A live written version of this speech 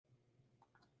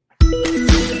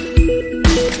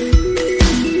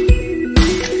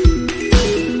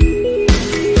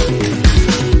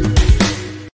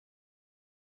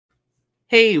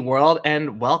Hey, world,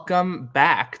 and welcome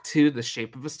back to the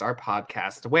Shape of a Star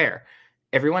podcast, where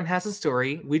everyone has a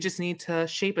story. We just need to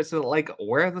shape it so that, like,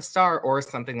 we're the star or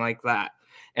something like that.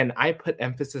 And I put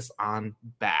emphasis on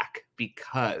back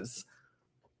because,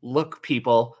 look,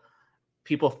 people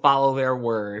follow their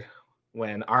word.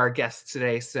 When our guest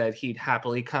today said he'd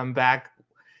happily come back,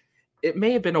 it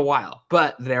may have been a while,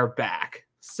 but they're back.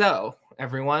 So,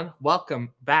 everyone,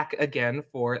 welcome back again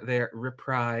for their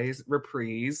reprise,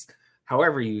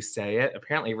 however you say it.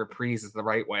 Apparently, reprise is the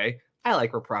right way. I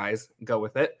like reprise. Go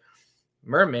with it.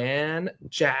 Merman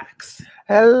Jax.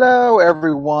 Hello,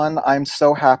 everyone. I'm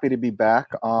so happy to be back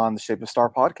on the Shape of Star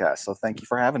podcast. So thank you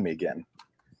for having me again.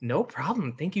 No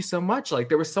problem. Thank you so much. Like,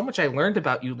 there was so much I learned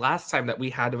about you last time that we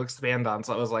had to expand on.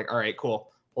 So I was like, all right,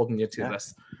 cool. Holding you to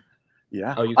this.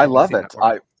 Yeah, Oh, you I couldn't love see it. that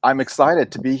part. I'm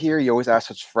excited to be here. You always ask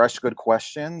such fresh, good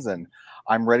questions, and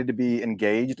I'm ready to be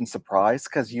engaged and surprised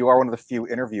because you are one of the few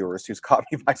interviewers who's caught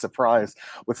me by surprise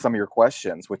with some of your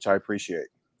questions, which I appreciate.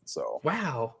 So,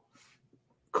 Wow.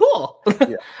 Cool.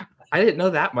 yeah. I didn't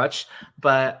know that much,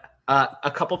 but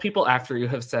a couple people after you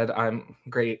have said I'm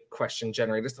great question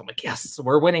generators. I'm like, yes,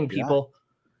 we're winning, people.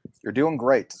 You're doing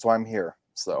great. That's why I'm here.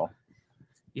 So,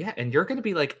 Yeah, and you're going to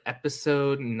be like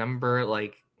episode number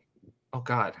oh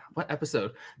God, what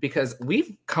episode? Because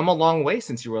we've come a long way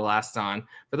since you were last on.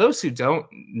 For those who don't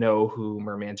know who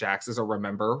Merman Jax is or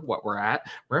remember what we're at,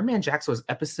 Merman Jax was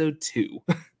episode 2.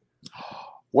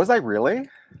 was I really?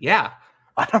 Yeah.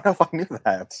 I don't know if I knew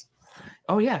that.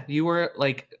 Oh yeah, you were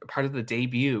like part of the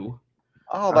debut.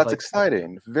 Oh, that's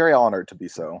exciting. Very honored to be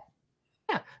so.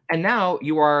 Yeah, and now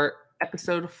you are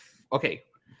episode. Okay,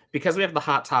 because we have the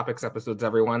Hot Topics episodes,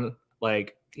 everyone.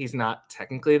 Like, he's not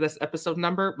technically this episode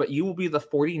number, but you will be the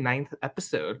 49th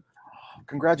episode.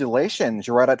 Congratulations.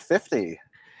 You're right at 50.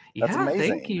 That's Yeah,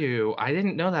 amazing. thank you. I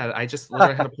didn't know that. I just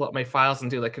literally had to pull up my files and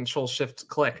do like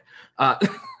Control-Shift-Click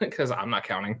because I'm not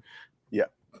counting. Yeah.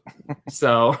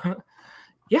 So,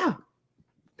 yeah.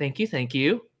 Thank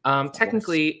you.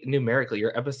 Technically, numerically,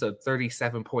 you're episode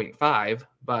 37.5,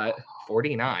 but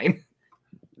 49.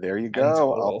 There you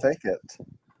go. I'll take it.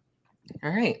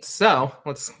 All right, so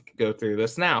let's go through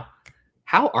this now.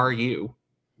 How are you?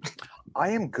 I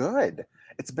am good.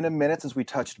 It's been a minute since we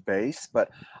touched base, but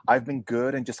I've been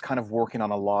good and just kind of working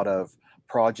on a lot of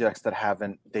projects that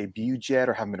haven't debuted yet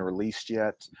or haven't been released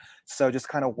yet. So just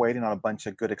kind of waiting on a bunch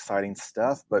of good, exciting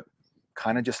stuff, but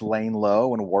kind of just laying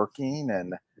low and working,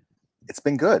 and it's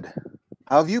been good.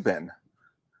 How have you been?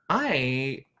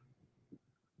 Wait,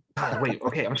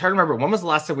 okay, I'm trying to remember. When was the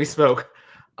last time we spoke?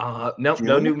 No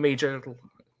new major.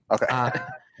 Okay.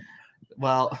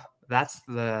 Well, that's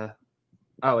the.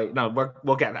 Oh wait, no,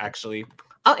 we'll get actually.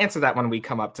 I'll answer that when we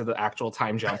come up to the actual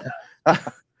time jump.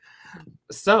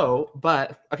 So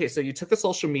you took a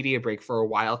social media break for a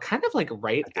while, kind of like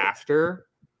right after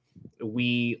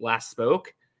we last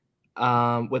spoke,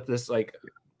 with this like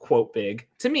quote big.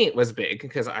 To me, it was big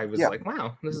because I was like,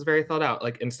 wow, this is very thought out,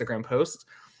 like Instagram post.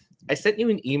 I sent you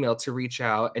an email to reach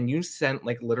out, and you sent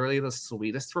like literally the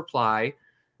sweetest reply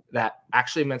that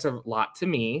actually meant a lot to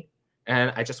me.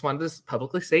 And I just wanted to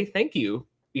publicly say thank you,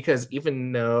 because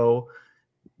even though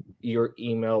your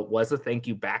email was a thank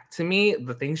you back to me,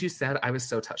 the things you said, I was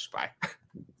so touched by.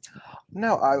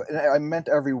 No, I meant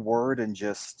every word, and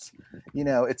just,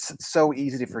 it's so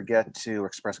easy to forget to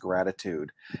express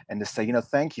gratitude and to say,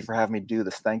 thank you for having me do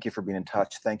this. Thank you for being in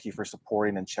touch. Thank you for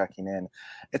supporting and checking in.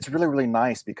 It's really, really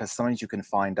nice, because sometimes you can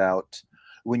find out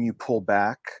when you pull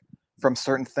back from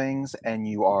certain things and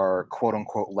you are quote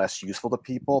unquote less useful to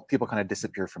people kind of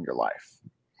disappear from your life.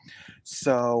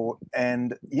 So,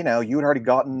 and you had already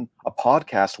gotten a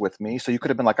podcast with me, so you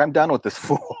could have been like, I'm done with this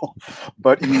fool.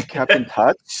 But you kept in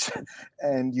touch,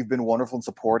 and you've been wonderful and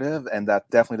supportive, and that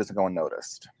definitely doesn't go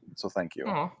unnoticed. So thank you.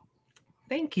 Oh,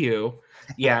 thank you.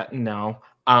 Yeah, no.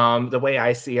 The way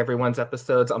I see everyone's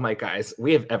episodes, I'm like, guys,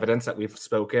 we have evidence that we've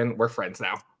spoken. We're friends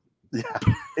now. Yeah,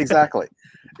 exactly.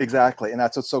 And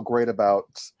that's what's so great about,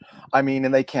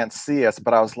 and they can't see us,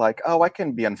 but I was like, oh, I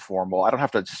can be informal. I don't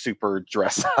have to super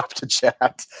dress up to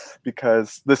chat,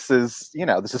 because this is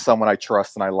someone I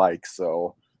trust and I like.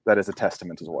 So that is a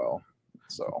testament as well.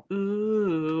 So.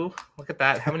 Ooh, look at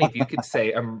that. How many of you could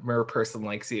say a mer person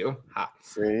likes you? Ha.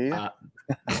 See?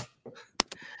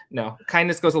 No,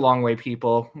 kindness goes a long way,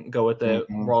 people. Go with it.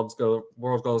 World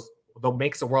goes, though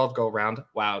makes the world go around.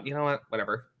 Wow. You know what?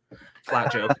 Whatever.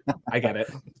 Flat joke. I get it.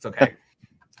 It's okay.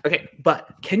 Okay,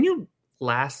 but can you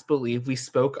last believe we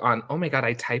spoke on, oh my God,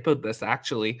 I typoed this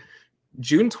actually.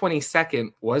 June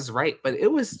 22nd was right, but it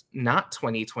was not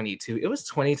 2022. It was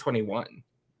 2021.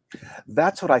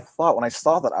 That's what I thought when I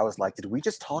saw that. I was like, did we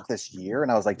just talk this year?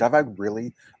 And I was like, have I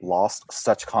really lost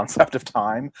such concept of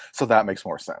time? So that makes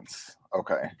more sense.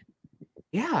 Okay.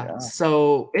 Yeah. Yeah.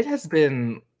 So it has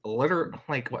been literally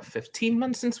like what, 15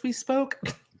 months since we spoke?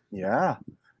 Yeah.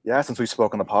 Yeah. Since we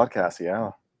spoke on the podcast.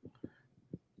 Yeah.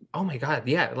 Oh my God.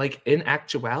 Yeah. Like in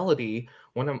actuality,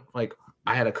 when I'm like,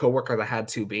 I had a coworker that had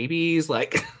 2 babies,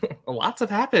 like lots have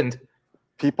happened.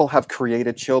 People have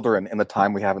created children in the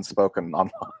time we haven't spoken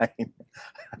online.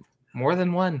 More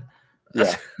than one.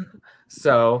 Yeah.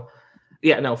 So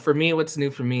yeah, no, for me, what's new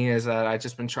for me is that I've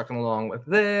just been trucking along with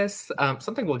this.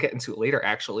 Something we'll get into later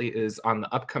actually is on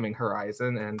the upcoming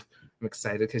horizon, and I'm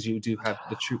excited because you do have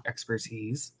the true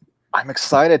expertise. I'm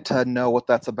excited to know what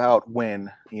that's about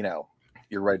when,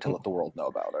 you're ready to let the world know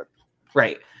about it.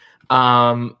 Right.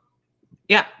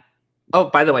 Yeah. Oh,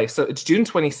 by the way, so it's June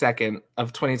 22nd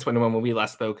of 2021 when we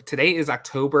last spoke. Today is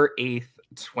October 8th,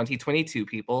 2022,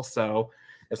 people. So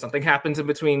if something happens in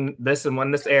between this and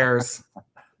when this airs,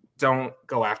 don't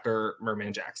go after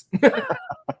Merman Jax.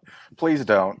 Please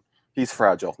don't. He's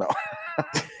fragile. No.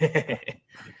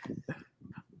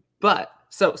 But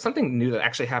so something new that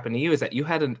actually happened to you is that you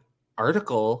had an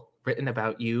article written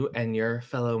about you and your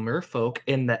fellow merfolk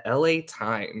in the LA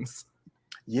Times.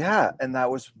 Yeah, and that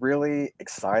was really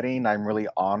exciting. I'm really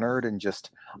honored, and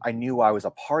just I knew I was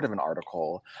a part of an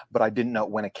article, but I didn't know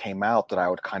when it came out that I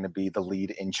would kind of be the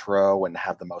lead intro and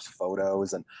have the most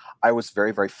photos. And I was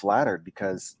very, very flattered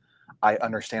because I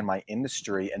understand my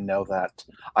industry and know that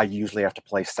I usually have to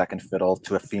play second fiddle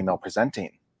to a female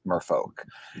presenting merfolk.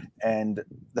 And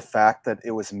the fact that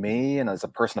it was me, and as a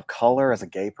person of color, as a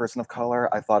gay person of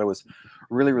color, I thought it was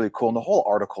really, really cool. And the whole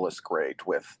article is great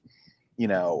with,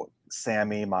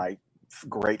 Sammy, my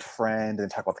great friend,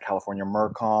 and talk about the California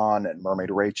Mercon and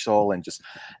Mermaid Rachel, and just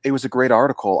it was a great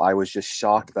article. I was just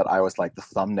shocked that I was like the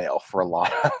thumbnail for a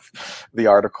lot of the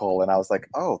article, and I was like,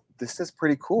 oh, this is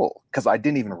pretty cool, because I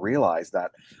didn't even realize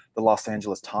that the Los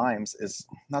Angeles Times is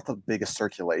not the biggest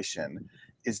circulation.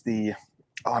 Is the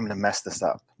I'm gonna mess this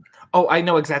up. Oh, I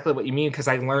know exactly what you mean because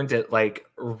I learned it like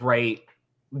right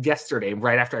yesterday,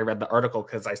 right after I read the article,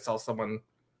 because I saw someone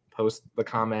post the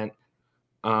comment.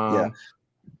 Yeah,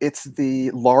 it's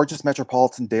the largest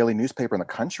metropolitan daily newspaper in the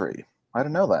country. I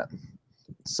didn't know that.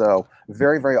 So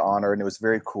very, very honored, and it was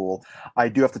very cool. I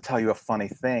do have to tell you a funny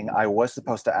thing. I was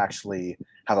supposed to actually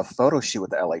have a photo shoot with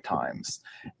the LA Times,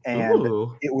 and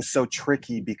Ooh. it was so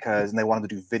tricky because they wanted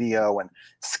to do video and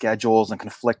schedules and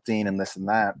conflicting and this and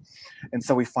that. And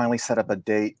so we finally set up a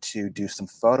date to do some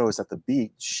photos at the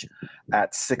beach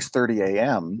at 6:30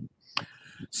 a.m.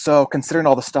 So considering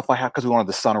all the stuff I have, because we wanted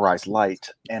the sunrise light,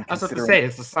 and I was about to considering say,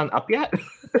 is the sun up yet?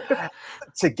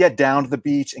 to get down to the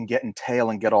beach and get in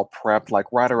tail and get all prepped, like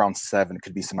right around 7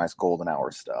 could be some nice golden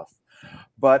hour stuff.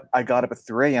 But I got up at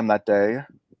 3 a.m. that day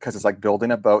because it's like building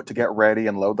a boat to get ready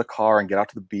and load the car and get out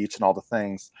to the beach and all the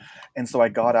things. And so I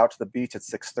got out to the beach at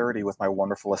 6:30 with my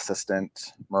wonderful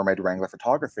assistant, Mermaid Wrangler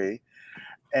Photography.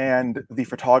 And the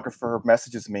photographer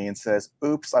messages me and says,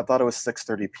 oops, I thought it was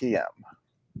 6:30 p.m.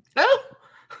 Oh.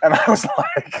 And I was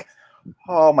like,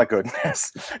 oh my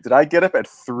goodness. Did I get up at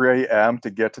 3 a.m.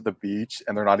 to get to the beach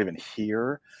and they're not even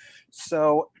here?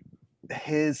 So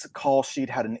his call sheet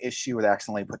had an issue with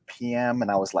accidentally put PM. And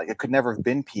I was like, it could never have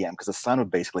been PM because the sun would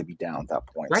basically be down at that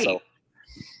point. Right. So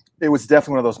it was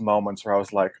definitely one of those moments where I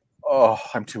was like, oh,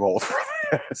 I'm too old for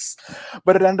this.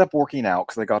 But it ended up working out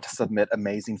because I got to submit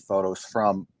amazing photos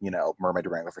from, Mermaid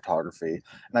Wrangler Photography.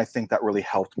 And I think that really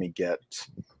helped me get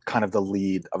kind of the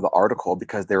lead of the article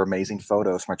because they were amazing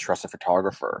photos from a trusted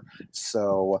photographer.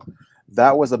 So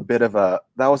that was a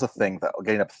thing though,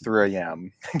 getting up at 3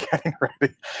 a.m. and getting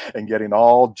ready and getting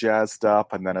all jazzed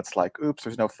up. And then it's like, oops,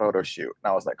 there's no photo shoot.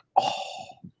 And I was like, oh,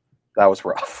 that was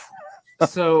rough.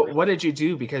 So what did you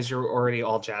do because you're already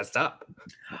all jazzed up?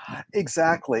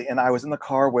 Exactly. And I was in the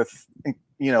car with,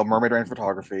 Mermaid Rain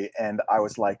Photography. And I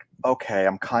was like, okay,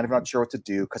 I'm kind of not sure what to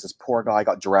do because this poor guy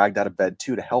got dragged out of bed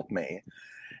too to help me.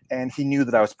 And he knew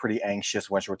that I was pretty anxious,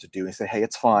 wasn't sure what to do. He said, hey,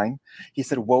 it's fine. He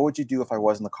said, what would you do if I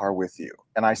was in the car with you?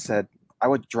 And I said, I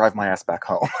would drive my ass back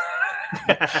home.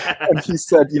 And he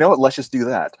said, you know what, let's just do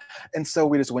that. And so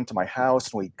we just went to my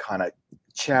house and we kind of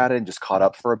chatted and just caught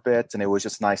up for a bit. And it was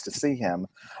just nice to see him.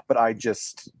 But I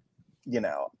just,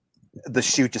 the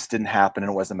shoot just didn't happen and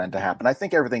it wasn't meant to happen. I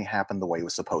think everything happened the way it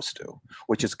was supposed to,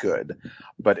 which is good.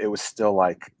 But it was still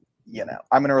like,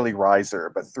 I'm an early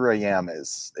riser, but 3 a.m.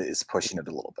 is pushing it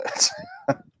a little bit.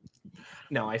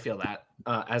 No, I feel that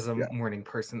as a morning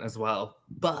person as well.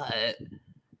 But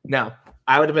No,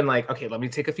 I would have been like, okay, let me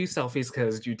take a few selfies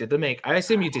because you did the make. I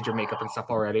assume you did your makeup and stuff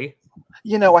already.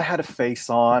 I had a face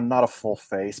on, not a full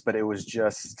face, but it was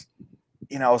just,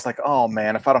 I was like, oh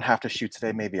man, if I don't have to shoot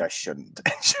today, maybe I shouldn't.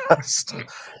 just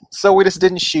So we just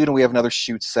didn't shoot, and we have another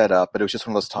shoot set up. But it was just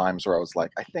one of those times where I was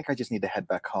like, I think I just need to head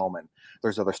back home, and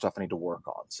there's other stuff I need to work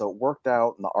on. So it worked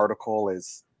out, and the article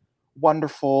is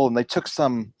wonderful, and they took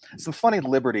some funny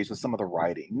liberties with some of the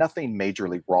writing. Nothing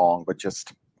majorly wrong, but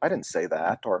just I didn't say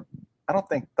that, or I don't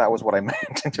think that was what I meant.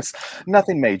 Just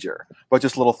nothing major, but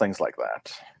just little things like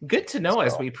that. Good to know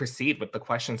as So we proceed with the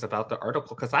questions about the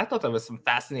article, because I thought there was some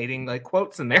fascinating like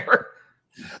quotes in there.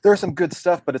 there's some good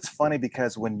stuff, but it's funny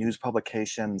because when news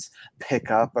publications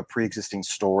pick up a pre-existing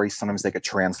story, sometimes they get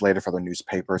translated for their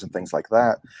newspapers and things like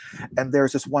that. And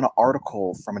there's this one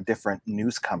article from a different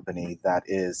news company that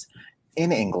is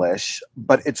in English,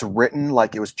 but it's written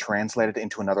like it was translated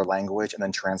into another language and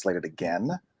then translated again.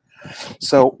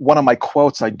 So one of my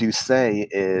quotes I do say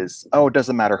is, "Oh, it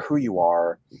doesn't matter who you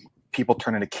are. People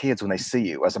turn into kids when they see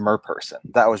you as a mer person."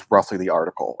 That was roughly the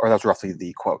article, or that was roughly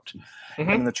the quote. And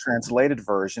in Mhm. the translated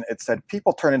version, it said,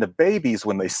 "People turn into babies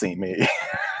when they see me."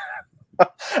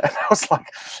 And I was like,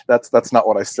 that's not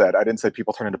what I said. I didn't say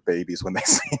people turn into babies when they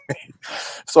see me.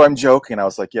 So I'm joking. I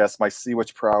was like, yes, my sea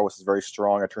witch prowess is very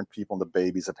strong. I turn people into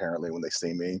babies apparently when they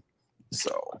see me.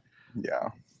 So yeah.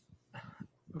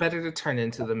 Better to turn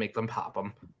into them, make them pop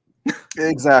them.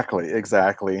 Exactly.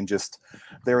 And just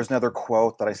there was another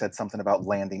quote that I said something about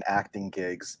landing acting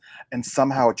gigs, and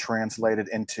somehow it translated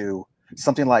into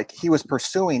something like he was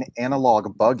pursuing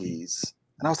analog buggies.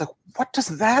 And I was like, what does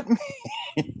that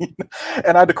mean?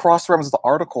 And I had to cross reference the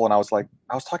article, and I was like,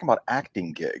 I was talking about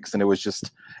acting gigs. And it was just,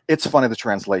 it's funny the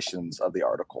translations of the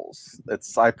articles.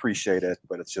 I appreciate it,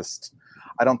 but it's just,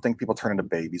 I don't think people turn into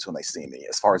babies when they see me,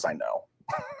 as far as I know.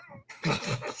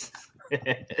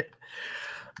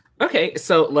 Okay,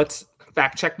 so let's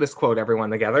fact check this quote, everyone,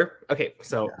 together. Okay,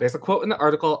 so Yeah. there's a quote in the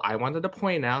article. I wanted to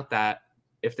point out that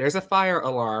if there's a fire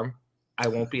alarm, I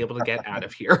won't be able to get out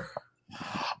of here.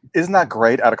 Isn't that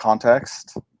great out of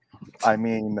context? I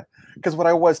mean, because when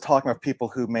I was talking with people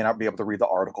who may not be able to read the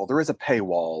article, there is a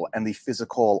paywall, and the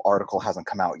physical article hasn't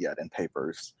come out yet in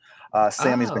papers.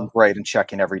 Sammy's been Oh, great in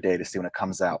checking every day to see when it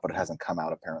comes out, but it hasn't come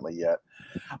out apparently yet.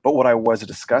 But what I was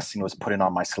discussing was putting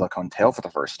on my silicone tail for the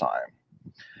first time.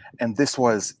 And this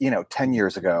was, 10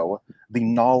 years ago. The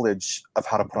knowledge of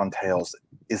how to put on tails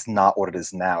is not what it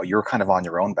is now. You're kind of on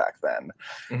your own back then.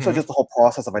 So mhm. just the whole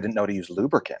process of I didn't know to use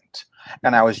lubricant.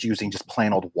 And I was using just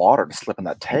plain old water to slip in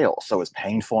that tail. So it was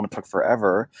painful and it took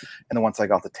forever. And then once I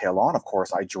got the tail on, of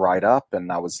course, I dried up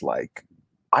and I was like,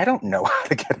 I don't know how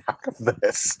to get out of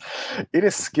this. It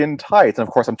is skin tight. And of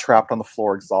course, I'm trapped on the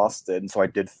floor exhausted. And so I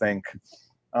did think,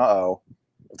 uh-oh,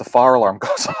 if the fire alarm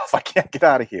goes off, I can't get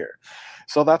out of here.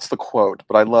 So that's the quote,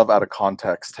 but I love out of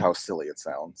context how silly it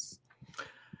sounds.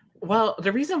 Well,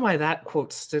 the reason why that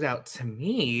quote stood out to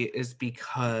me is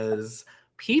because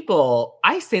people,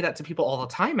 I say that to people all the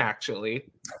time,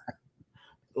 actually.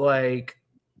 Like,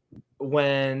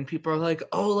 when people are like,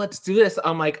 oh, let's do this,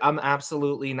 I'm like, I'm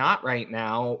absolutely not right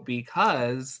now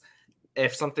because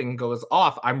if something goes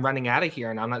off, I'm running out of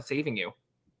here and I'm not saving you.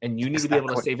 And you need to be able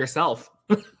to Exactly. save yourself.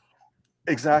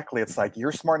 Exactly. It's like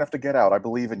you're smart enough to get out. I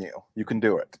believe in you. You can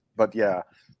do it. But yeah,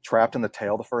 trapped in the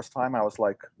tail the first time, I was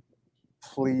like,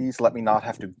 please let me not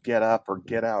have to get up or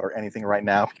get out or anything right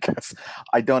now because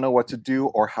I don't know what to do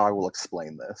or how I will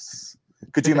explain this.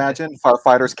 Could you imagine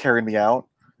firefighters carrying me out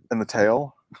in the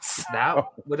tail? That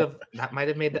might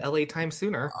have made the LA Times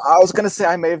sooner. I was gonna say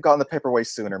I may have gotten the paper way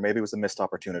sooner. Maybe it was a missed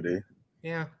opportunity.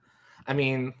 Yeah. I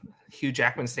mean, Hugh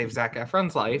Jackman saved Zac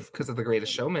Efron's life because of The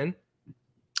Greatest Showman.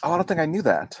 Oh, I don't think I knew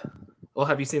that. Well,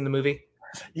 have you seen the movie?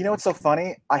 You know what's so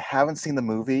funny? I haven't seen the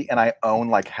movie and I own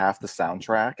like half the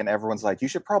soundtrack, and everyone's like, you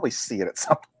should probably see it at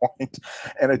some point.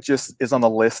 And it just is on the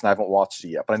list and I haven't watched it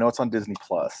yet. But I know it's on Disney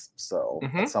Plus, so at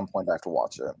Hmm. some point I have to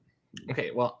watch it. Okay,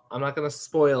 well, I'm not going to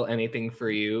spoil anything for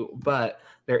you, but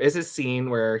there is a scene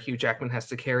where Hugh Jackman has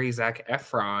to carry Zac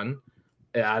Efron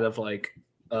out of like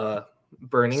a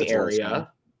burning Situation.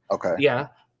 area. Okay. Yeah.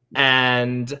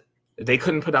 And they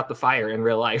couldn't put out the fire in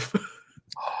real life.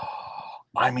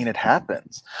 I mean, it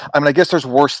happens. I mean, I guess there's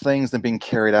worse things than being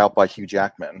carried out by Hugh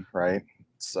Jackman, right?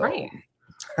 So, Right.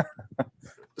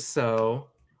 So,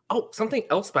 oh, something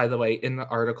else, by the way, in the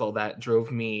article that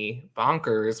drove me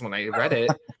bonkers when I read it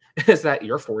is that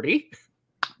you're 40.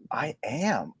 I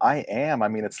am. I am. I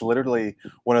mean, it's literally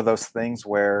one of those things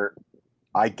where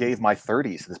I gave my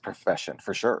 30s to this profession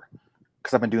for sure.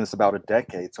 Because I've been doing this about a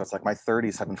decade. So it's like my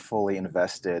 30s have been fully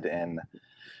invested in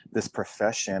this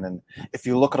profession. And if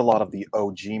you look at a lot of the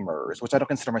OG MERs, which I don't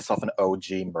consider myself an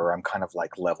OG MER, I'm kind of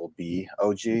like level B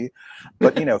OG.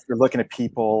 But, you know, if you're looking at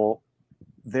people,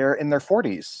 they're in their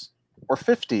 40s or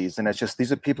 50s. And it's just,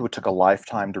 these are people who took a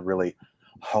lifetime to really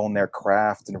hone their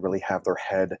craft and really have their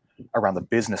head around the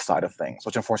business side of things,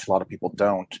 which unfortunately a lot of people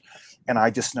don't. And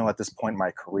I just know at this point in my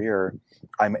career,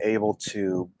 I'm able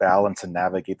to balance and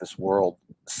navigate this world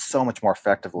so much more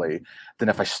effectively than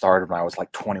if I started when I was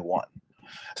like 21.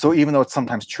 So even though it's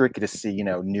sometimes tricky to see, you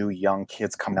know, new young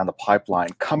kids coming down the pipeline,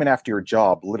 coming after your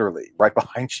job, literally right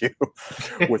behind you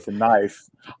with a knife,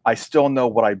 I still know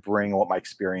what I bring, what my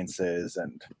experience is.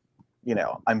 And, you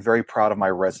know, I'm very proud of my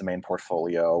resume and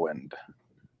portfolio, and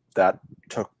that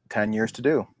took 10 years to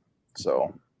do.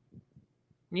 So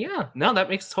yeah, no, that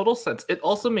makes total sense. It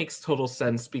also makes total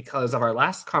sense because of our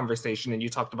last conversation, and you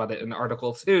talked about it in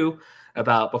article 2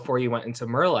 about before you went into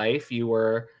Mer life, you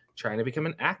were trying to become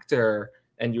an actor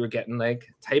and you were getting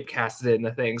like typecasted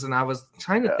into things. And I was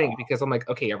trying to think, because I'm like,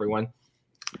 okay, everyone,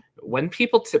 when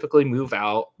people typically move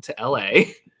out to LA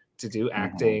to do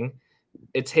acting,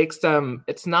 it takes them,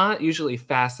 it's not usually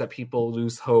fast that people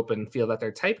lose hope and feel that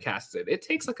they're typecasted. It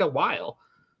takes like a while.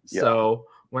 So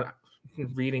when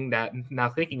reading that, now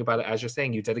thinking about it, as you're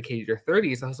saying, you dedicated your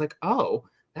 30s, I was like, oh,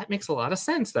 that makes a lot of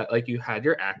sense that like you had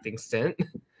your acting stint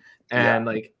and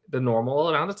like the normal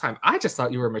amount of time. I just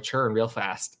thought you were mature and real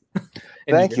fast.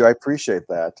 Thank you. I appreciate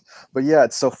that. But yeah,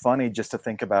 it's so funny just to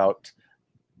think about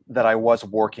that I was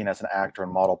working as an actor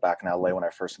and model back in LA when I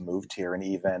first moved here. And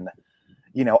even,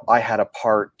 you know, I had a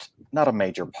part, not a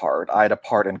major part, I had a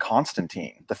part in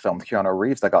Constantine, the film Keanu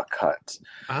Reeves that got cut.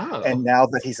 Oh. And now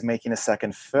that he's making a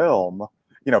second film,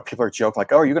 you know, people are joking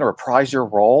like, oh, are you going to reprise your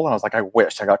role? And I was like, I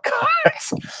wish I got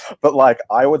cut. But like,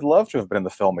 I would love to have been in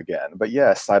the film again. But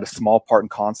yes, I had a small part in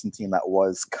Constantine that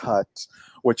was cut,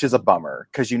 which is a bummer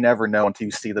because you never know until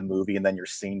you see the movie and then your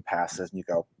scene passes and you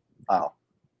go, oh,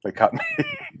 they cut me.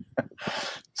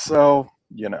 So,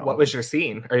 you know. What was your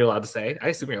scene? Are you allowed to say? I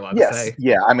assume you're allowed to say.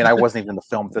 Yeah. I mean, I wasn't even in the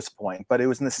film at this point, but it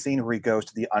was in the scene where he goes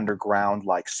to the underground,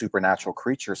 like, supernatural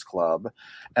creatures club.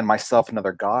 And myself and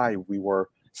another guy, we were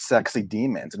sexy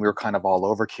demons. And we were kind of all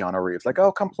over Keanu Reeves. Like,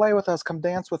 oh, come play with us. Come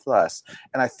dance with us.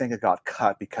 And I think it got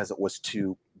cut because it was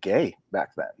too gay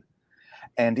back then.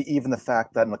 And even the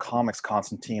fact that in the comics,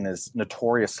 Constantine is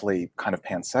notoriously kind of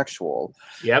pansexual.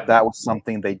 Yep. That was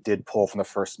something they did pull from the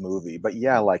first movie. But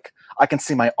yeah, like I can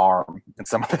see my arm in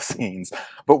some of the scenes.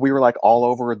 But we were like all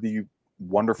over the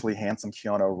wonderfully handsome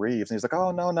Keanu Reeves. And he's like,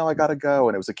 oh, no, I got to go.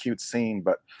 And it was a cute scene,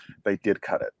 but they did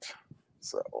cut it.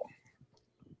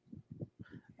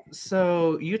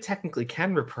 So you technically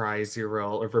can reprise your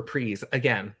role, or reprise,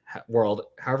 again, world,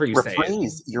 however you say it.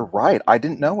 Reprise, you're right. I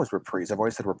didn't know it was reprise. I've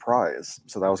always said reprise,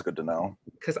 so that was good to know.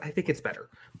 Because I think it's better.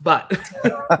 But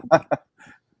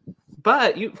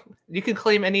but you can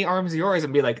claim any arm's yours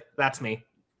and be like, that's me.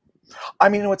 I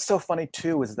mean, what's so funny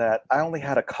too is that I only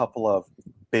had a couple of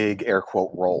big air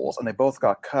quote roles, and they both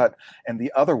got cut. And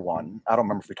the other one, I don't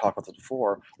remember if we talked about this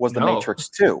before, was The Matrix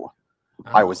 2.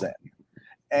 I was in.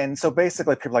 And so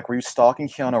basically, people were like, were you stalking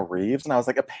Keanu Reeves? And I was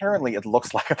like, apparently it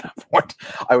looks like at that point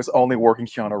I was only working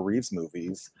Keanu Reeves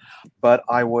movies, but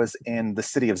I was in the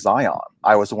city of Zion.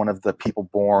 I was one of the people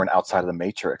born outside of the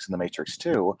Matrix in The Matrix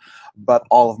 2, but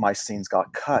all of my scenes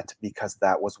got cut because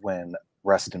that was when,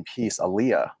 rest in peace,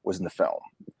 Aaliyah was in the film.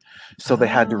 So they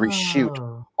had to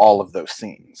reshoot all of those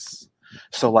scenes.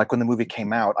 So like when the movie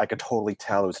came out, I could totally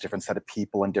tell it was a different set of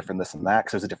people and different this and that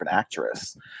because it was a different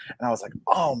actress. And I was like,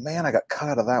 oh man, I got cut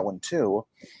out of that one too.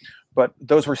 But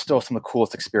those were still some of the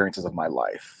coolest experiences of my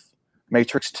life.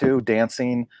 Matrix 2,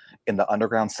 dancing in the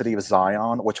underground city of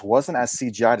Zion, which wasn't as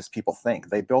CGI'd as people think.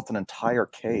 They built an entire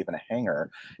cave and a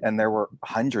hangar, and there were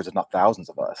hundreds, if not thousands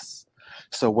of us.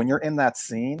 So when you're in that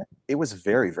scene, it was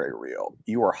very, very real.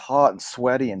 You were hot and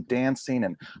sweaty and dancing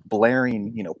and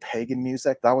blaring, you know, pagan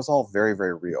music. That was all very,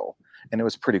 very real. And it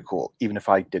was pretty cool, even if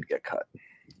I did get cut.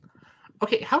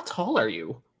 Okay, how tall are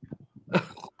you?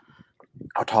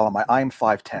 How tall am I? I'm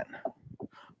 5'10".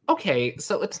 Okay,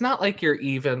 so it's not like you're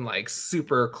even like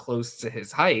super close to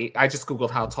his height. I just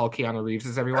Googled how tall Keanu Reeves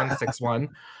is, everyone, 6'1".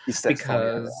 He's 6'1",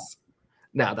 because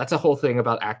now that's a whole thing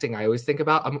about acting I always think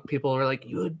about. People are like,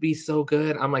 you would be so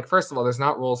good. I'm like, first of all, there's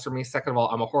not roles for me. Second of all,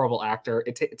 I'm a horrible actor.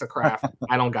 It's a craft.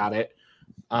 I don't got it.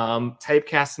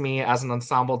 Typecast me as an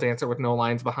ensemble dancer with no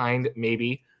lines behind,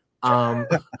 maybe.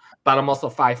 But I'm also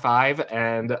 5'5",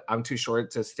 and I'm too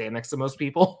short to stand next to most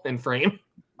people in frame.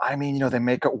 I mean, they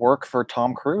make it work for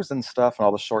Tom Cruise and stuff and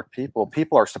all the short people.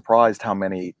 People are surprised how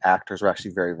many actors are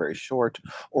actually very, very short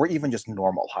or even just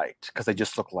normal height because they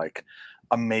just look like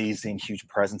amazing, huge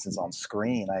presences on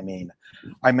screen. I mean,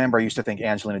 I remember I used to think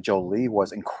Angelina Jolie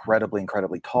was incredibly,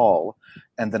 incredibly tall.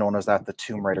 And then when I was at the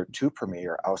Tomb Raider 2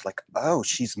 premiere, I was like, oh,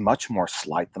 she's much more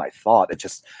slight than I thought.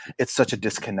 It's such a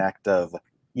disconnect of,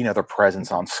 their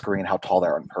presence on screen, how tall they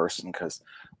are in person, because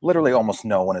literally almost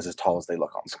no one is as tall as they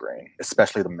look on screen,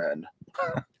 especially the men.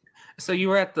 So you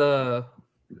were at the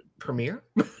premiere?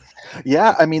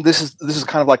 Yeah, I mean, this is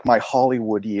kind of like my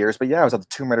Hollywood years, but yeah, I was at the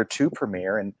Tomb Raider 2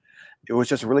 premiere, and it was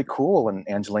just really cool. And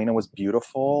Angelina was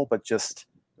beautiful, but just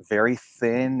very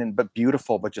thin and but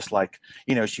beautiful, but just like,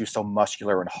 she was so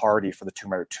muscular and hardy for the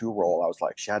Tomb Raider 2 role. I was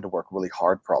like, she had to work really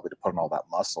hard probably to put on all that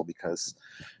muscle because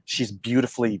she's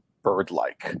beautifully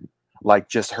bird-like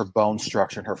just her bone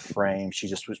structure and her frame. She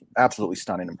just was absolutely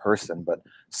stunning in person, but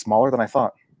smaller than I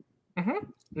thought.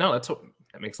 Mm-hmm. No, that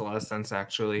makes a lot of sense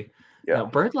actually. Yeah. No,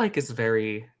 bird-like is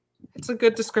it's a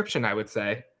good description, I would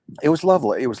say. It was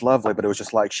lovely. It was lovely, but it was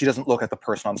just like she doesn't look like the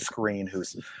person on screen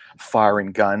who's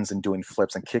firing guns and doing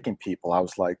flips and kicking people. I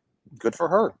was like, good for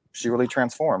her. She really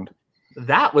transformed.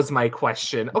 That was my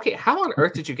question. Okay, how on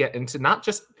earth did you get into I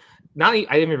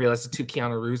didn't even realize the two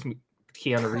Keanu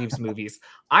Reeves movies.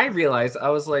 I realized I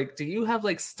was like, do you have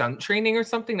like stunt training or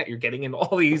something that you're getting in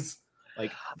all these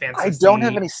like fancy? I don't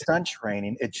have any stunt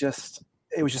training. It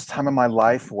was just time in my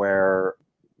life where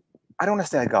I don't want to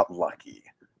say I got lucky,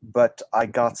 but I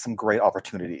got some great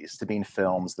opportunities to be in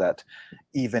films that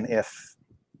even if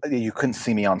you couldn't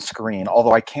see me on screen,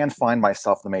 although I can find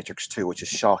myself in The Matrix 2, which is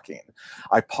shocking.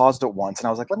 I paused it once and I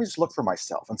was like, let me just look for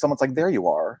myself. And someone's like, there you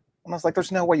are. And I was like,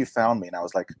 there's no way you found me. And I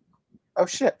was like, oh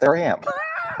shit, there I am.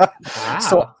 Wow.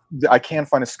 So I can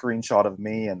find a screenshot of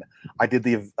me, and I did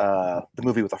the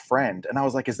movie with a friend, and I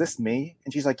was like, is this me?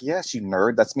 And she's like, yes, you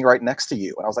nerd, that's me right next to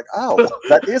you. And I was like, oh,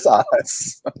 that is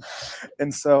us.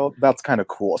 And so that's kind of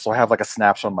cool. So I have like a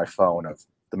snapshot on my phone of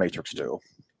The Matrix 2.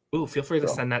 Ooh, feel free to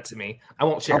send that to me. I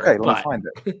won't share okay, it. let me find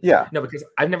it. Yeah. No, because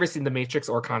I've never seen The Matrix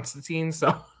or Constantine,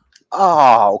 so.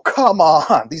 Oh, come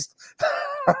on.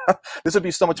 This would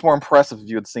be so much more impressive if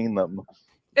you had seen them.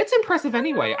 It's impressive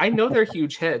anyway. I know they're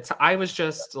huge hits. I was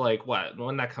just like, what?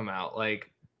 When did that come out?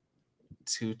 Like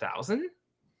 2000?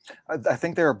 I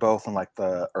think they were both in like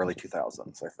the early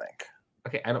 2000s, I think.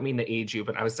 Okay, I don't mean to age you,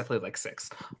 but I was definitely like 6.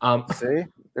 See?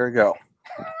 There you go.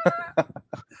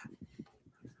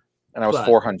 And I was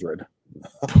 400.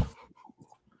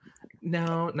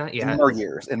 No, not yet. In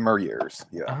mer years.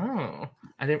 Yeah. Oh,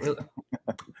 I didn't really.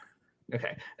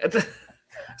 Okay.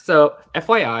 So,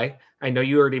 FYI, I know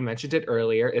you already mentioned it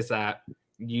earlier, is that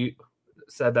you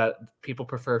said that people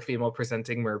prefer female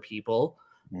presenting mer people.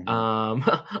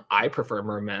 Mm-hmm. I prefer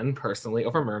mermen personally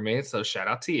over mermaids, so shout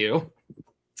out to you.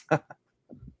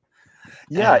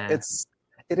 Yeah,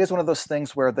 it is one of those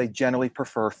things where they generally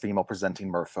prefer female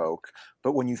presenting merfolk,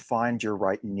 but when you find your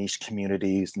right niche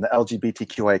communities, and the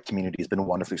LGBTQIA community has been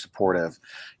wonderfully supportive,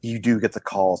 you do get the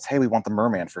calls, hey, we want the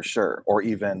merman for sure. Or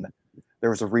even there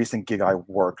was a recent gig I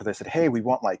worked where they said, hey, we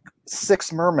want like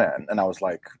 6 mermen. And I was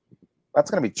like,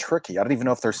 that's going to be tricky. I don't even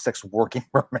know if there's 6 working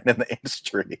mermen in the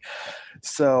industry.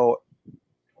 So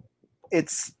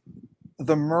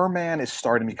the merman is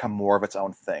starting to become more of its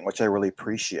own thing, which I really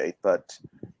appreciate, but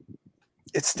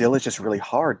it still is just really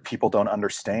hard. People don't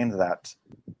understand that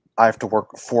I have to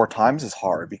work 4 times as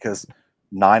hard because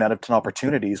 9 out of 10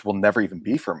 opportunities will never even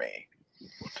be for me.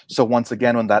 So once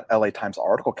again, when that LA Times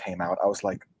article came out, I was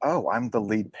like, oh, I'm the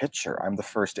lead pitcher. I'm the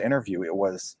first interview. It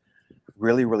was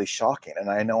really, really shocking. And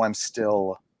I know I'm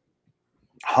still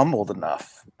humbled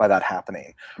enough by that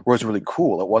happening, where it was really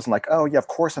cool. It wasn't like, oh yeah, of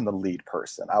course I'm the lead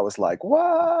person. I was like,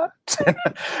 what?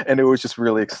 And it was just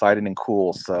really exciting and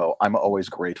cool. So I'm always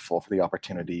grateful for the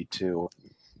opportunity to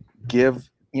give,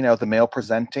 the male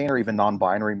presenting or even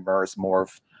non-binary MERS more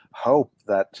of hope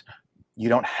that you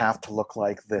don't have to look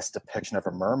like this depiction of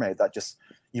a mermaid that just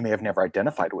you may have never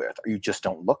identified with, or you just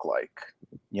don't look like,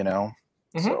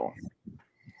 Mm-hmm. So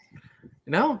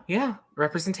no, yeah,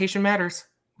 representation matters.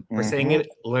 We're saying it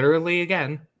literally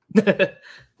again.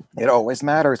 It always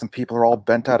matters, and people are all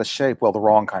bent out of shape. Well, the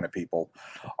wrong kind of people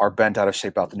are bent out of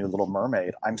shape about the new Little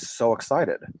Mermaid. I'm so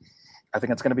excited. I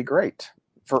think it's going to be great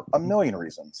for a million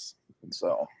reasons.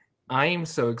 So I am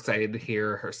so excited to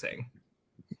hear her sing.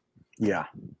 Yeah.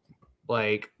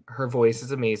 Like, her voice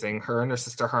is amazing. Her and her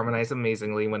sister harmonize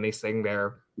amazingly when they sing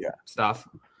their stuff.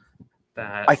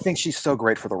 I think she's so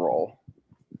great for the role.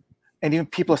 And even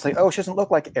people say, oh, she doesn't look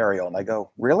like Ariel. And I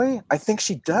go, really? I think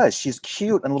she does. She's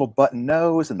cute and a little button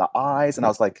nose and the eyes. And I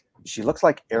was like, she looks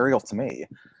like Ariel to me.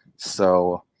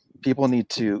 So people need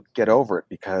to get over it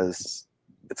because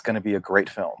it's going to be a great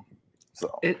film.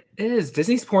 So It is.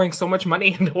 Disney's pouring so much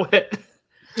money into it.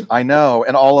 I know,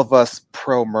 and all of us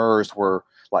pro-Mers were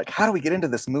like, how do we get into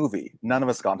this movie? None of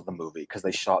us got into the movie because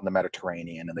they shot in the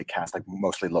Mediterranean and they cast like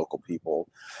mostly local people.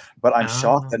 But I'm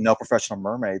shocked that no professional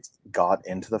mermaids got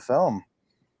into the film.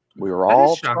 We were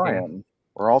all trying.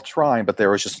 We're all trying, but there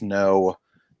was just no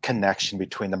connection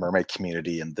between the mermaid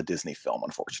community and the Disney film,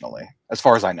 unfortunately, as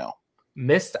far as I know.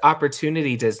 Missed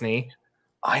opportunity, Disney.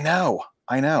 I know.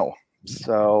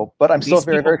 So, but I'm still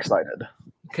very, very excited.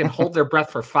 Can hold their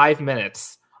breath for 5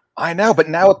 minutes. I know, but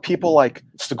now with people like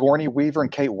Sigourney Weaver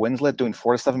and Kate Winslet doing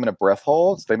 4 to 7 minute breath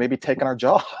holds, they may be taking our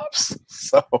jobs.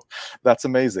 So that's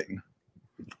amazing.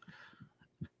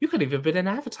 You could have been an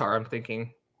Avatar, I'm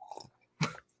thinking.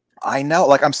 I know,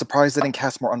 like I'm surprised they didn't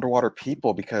cast more underwater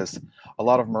people because a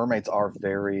lot of merfolk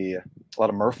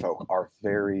are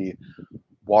very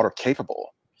water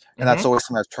capable. And that's always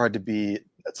something I've tried to be,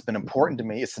 it's been important to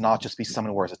me, is to not just be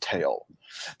someone who wears a tail.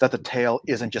 That the tail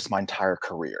isn't just my entire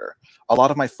career. A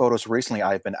lot of my photos recently,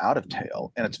 I've been out of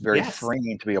tail, and it's very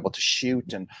freeing to be able to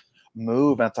shoot and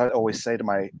move. And I always say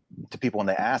to people when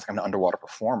they ask, I'm an underwater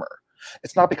performer.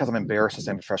 It's not because I'm embarrassed to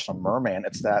say I'm a professional merman.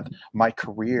 It's that my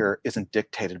career isn't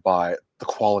dictated by the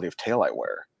quality of tail I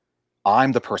wear.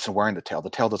 I'm the person wearing the tail. The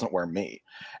tail doesn't wear me.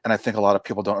 And I think a lot of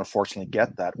people don't unfortunately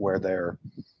get that, where they're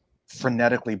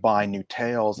frenetically buying new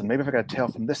tails, and maybe if I got a tail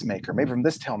from this maker, maybe from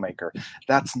this tail maker,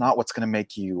 that's not what's going to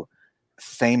make you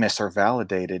famous or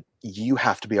validated. You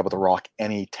have to be able to rock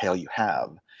any tail you have.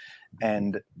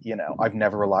 And I've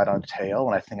never relied on a tail,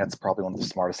 and I think that's probably one of the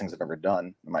smartest things I've ever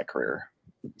done in my career.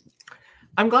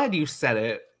 I'm glad you said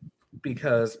it,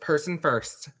 because person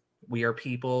first, we are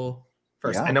people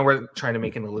first. I know we're trying to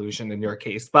make an illusion in your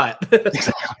case, but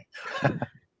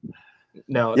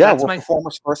no, we're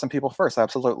performers first and people first,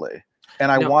 absolutely. And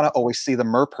I want to always see the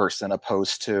mer person,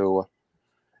 opposed to,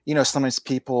 sometimes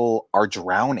people are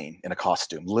drowning in a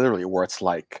costume, literally, where it's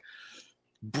like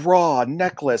bra,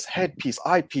 necklace, headpiece,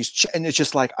 eyepiece, and it's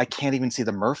just like I can't even see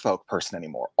the merfolk person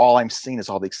anymore. All I'm seeing is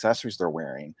all the accessories they're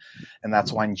wearing, and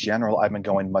that's why in general I've been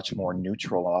going much more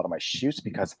neutral in a lot of my shoots,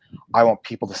 because I want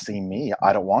people to see me.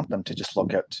 I don't want them to just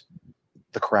look at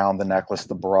the crown, the necklace,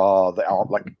 the bra,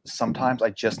 like sometimes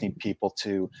I just need people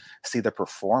to see the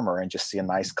performer and just see a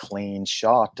nice clean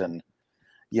shot. And,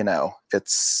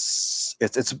 it's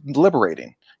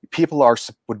liberating. People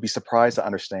would be surprised to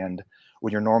understand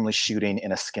when you're normally shooting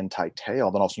in a skin tight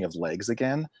tail, then also you have legs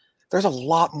again. There's a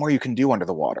lot more you can do under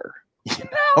the water,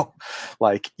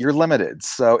 like you're limited.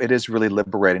 So it is really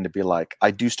liberating to be like,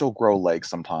 I do still grow legs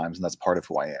sometimes, and that's part of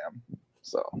who I am.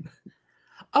 So.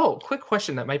 Oh, quick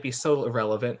question that might be so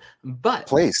irrelevant, but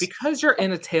please, because you're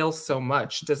in a tail so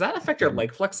much, does that affect your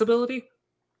leg flexibility?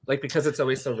 Like, because it's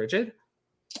always so rigid?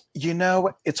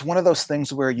 It's one of those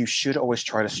things where you should always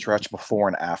try to stretch before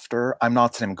and after. I'm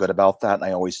not saying I'm good about that, and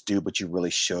I always do, but you really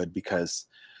should, because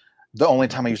the only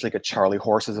time I usually get Charlie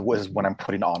horses is when I'm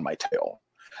putting on my tail.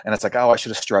 And it's like, oh, I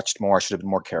should have stretched more. I should have been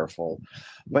more careful.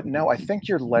 But no, I think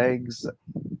your legs,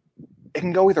 it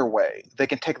can go either way. They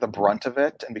can take the brunt of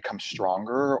it and become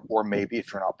stronger, or maybe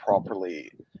if you're not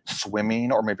properly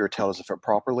swimming, or maybe your tail doesn't fit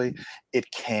properly, it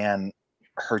can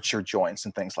hurt your joints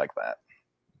and things like that.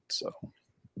 So.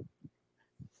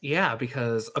 Yeah,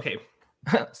 because, okay,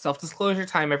 self-disclosure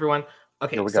time, everyone.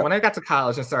 Okay, so when I got to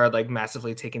college and started like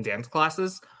massively taking dance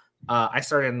classes, I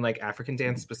started in like African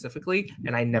dance specifically,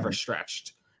 and I never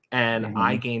stretched. And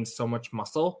I gained so much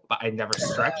muscle, but I never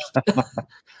stretched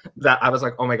that I was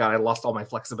like, oh my God, I lost all my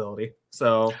flexibility.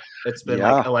 So it's been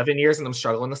like 11 years and I'm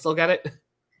struggling to still get it.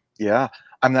 Yeah.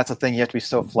 I mean, that's the thing. You have to be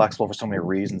so flexible for so many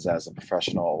reasons as a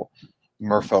professional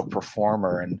merfolk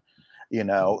performer. And,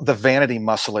 the vanity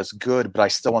muscle is good, but I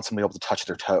still want somebody able to touch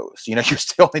their toes. You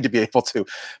still need to be able to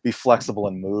be flexible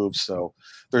and move. So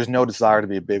there's no desire to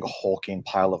be a big hulking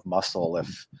pile of muscle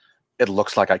if it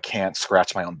looks like I can't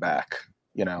scratch my own back.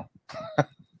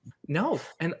 No,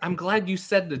 and I'm glad you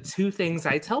said the two things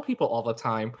I tell people all the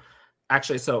time.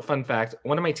 Actually, so fun fact,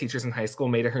 one of my teachers in high school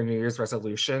made it her New Year's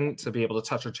resolution to be able to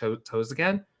touch her toes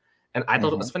again. And I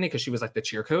thought it was funny because she was like the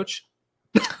cheer coach.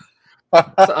 So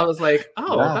I was like,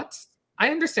 oh, I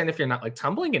understand if you're not like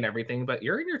tumbling and everything, but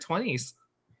you're in your 20s.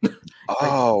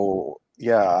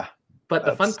 Yeah. But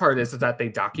the fun part is that they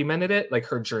documented it, like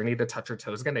her journey to touch her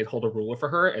toes again. They'd hold a ruler for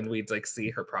her and we'd like see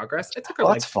her progress. It took her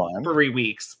like fun. 3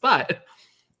 weeks, but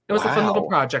it was a fun little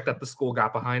project that the school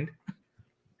got behind.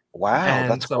 Wow, and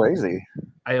that's crazy.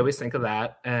 I always think of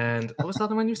that. And what was the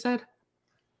other one you said?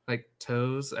 Like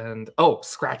toes and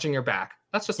scratching your back.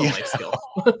 That's just a You life skill.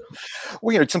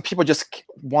 Well, some people just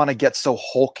want to get so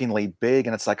hulkingly big,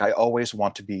 and it's like I always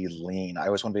want to be lean. I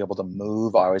always want to be able to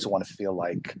move. I always want to feel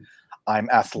like I'm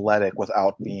athletic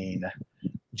without being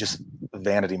just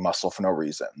vanity muscle for no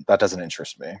reason. That doesn't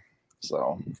interest me.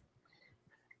 So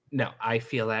No, I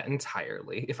feel that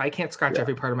entirely. If I can't scratch yeah.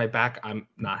 every part of my back, I'm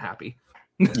not happy.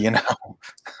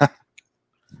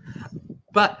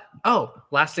 But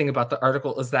last thing about the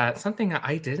article is that something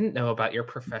I didn't know about your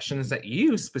profession is that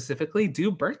you specifically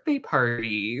do birthday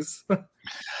parties.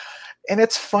 And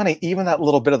it's funny, even that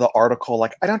little bit of the article,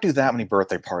 like I don't do that many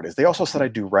birthday parties. They also said I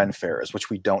do Ren fairs, which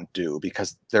we don't do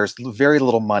because there's very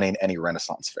little money in any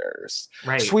Renaissance fairs.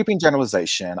 Right. Sweeping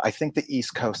generalization. I think the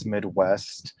East Coast,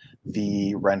 Midwest,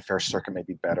 the Ren fair circuit may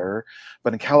be better,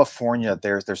 but in California,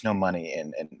 there's no money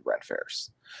in Ren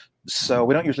fairs. So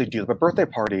we don't usually do, but birthday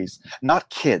parties, not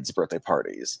kids' birthday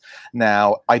parties.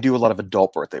 Now, I do a lot of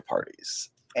adult birthday parties.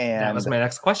 And that was my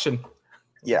next question.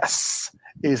 Yes,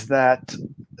 is that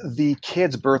the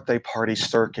kids' birthday party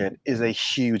circuit is a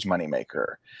huge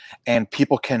moneymaker. And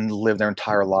people can live their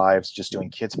entire lives just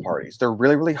doing kids' parties. They're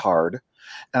really, really hard.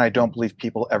 And I don't believe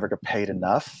people ever get paid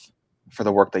enough for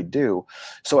the work they do.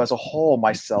 So as a whole,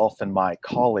 myself and my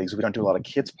colleagues, we don't do a lot of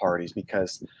kids' parties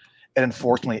because it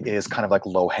unfortunately is kind of like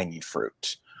low-hanging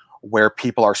fruit, where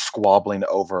people are squabbling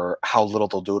over how little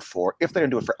they'll do it for if they don't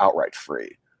do it for outright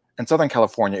free. In Southern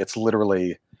California, it's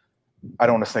literally, I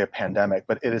don't want to say a pandemic,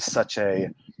 but it is such a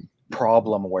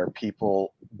problem where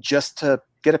people, just to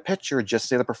get a picture, just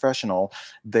say the professional,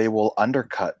 they will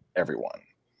undercut everyone.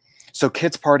 So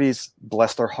kids' parties,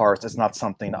 bless their hearts, is not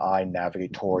something I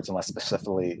navigate towards unless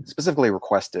specifically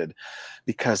requested,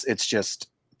 because it's just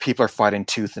people are fighting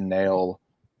tooth and nail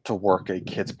to work a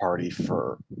kids' party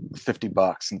for $50.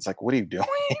 And it's like, what are you doing?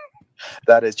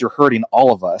 That is, you're hurting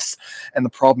all of us. And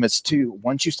the problem is too,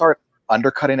 once you start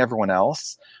undercutting everyone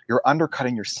else, you're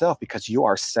undercutting yourself because you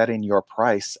are setting your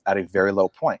price at a very low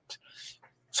point.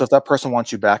 So if that person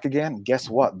wants you back again, guess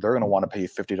what? They're going to want to pay you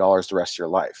 $50 the rest of your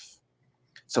life.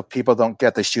 So people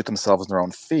they shoot themselves in their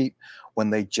own feet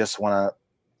when they just want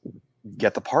to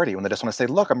get the party, when they just want to say,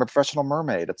 look, I'm a professional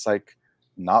mermaid. It's like,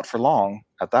 not for long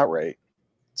at that rate.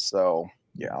 So,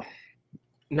 yeah.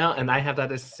 No, and I have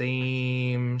that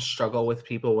same struggle with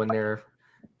people when they're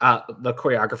the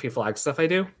choreography flag stuff I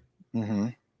do. Mm-hmm.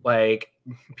 Like,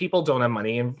 people don't have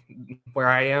money in where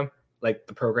I am. Like,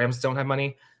 the programs don't have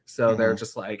money. So they're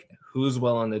just like, who's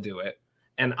willing to do it?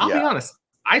 And I'll be honest,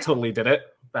 I totally did it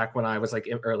back when I was like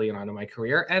early on in my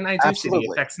career. And I do see the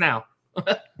effects now.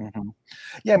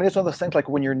 Yeah, I mean, it's one of those things, like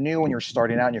when you're new, when you're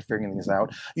starting out and you're figuring things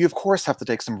out, you of course have to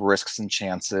take some risks and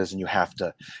chances, and you have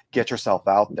to get yourself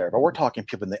out there. But we're talking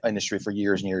people in the industry for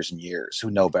years and years and years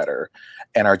who know better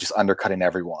and are just undercutting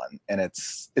everyone. And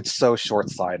it's so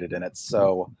short-sighted, and it's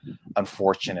so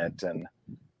unfortunate. And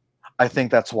I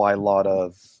think that's why a lot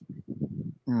of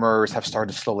MERS have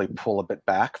started to slowly pull a bit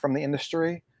back from the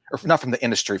industry. Or not from the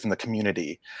industry, from the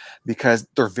community, because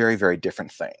they're very, very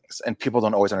different things. And people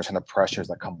don't always understand the pressures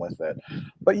that come with it.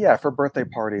 But yeah, for birthday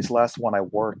parties, last one I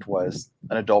worked was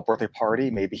an adult birthday party.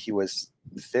 Maybe he was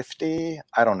 50,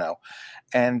 I don't know.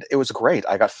 And it was great.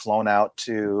 I got flown out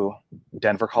to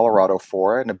Denver, Colorado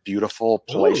for it, in a beautiful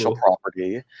palatial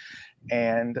property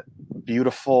and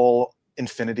beautiful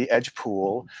infinity edge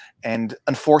pool. And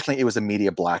unfortunately, it was a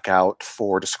media blackout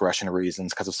for discretion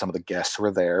reasons because of some of the guests who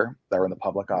were there that were in the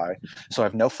public eye. So I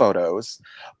have no photos,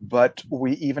 but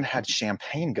we even had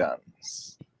champagne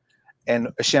guns. And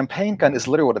a champagne gun is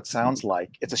literally what it sounds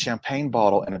like. It's a champagne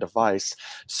bottle and a device,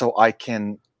 so I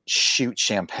can shoot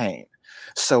champagne.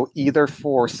 So either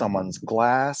for someone's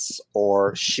glass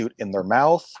or shoot in their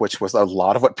mouth, which was a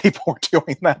lot of what people were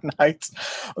doing that night.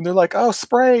 And they're like, oh,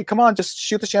 spray, come on, just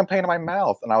shoot the champagne in my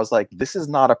mouth. And I was like, this is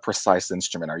not a precise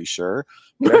instrument. Are you sure?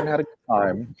 But everyone had a good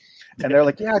time. And they're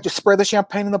like, yeah, just spray the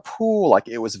champagne in the pool. Like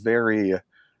it was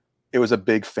a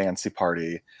big fancy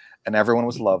party, and everyone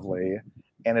was lovely.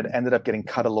 And it ended up getting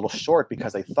cut a little short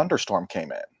because a thunderstorm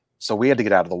came in. So we had to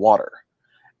get out of the water.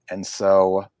 And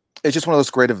so it's just one of those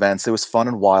great events. It was fun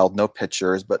and wild, no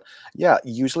pictures. But yeah,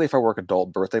 usually if I work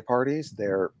adult birthday parties,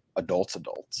 they're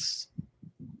adults.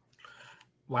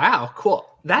 Wow, cool.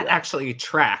 That actually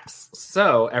tracks.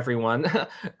 So everyone,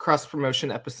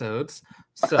 cross-promotion episodes.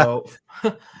 So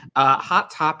Hot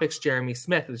Topics Jeremy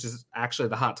Smith, which is actually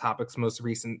the Hot Topics most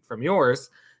recent from yours,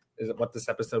 is what this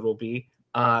episode will be.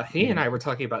 He and I were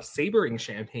talking about sabering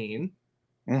champagne.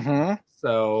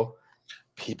 So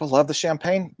people love the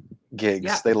champagne gigs.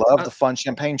 Yeah. They love the fun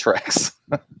champagne tricks.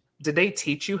 Did they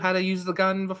teach you how to use the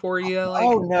gun before you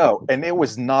Oh like? no, and it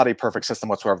was not a perfect system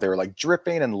whatsoever. They were like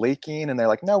dripping and leaking, and they're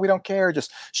like, no, we don't care.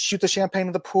 Just shoot the champagne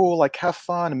in the pool, like have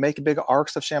fun and make big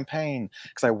arcs of champagne.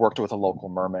 Because I worked with a local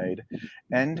mermaid,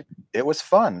 and it was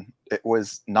fun. It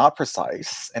was not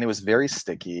precise, and it was very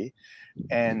sticky.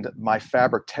 And my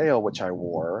fabric tail, which I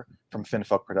wore from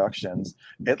Finfolk Productions,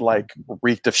 it like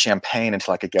reeked of champagne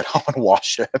until I could get home and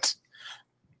wash it.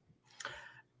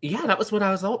 Yeah, that was what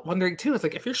I was wondering too. It's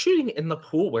like if you're shooting in the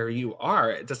pool where you are,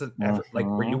 it doesn't ever like.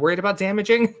 Were you Mhm. worried about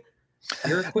damaging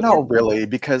your No, equipment? really,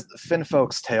 because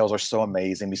Finfolk's tails are so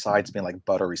amazing. Besides being like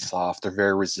buttery soft, they're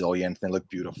very resilient. They look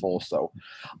beautiful. So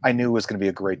I knew it was going to be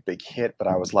a great big hit. But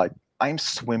I was like, I'm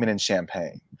swimming in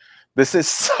champagne. This is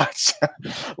such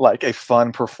like a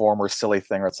fun performer, silly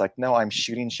thing. Where it's like, no, I'm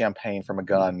shooting champagne from a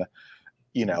gun,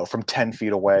 from 10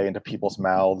 feet away into people's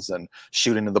mouths and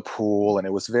shooting in the pool, and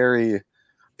it was very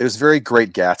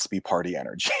great Gatsby party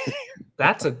energy.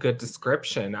 That's a good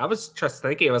description. I was just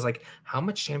thinking, I was like, how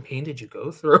much champagne did you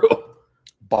go through?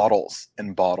 Bottles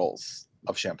and bottles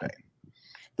of champagne.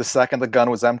 The second the gun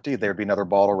was empty, there'd be another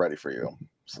bottle ready for you.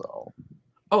 So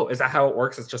Oh, is that how it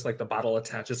works? It's just like the bottle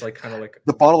attaches, like kind of like.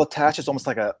 the bottle attaches almost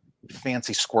like a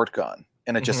fancy squirt gun,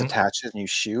 and it just Mhm. attaches and you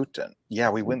shoot. And yeah,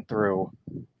 we went through,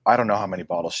 I don't know how many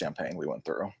bottles of champagne we went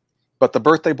through, but the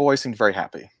birthday boy seemed very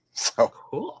happy. So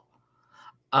Cool.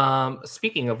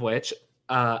 Speaking of which,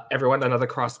 everyone, another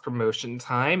cross promotion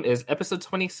time is episode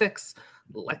 26.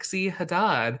 Lexi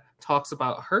Haddad talks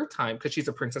about her time because she's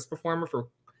a princess performer for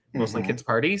mostly mhm. kids'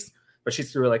 parties, but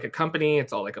she's through like a company,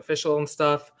 it's all like official and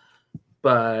stuff.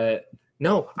 But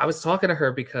no, I was talking to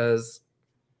her because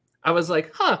I was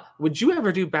like, huh, would you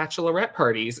ever do bachelorette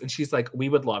parties? And she's like, we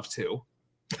would love to.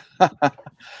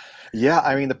 Yeah,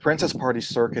 I mean, the Princess Party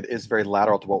circuit is very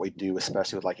lateral to what we do,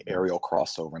 especially with like aerial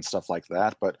crossover and stuff like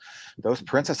that. But those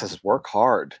princesses work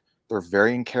hard. They're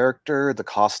very in character. The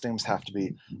costumes have to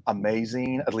be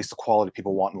amazing, at least the quality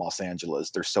people want in Los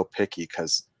Angeles. They're so picky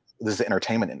because this is the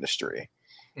entertainment industry.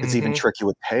 It's even Mm-hmm. tricky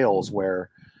with tails where,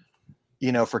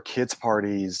 for kids'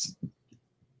 parties,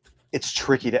 it's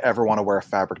tricky to ever want to wear a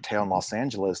fabric tail in Los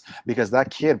Angeles because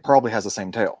that kid probably has the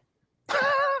same tail.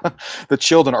 The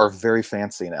children are very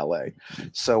fancy in LA.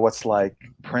 So what's like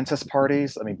princess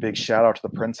parties? I mean, big shout out to the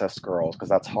princess girls because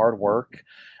that's hard work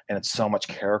and it's so much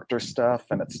character stuff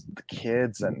and it's the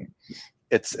kids and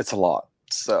it's a lot.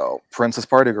 So princess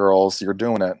party girls, you're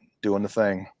doing it, doing the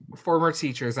thing. Former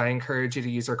teachers, I encourage you to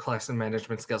use your class and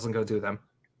management skills and go do them.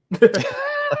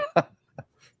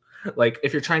 Like,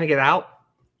 if you're trying to get out,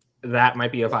 that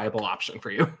might be a viable option for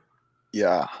you.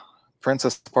 Yeah.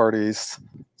 Princess parties,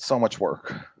 so much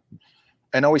work.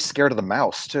 And always scared of the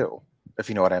mouse too, if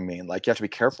you know what I mean. Like you have to be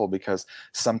careful because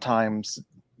sometimes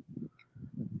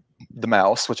the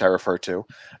mouse, which I refer to,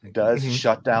 does Mhm.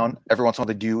 shut down every once in a while.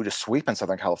 They do to sweep in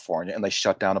Southern California, and they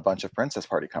shut down a bunch of princess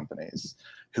party companies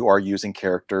who are using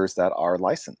characters that are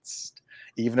licensed.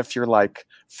 Even if you're like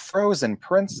Frozen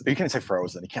Prince, you can't say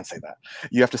Frozen. You can't say that.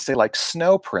 You have to say like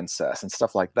Snow Princess and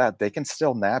stuff like that. They can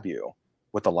still nab you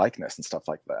with the likeness and stuff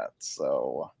like that.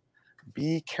 So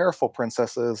be careful,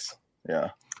 princesses.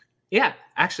 Yeah. Yeah,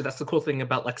 actually, that's the cool thing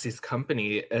about Lexi's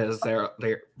company is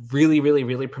they really, really,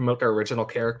 really promote their original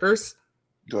characters,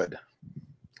 Good.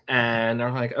 and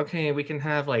they're like, okay, we can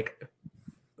have like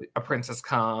a princess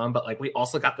come, but like we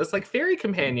also got this like fairy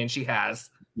companion she has,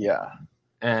 Yeah.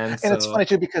 and And it's so funny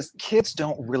too because kids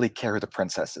don't really care who the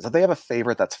princess is. If they have a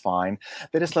favorite, that's fine.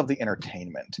 They just love the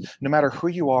entertainment. No matter who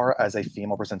you are as a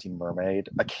female presenting mermaid,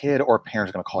 a kid or a parent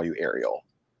is going to call you Ariel.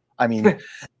 I mean,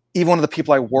 even one of the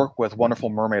people I work with, wonderful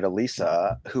mermaid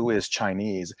Elisa, who is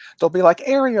Chinese, they'll be like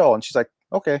Ariel, and she's like,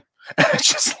 okay. It's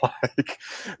just like,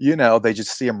 they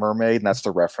just see a mermaid and that's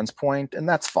the reference point, and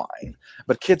that's fine.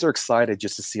 But kids are excited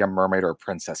just to see a mermaid or a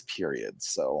princess, period.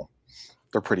 So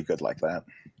they're pretty good like that.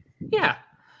 yeah.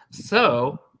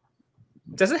 So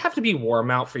does it have to be warm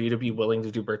out for you to be willing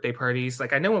to do birthday parties?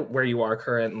 Like I know where you are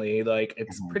currently, like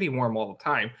it's Mhm. pretty warm all the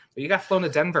time, but you got flown to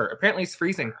Denver. Apparently it's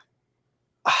freezing.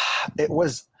 It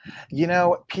was,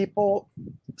 people,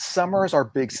 summers are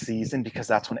big season because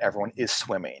that's when everyone is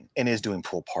swimming and is doing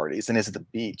pool parties and is at the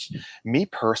beach. Me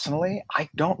personally, I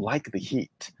don't like the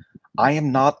heat. I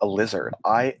am not a lizard.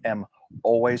 I am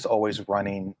always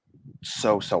running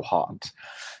so hot.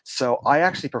 So I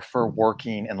actually prefer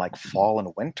working in like fall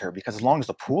and winter because as long as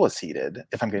the pool is heated,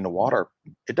 if I'm getting the water,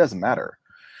 it doesn't matter.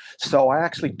 So I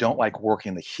actually don't like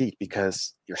working in the heat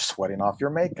because you're sweating off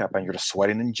your makeup and you're just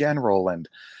sweating in general. And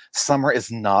summer is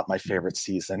not my favorite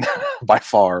season by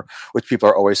far, which people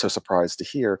are always so surprised to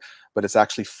hear. But it's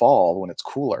actually fall when it's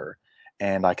cooler.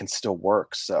 and I can still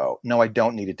work. So no, I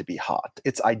don't need it to be hot.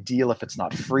 It's ideal if it's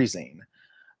not freezing,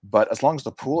 but as long as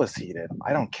the pool is heated,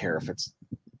 I don't care if it's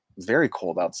very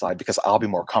cold outside because I'll be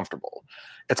more comfortable.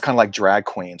 It's kind of like drag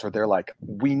queens where they're like,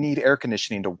 we need air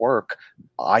conditioning to work.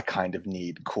 I kind of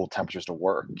need cool temperatures to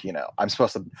work. I'm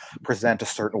supposed to present a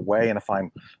certain way. And if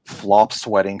I'm flop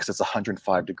sweating because it's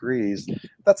 105 degrees,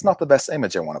 that's not the best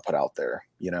image I want to put out there,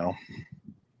 No,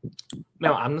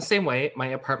 I'm the same way. My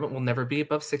apartment will never be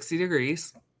above 60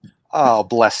 degrees. Oh,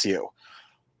 bless you.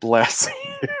 Bless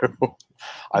you.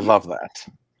 I love that.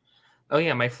 Oh,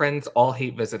 yeah. My friends all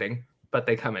hate visiting, but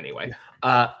they come anyway.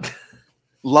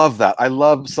 Love that. I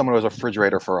love someone who has a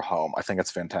refrigerator for a home. I think it's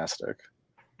fantastic.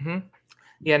 Mm-hmm.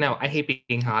 Yeah, no, I hate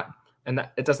being hot, and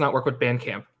it does not work with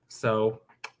Bandcamp. So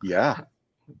yeah,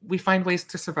 we find ways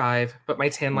to survive, but my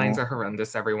tan lines are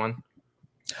horrendous, everyone.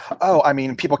 Oh, I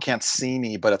mean, people can't see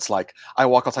me, but it's like I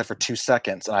walk outside for 2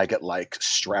 seconds and I get like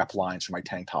strap lines for my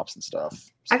tank tops and stuff.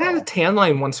 So. I got a tan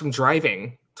line once from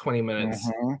driving 20 minutes.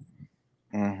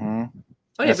 Mm-hmm.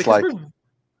 Oh, yeah, it's because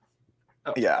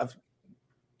like, yeah.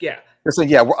 So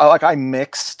yeah, like I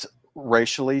mixed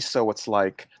racially, so it's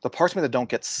like the parts of me that don't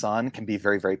get sun can be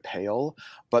very, very pale,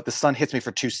 but the sun hits me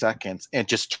for 2 seconds and it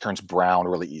just turns brown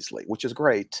really easily, which is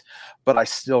great. But I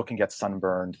still can get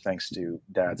sunburned thanks to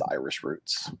Dad's Irish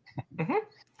roots. Mm-hmm.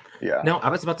 Yeah. No, I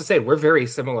was about to say we're very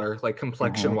similar, like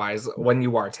complexion wise, when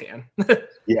you are tan.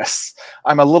 Yes,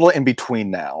 I'm a little in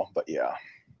between now, but yeah.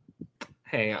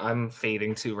 Hey, I'm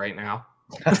fading too right now.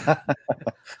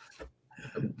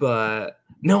 But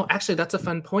no, actually, that's a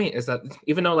fun point. Is that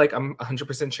even though like I'm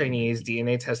 100% Chinese,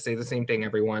 DNA tests say the same thing.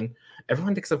 Everyone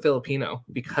thinks I'm Filipino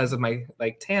because of my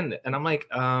like tan, and I'm like,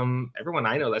 everyone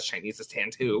I know that's Chinese is tan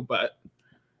too. But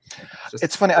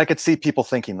it's funny. I could see people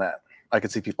thinking that.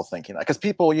 Because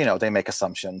people, they make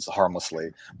assumptions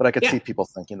harmlessly. But I could see people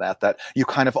thinking that you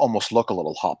kind of almost look a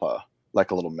little hapa,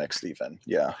 like a little mixed, even.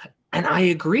 Yeah. And I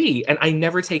agree, and I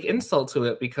never take insult to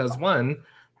it because one,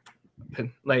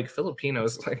 like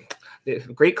Filipinos, like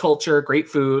great culture, great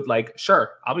food. Like,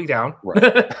 sure, I'll be down.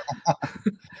 Right.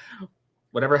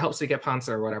 Whatever helps you get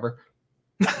panza or whatever.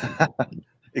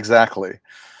 Exactly.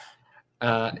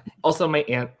 Also, my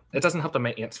aunt. It doesn't help that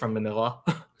my aunt's from Manila,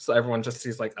 so everyone just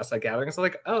sees like us at gatherings. So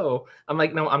like, oh, I'm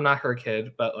like, no, I'm not her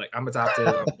kid, but like I'm adopted.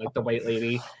 I'm like the white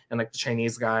lady and like the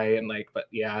Chinese guy, and like, but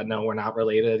yeah, no, we're not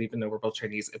related, even though we're both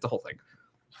Chinese. It's a whole thing.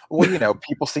 Well,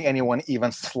 people see anyone even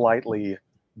slightly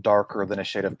darker than a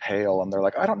shade of pale, and they're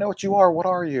like, I don't know what you are. What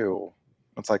are you?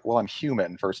 It's like, well, I'm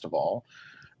human, first of all,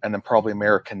 and then probably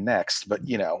American next. But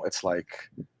it's like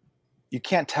you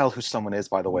can't tell who someone is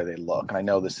by the way they look. And I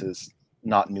know this is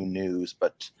not new news,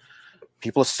 but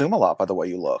people assume a lot by the way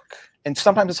you look. And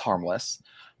sometimes it's harmless,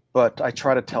 but I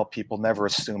try to tell people never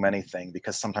assume anything,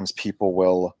 because sometimes people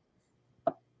will,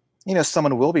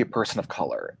 someone will be a person of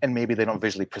color and maybe they don't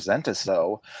visually present as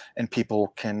so, and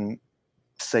people can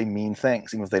say mean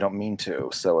things even if they don't mean to.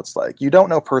 So it's like you don't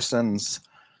know a person's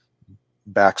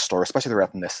backstory, especially their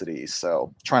ethnicity.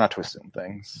 So try not to assume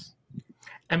things.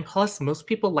 And plus, most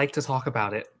people like to talk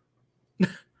about it.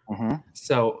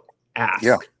 So ask.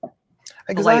 Yeah,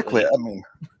 exactly. Politely. I mean,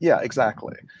 yeah,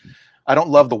 exactly. I don't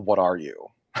love the "what are you."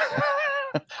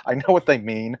 I know what they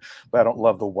mean, but I don't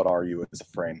love the "what are you" as a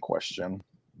frame question.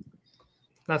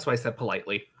 That's why I said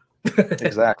politely.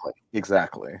 Exactly.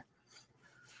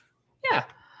 Yeah,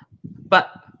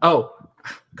 but oh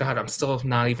God, I'm still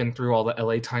not even through all the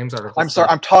LA Times articles. I'm sorry.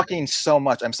 I'm talking so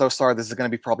much. I'm so sorry. This is going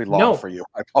to be probably long for you.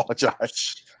 I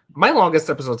apologize. My longest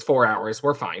episode's 4 hours.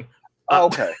 We're fine.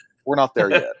 Okay. We're not there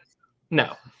yet.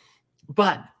 No.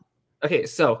 But, okay,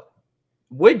 so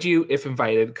would you, if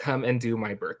invited, come and do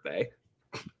my birthday?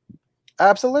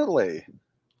 Absolutely.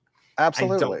 I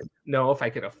don't know if I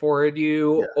could afford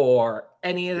you or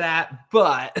any of that,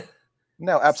 but...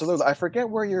 No, absolutely. I forget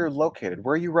where you're located.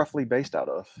 Where are you roughly based out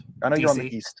of? I know you're on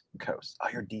the East Coast. Oh,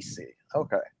 you're DC.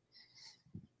 Okay.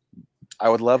 I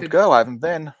would love to go. I haven't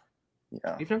been.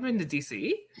 Yeah. You've never been to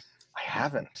DC? I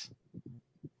haven't.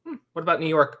 What about New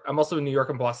York? I'm also in New York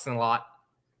and Boston a lot.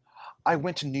 I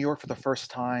went to New York for the first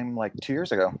time like 2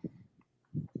 years ago.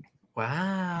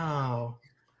 Wow.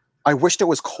 I wished it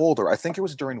was colder. I think it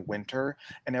was during winter,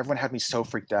 and everyone had me so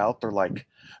freaked out. They're like,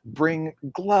 bring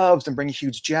gloves and bring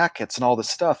huge jackets and all this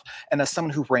stuff. And as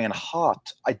someone who ran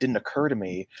hot, it didn't occur to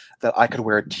me that I could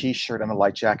wear a t-shirt and a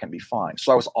light jacket and be fine.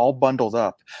 So I was all bundled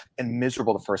up and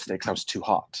miserable the first day because I was too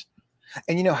hot.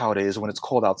 And you know how it is when it's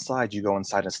cold outside, you go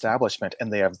inside an establishment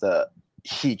and they have the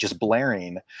heat just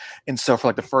blaring. And so for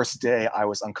like the first day, I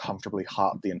was uncomfortably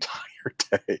hot the entire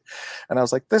day. And I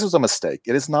was like, this was a mistake.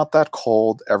 It is not that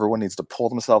cold. Everyone needs to pull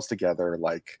themselves together.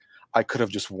 Like, I could have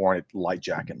just worn a light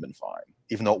jacket and been fine,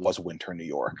 even though it was winter in New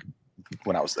York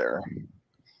when I was there.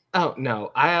 Oh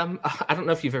no, I don't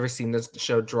know if you've ever seen this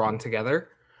show Drawn Together,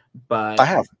 I but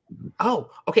have. oh,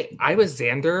 okay. I was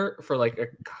Xander for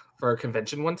for a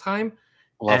convention one time,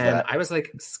 Love and that. I was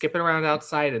like skipping around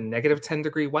outside in negative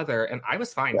 10-degree weather, and I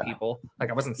was fine, Yeah. people. Like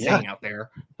I wasn't Yeah. staying out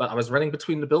there, but I was running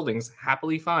between the buildings,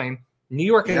 happily fine. New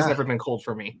York has Yeah. never been cold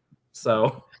for me,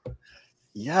 so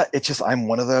Yeah, it's just I'm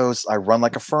one of those. I run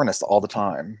like a furnace all the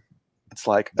time. It's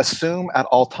like assume at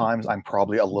all times I'm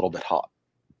probably a little bit hot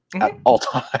at all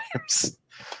times.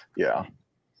 Yeah.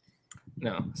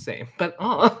 no, same. But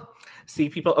see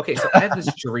people. Okay, so I have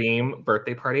this dream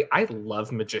birthday party. I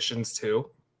love magicians too,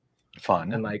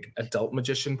 Fun. and like adult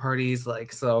magician parties.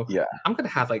 Like, so Yeah. I'm gonna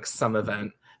have like some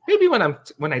event, maybe when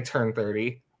I turn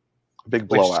 30. Big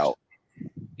blowout.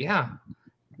 Yeah,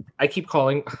 I keep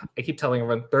telling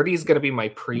everyone 30 is gonna be my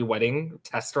pre-wedding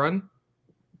test run.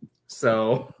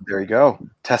 So There you go.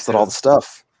 Tested all the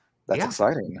stuff. That's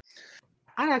exciting.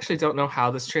 I actually don't know how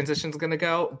this transition is going to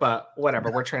go, but whatever.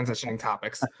 We're transitioning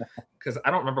topics because I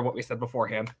don't remember what we said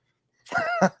beforehand.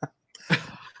 I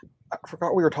forgot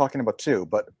what we were talking about too,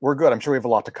 but we're good. I'm sure we have a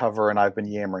lot to cover, and I've been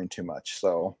yammering too much.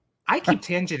 So I keep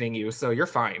tangenting you, so you're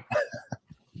fine.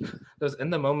 Those in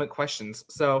the moment questions.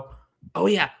 So, oh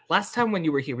yeah, last time when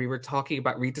you were here, we were talking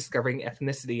about rediscovering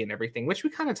ethnicity and everything, which we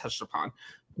kind of touched upon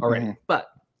already. Mhm.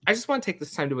 But I just want to take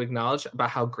this time to acknowledge about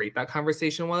how great that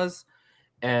conversation was,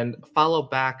 and follow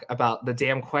back about the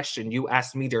damn question you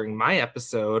asked me during my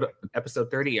episode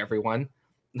 30, everyone,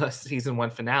 the season 1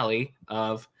 finale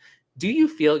of, do you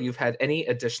feel you've had any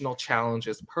additional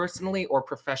challenges personally or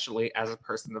professionally as a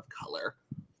person of color?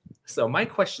 So my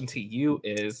question to you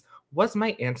is, was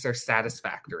my answer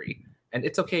satisfactory? And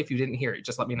it's okay if you didn't hear it,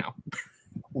 just let me know.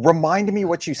 Remind me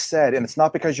what you said, and it's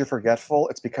not because you're forgetful,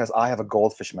 it's because I have a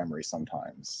goldfish memory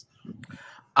sometimes.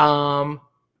 I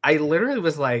literally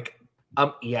was like,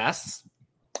 yes.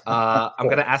 I'm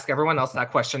gonna ask everyone else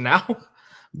that question now.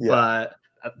 But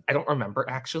I don't remember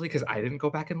actually because I didn't go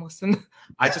back and listen.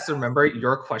 I just remember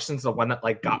your question's the one that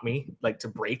like got me like to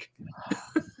break.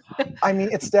 I mean,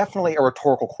 it's definitely a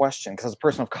rhetorical question because as a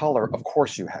person of color, of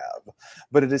course you have,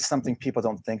 but it is something people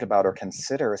don't think about or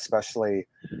consider, especially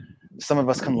some of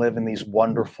us can live in these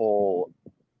wonderful,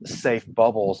 safe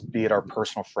bubbles, be it our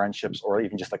personal friendships or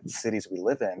even just like the cities we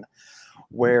live in,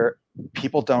 where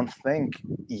people don't think,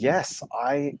 yes,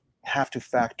 I have to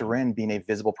factor in being a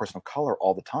visible person of color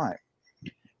all the time.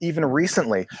 Even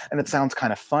recently, and it sounds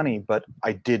kind of funny, but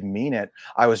I did mean it.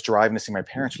 I was driving to see my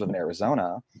parents who live in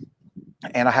Arizona,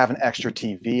 and I have an extra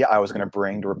TV I was going to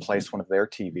bring to replace one of their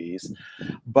TVs.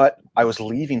 But I was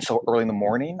leaving so early in the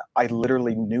morning, I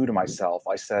literally knew to myself,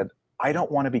 I said, I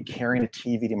don't want to be carrying a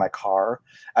TV to my car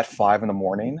at 5 in the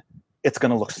morning. It's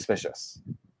going to look suspicious.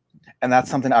 And that's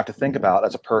something I have to think about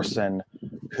as a person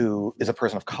who is a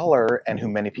person of color and who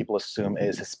many people assume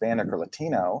is Hispanic or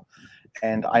Latino.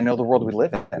 And I know the world we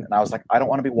live in. And I was like, I don't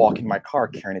want to be walking my car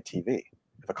carrying a TV.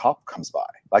 If a cop comes by,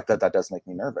 like that does make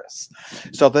me nervous.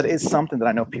 So that is something that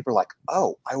I know people are like,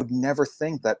 oh, I would never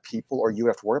think that people or you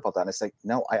have to worry about that. And it's like,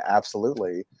 no, I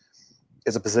absolutely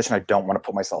is a position I don't want to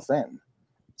put myself in.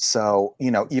 So, you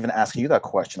know, even asking you that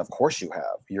question, of course you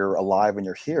have. You're alive and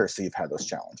you're here, so you've had those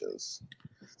challenges.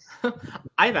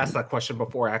 I've asked that question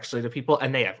before actually to people,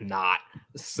 and they have not.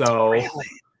 So really?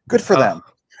 Good for them.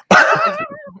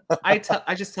 I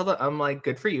just tell them, I'm like,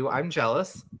 good for you. I'm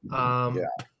jealous. Yeah.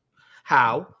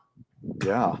 How?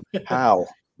 Yeah. How?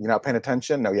 You're not paying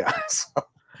attention? No, yeah.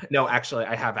 No, actually,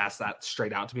 I have asked that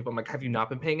straight out to people. I'm like, have you not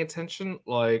been paying attention?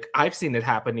 Like, I've seen it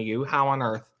happen to you. How on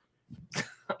earth?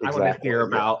 Exactly, I want to hear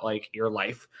about like your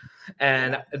life.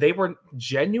 And they were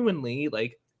genuinely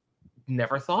like,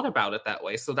 never thought about it that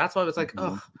way. So that's why I was like,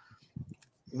 oh,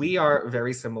 we are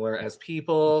very similar as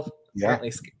people. Yeah.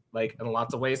 Apparently, like in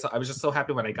lots of ways. So I was just so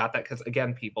happy when I got that because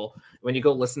again, people, when you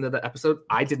go listen to the episode,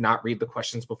 I did not read the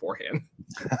questions beforehand.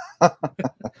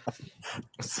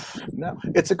 No,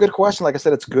 it's a good question. Like I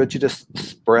said, it's good to just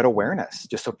spread awareness,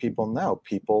 just so people know.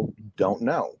 People don't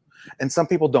know, and some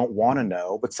people don't want to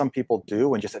know, but some people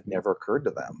do, and just it never occurred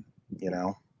to them. You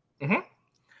know. Mm-hmm.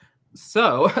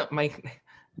 So,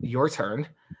 your turn.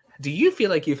 Do you feel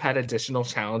like you've had additional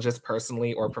challenges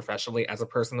personally or professionally as a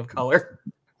person of color?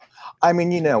 I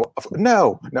mean, you know,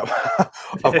 no,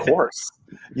 of course.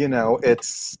 You know,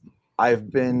 I've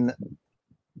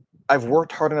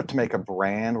worked hard enough to make a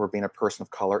brand where being a person of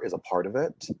color is a part of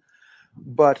it.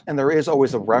 And there is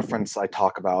always a reference I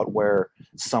talk about where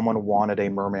someone wanted a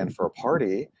merman for a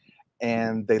party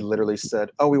and they literally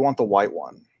said, oh, we want the white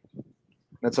one.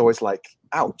 And it's always like,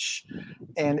 ouch.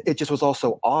 And it just was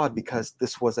also odd because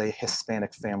this was a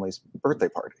Hispanic family's birthday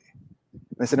party.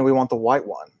 And they said, no, we want the white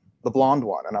one, the blonde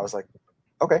one. And I was like,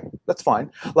 okay, that's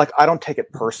fine. Like, I don't take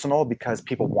it personal because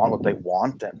people want what they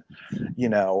want. And, you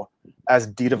know, as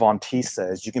Dita Von T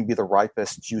says, you can be the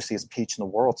ripest, juiciest peach in the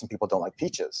world. Some people don't like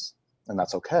peaches, and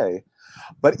that's okay.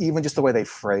 But even just the way they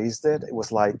phrased it, it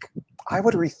was like, I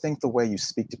would rethink the way you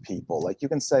speak to people. Like, you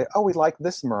can say, oh, we like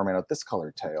this merman with this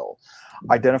colored tail.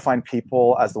 Identifying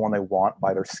people as the one they want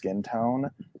by their skin tone,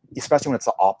 especially when it's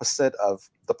the opposite of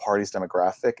the party's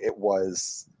demographic, it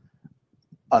was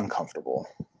uncomfortable.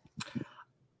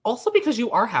 Also because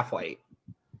you are half white.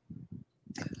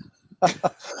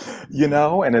 You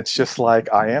know, and it's just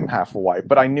like, I am half white,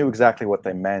 but I knew exactly what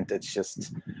they meant. It's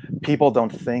just people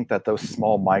don't think that those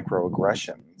small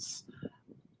microaggressions,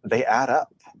 they add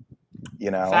up,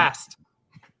 you know? Fast.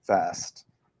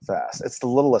 It's the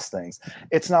littlest things.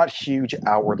 It's not huge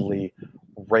outwardly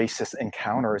racist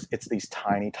encounters. It's these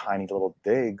tiny, tiny little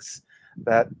digs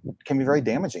that can be very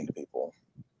damaging to people.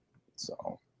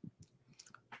 So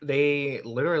they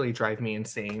literally drive me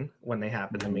insane when they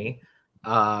happen to me.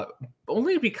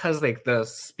 Only because like the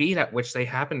speed at which they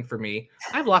happen for me.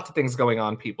 I have lots of things going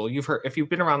on, people. You've heard, if you've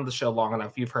been around the show long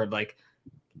enough, you've heard like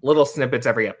little snippets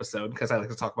every episode, because I like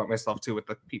to talk about myself too with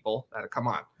the people that come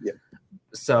on. Yeah.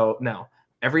 So no,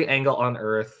 every angle on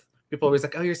earth, people are always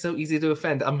like, oh, you're so easy to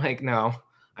offend. I'm like, no,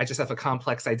 I just have a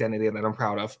complex identity that I'm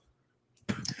proud of.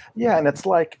 Yeah, and it's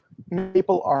like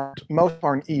most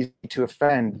aren't easy to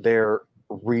offend. They're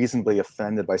reasonably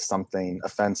offended by something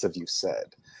offensive you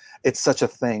said. It's such a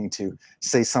thing to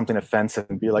say something offensive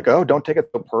and be like, oh, don't take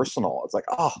it so personal. It's like,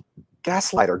 oh,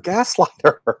 gaslighter.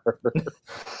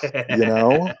 You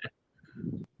know?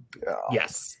 Yeah.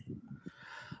 Yes.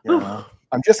 Yeah.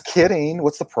 I'm just kidding.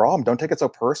 What's the problem? Don't take it so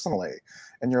personally.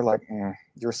 And you're like,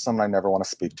 you're someone I never want to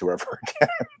speak to ever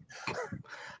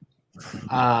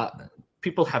again.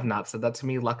 People have not said that to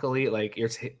me, luckily. Like, you're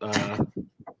taking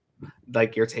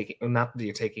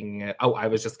it. Oh, I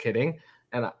was just kidding.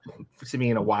 And to me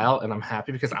in a while, and I'm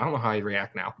happy because I don't know how I'd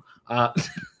react now.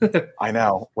 I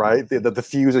know, right? The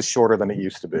fuse is shorter than it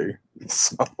used to be.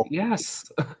 So yes.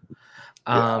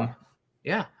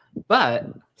 Yeah. But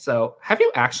so have you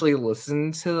actually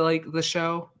listened to like the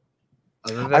show?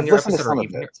 Other than I've your listened to episode some or of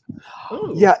even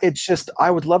it. Yeah, it's just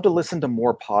I would love to listen to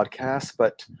more podcasts,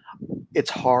 but it's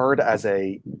hard as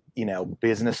a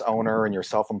business owner and you're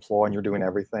self-employed and you're doing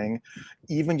everything.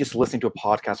 Even just listening to a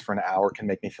podcast for an hour can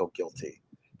make me feel guilty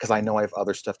because I know I have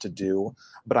other stuff to do.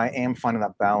 But I am finding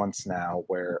that balance now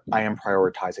where I am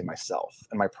prioritizing myself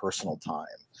and my personal time.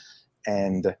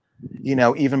 And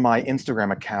even my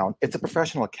Instagram account, it's a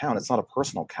professional account. It's not a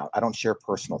personal account. I don't share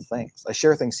personal things. I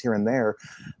share things here and there,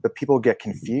 but people get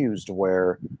confused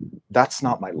where that's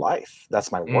not my life.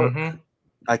 That's my work. Mm-hmm.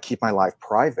 I keep my life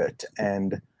private.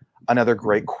 And another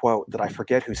great quote that I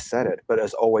forget who said it, but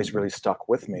has always really stuck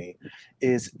with me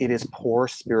is, it is poor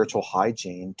spiritual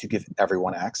hygiene to give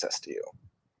everyone access to you.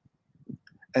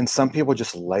 And some people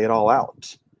just lay it all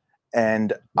out.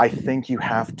 And I think you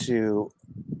have to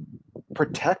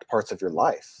protect parts of your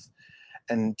life.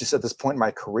 And just at this point in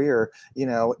my career,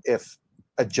 if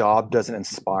a job doesn't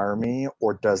inspire me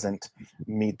or doesn't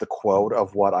meet the quote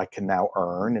of what I can now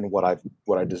earn and what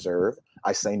I deserve,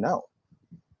 I say no.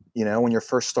 When you're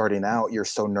first starting out, you're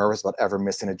so nervous about ever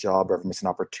missing a job or ever missing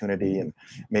an opportunity and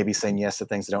maybe saying yes to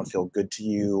things that don't feel good to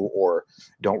you or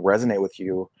don't resonate with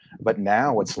you. But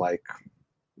now it's like,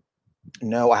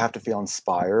 no, I have to feel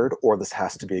inspired or this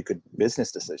has to be a good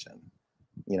business decision,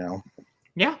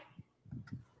 Yeah.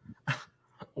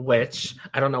 Which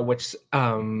I don't know which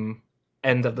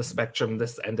end of the spectrum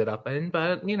this ended up in,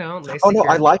 but nice. Oh no,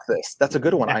 I like this. That's a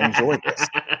good one. I enjoy this.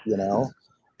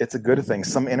 It's a good thing.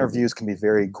 Some interviews can be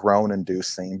very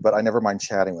groan-inducing, but I never mind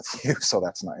chatting with you, so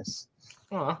that's nice.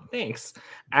 Oh, thanks.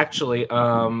 Actually,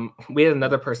 we had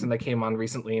another person that came on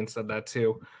recently and said that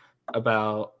too,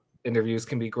 about interviews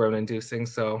can be groan-inducing.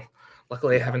 So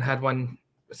luckily, I haven't had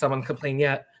someone complain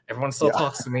yet. Everyone still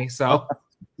talks to me, so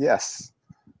yes.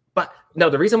 But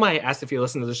no, the reason why I asked if you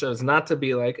listen to the show is not to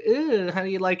be like, how do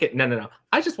you like it? No.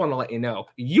 I just want to let you know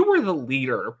you were the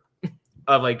leader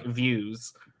of like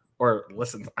views or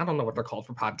listens. I don't know what they're called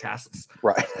for podcasts.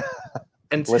 Right.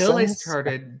 Until I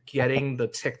started getting the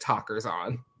TikTokers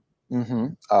on. Mm-hmm.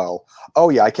 Oh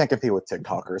yeah, I can't compete with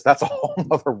TikTokers. That's a whole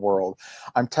other world.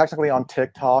 I'm technically on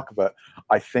TikTok, but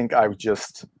I think I've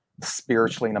just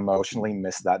spiritually and emotionally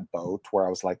missed that boat where I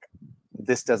was like,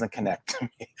 this doesn't connect to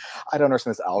me. I don't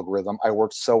understand this algorithm. I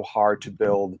worked so hard to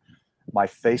build my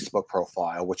Facebook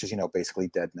profile, which is, basically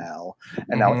dead now.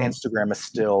 And now Instagram is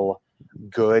still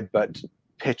good, but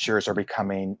pictures are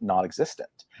becoming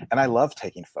non-existent. And I love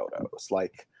taking photos.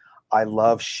 Like, I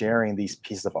love sharing these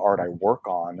pieces of art I work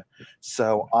on.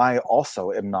 So I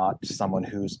also am not someone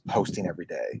who's posting every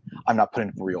day. I'm not putting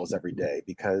up reels every day,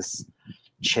 because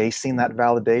chasing that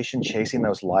validation, chasing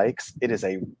those likes, it is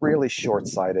a really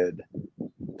short-sighted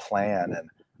plan. And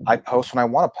I post when I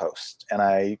want to post, and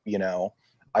I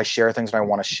share things when I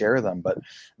want to share them. But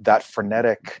that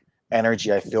frenetic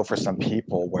energy I feel for some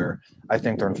people, where I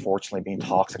think they're unfortunately being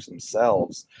toxic to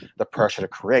themselves, the pressure to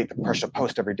create, the pressure to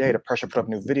post every day, the pressure to put up a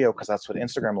new video because that's what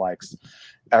Instagram likes.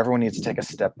 Everyone needs to take a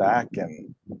step back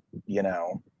and,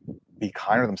 be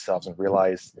kind to themselves and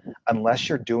realize, unless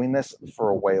you're doing this for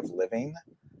a way of living,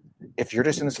 if you're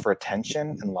just doing this for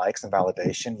attention and likes and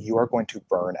validation, you are going to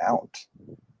burn out,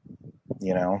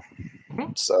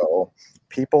 So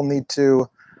people need to,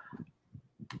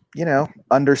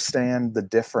 understand the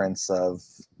difference of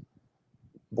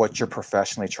what you're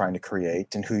professionally trying to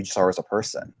create and who you just are as a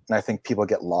person. And I think people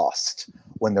get lost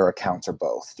when their accounts are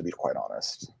both, to be quite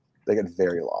honest. They get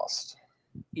very lost.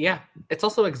 Yeah, it's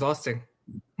also exhausting.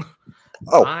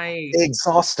 Oh,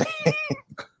 exhausting.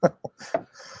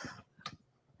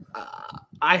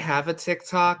 I have a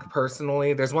TikTok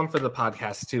personally. There's one for the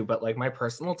podcast too, but like my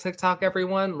personal TikTok,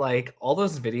 everyone, like all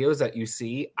those videos that you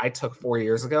see, I took 4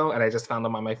 years ago and I just found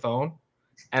them on my phone.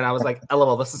 And I was like,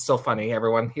 LOL, this is still funny,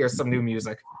 everyone. Here's some new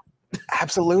music.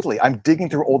 Absolutely. I'm digging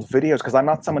through old videos because I'm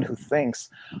not someone who thinks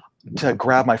to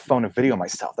grab my phone and video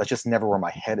myself. That's just never where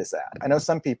my head is at. I know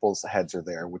some people's heads are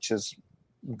there, which is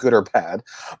good or bad,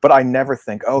 but I never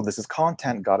think, oh, this is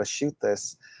content, gotta shoot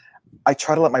this. I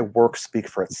try to let my work speak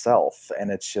for itself,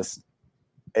 and it's just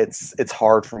it's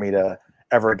hard for me to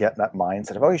ever get in that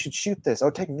mindset of, oh, you should shoot this, oh,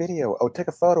 take video, oh, take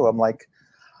a photo. I'm like,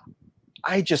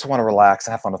 I just want to relax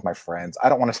and have fun with my friends. I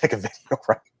don't want to take a video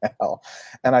right now.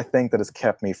 And I think that has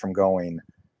kept me from going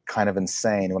kind of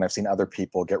insane when I've seen other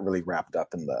people get really wrapped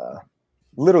up in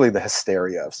literally the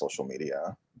hysteria of social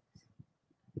media.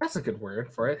 That's a good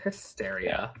word for it,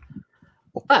 hysteria.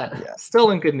 But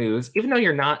still in good news, even though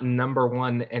you're not number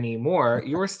 1 anymore,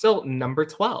 you were still number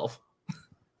 12.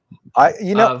 I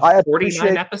have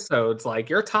 49 episodes, like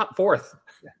you're top 4th.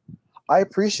 I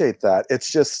appreciate that.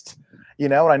 It's just,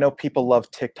 and I know people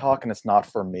love TikTok and it's not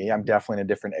for me. I'm definitely in a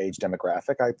different age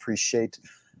demographic. I appreciate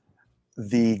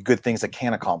the good things it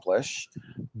can accomplish,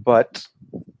 but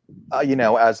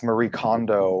as Marie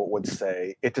Kondo would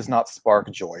say, it does not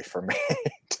spark joy for me.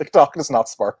 TikTok does not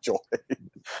spark joy.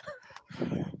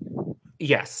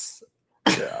 Yes.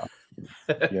 Yeah.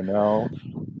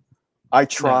 I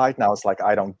tried and I was like,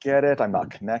 I don't get it. I'm not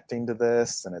connecting to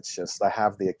this. And it's just, I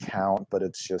have the account, but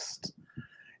it's just,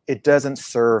 it doesn't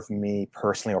serve me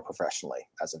personally or professionally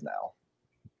as of now.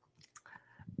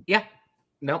 Yeah.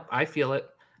 Nope. I feel it.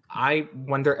 I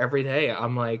wonder every day.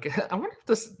 I'm like, I wonder if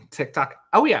this TikTok.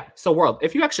 Oh yeah. So world,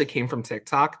 if you actually came from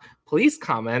TikTok, please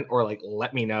comment or like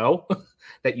let me know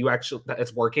that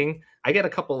it's working. I get a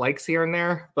couple likes here and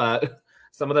there, but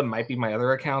some of them might be my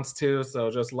other accounts too. So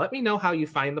just let me know how you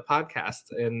find the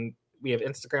podcast. And we have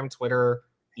Instagram, Twitter,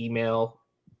 email.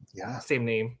 Yeah. Same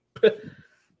name.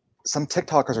 Some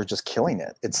TikTokers are just killing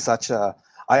it. It's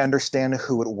I understand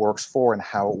who it works for and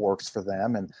how it works for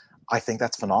them. And I think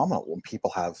that's phenomenal when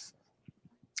people have,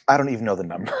 I don't even know the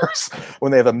numbers,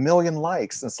 when they have 1 million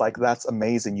likes. It's like, that's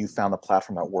amazing. You found the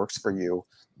platform that works for you.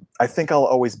 I think I'll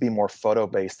always be more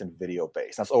photo-based than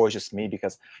video-based. That's always just me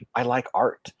because I like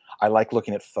art. I like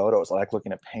looking at photos. I like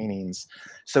looking at paintings.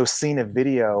 So seeing a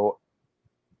video,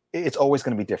 it's always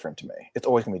going to be different to me. It's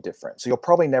always going to be different. So you'll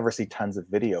probably never see tons of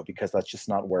video because that's just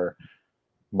not where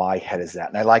my head is at.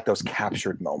 And I like those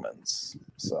captured moments.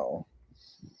 So.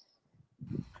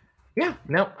 Yeah,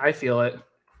 no, I feel it.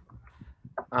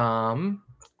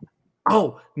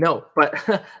 Oh, no,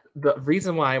 but the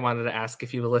reason why I wanted to ask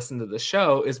if you listen to the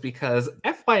show is because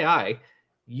FYI,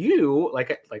 you,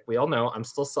 like we all know, I'm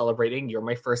still celebrating. You're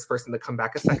my first person to come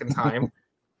back a second time.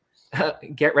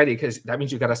 Get ready, because that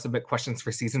means you got to submit questions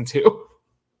for season 2.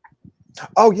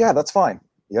 Oh, yeah, that's fine.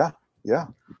 Yeah.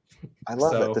 I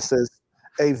love it. This is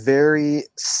a very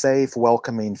safe,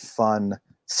 welcoming, fun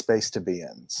space to be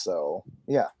in. So,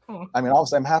 yeah. I mean,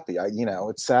 obviously, I'm happy.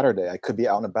 It's Saturday. I could be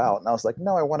out and about. And I was like,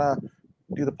 no, I want to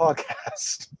do the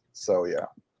podcast. So, yeah.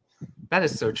 That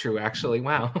is so true, actually.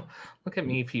 Wow. Look at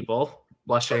me, people.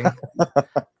 Blushing.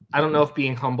 I don't know if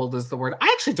being humbled is the word. I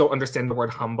actually don't understand the word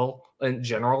humble in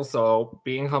general. So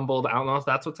being humbled, I don't know if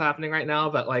that's what's happening right now,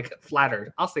 but like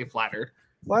flattered. I'll say flattered.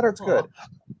 Flattered's good.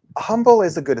 Humble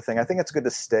is a good thing. I think it's good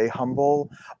to stay humble,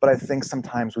 but I think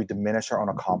sometimes we diminish our own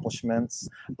accomplishments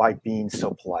by being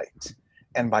so polite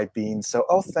and by being so,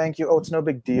 oh, thank you. Oh, it's no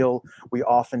big deal. We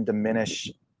often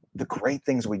diminish the great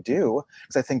things we do,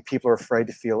 because I think people are afraid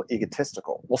to feel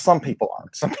egotistical. Well, some people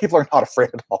aren't. Some people are not afraid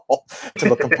at all to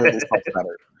look completely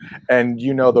self-centered. And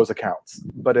you know those accounts.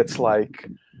 But it's like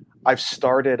I've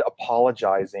started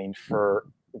apologizing for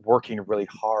working really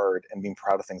hard and being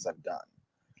proud of things I've done.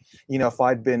 You know, if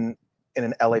I'd been in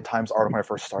an LA Times article when I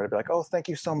first started, I'd be like, oh, thank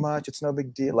you so much. It's no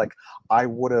big deal. Like I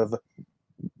would have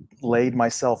laid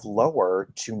myself lower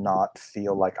to not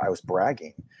feel like I was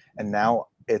bragging. And now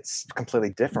it's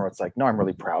completely different. It's like, no, I'm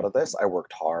really proud of this. I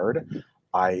worked hard.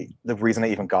 The reason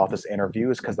I even got this interview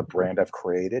is because the brand I've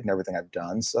created and everything I've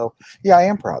done. So yeah, I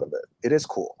am proud of it. It is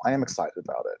cool. I am excited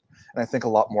about it. And I think a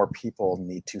lot more people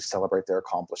need to celebrate their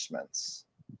accomplishments.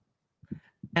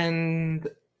 And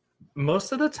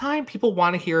most of the time, people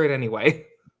want to hear it anyway.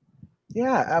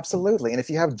 Yeah, absolutely. And if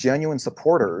you have genuine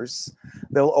supporters,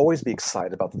 they'll always be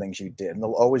excited about the things you did, and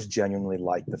they'll always genuinely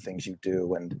like the things you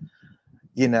do. And,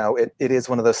 you know, it is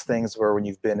one of those things where when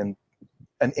you've been in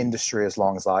an industry as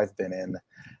long as I've been in,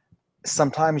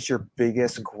 sometimes your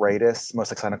biggest, greatest,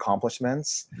 most exciting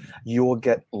accomplishments, you will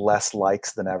get less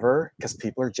likes than ever because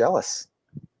people are jealous.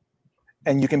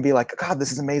 And you can be like, God,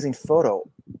 this is an amazing photo.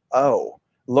 Oh,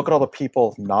 look at all the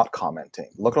people not commenting.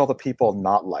 Look at all the people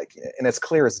not liking it. And it's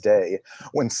clear as day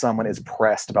when someone is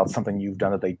pressed about something you've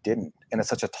done that they didn't. And it's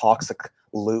such a toxic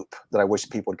loop that I wish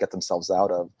people would get themselves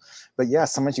out of. But yeah,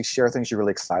 sometimes you share things you're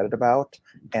really excited about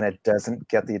and it doesn't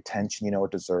get the attention you know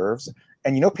it deserves.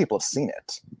 And you know people have seen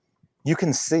it. You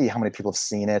can see how many people have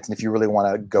seen it. And if you really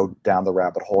want to go down the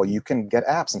rabbit hole, you can get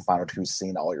apps and find out who's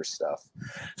seen all your stuff.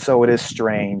 So it is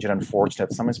strange and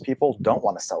unfortunate. Sometimes people don't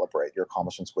want to celebrate your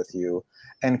accomplishments with you,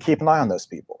 and keep an eye on those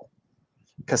people.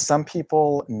 Because some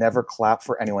people never clap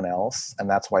for anyone else, and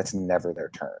that's why it's never their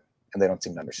turn. And they don't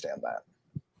seem to understand that.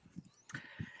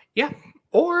 Yeah.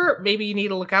 Or maybe you need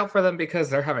to look out for them because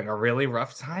they're having a really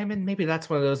rough time. And maybe that's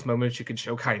one of those moments you can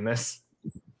show kindness.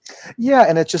 Yeah,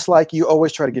 and it's just like you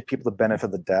always try to give people the benefit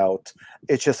of the doubt.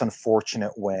 It's just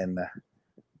unfortunate when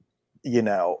you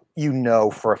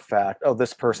know for a fact, oh,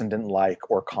 this person didn't like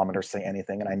or comment or say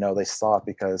anything, and I know they saw it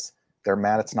because they're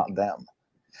mad it's not them.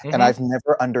 Mm-hmm. And I've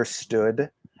never understood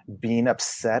being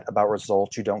upset about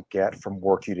results you don't get from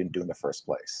work you didn't do in the first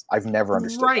place. I've never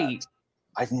understood that.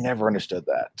 I've never understood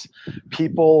that.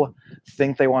 People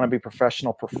think they want to be a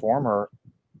professional performer.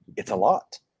 It's a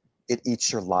lot. It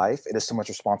eats your life. It is so much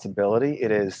responsibility.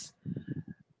 It is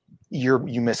you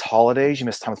miss holidays, you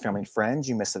miss time with family and friends,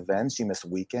 you miss events, you miss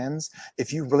weekends.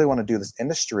 If you really want to do this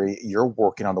industry, you're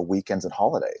working on the weekends and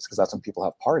holidays because that's when people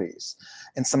have parties.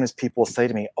 And sometimes people will say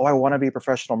to me, oh, I want to be a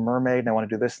professional mermaid and I want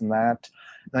to do this and that.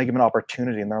 And I give them an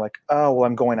opportunity and they're like, oh, well,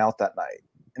 I'm going out that night.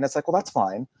 And it's like, well, that's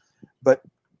fine. But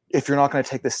if you're not going to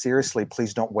take this seriously,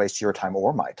 please don't waste your time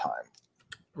or my time.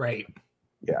 Right.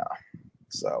 Yeah.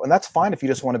 So, and that's fine if you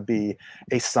just want to be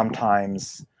a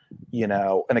sometimes,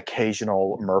 an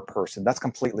occasional mer person. That's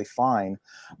completely fine.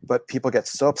 But people get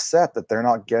so upset that they're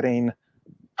not getting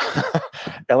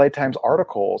LA Times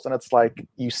articles. And it's like,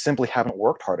 you simply haven't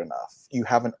worked hard enough. You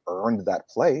haven't earned that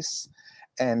place.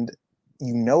 And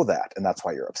you know that. And that's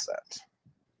why you're upset.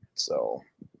 So.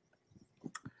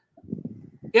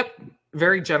 Yep.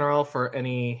 Very general for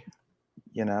any,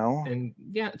 and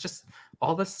yeah, just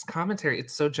all this commentary.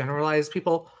 It's so generalized.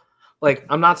 People, like,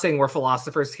 I'm not saying we're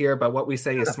philosophers here, but what we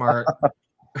say is smart.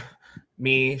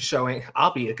 Me showing,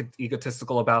 I'll be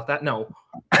egotistical about that. No,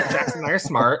 Jackson and I are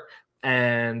smart,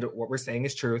 and what we're saying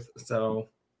is truth. So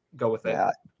go with it.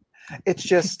 Yeah, it's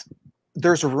just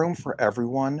there's room for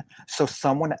everyone. So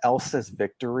someone else's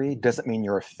victory doesn't mean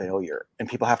you're a failure, and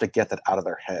people have to get that out of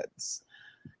their heads.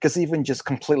 Because even just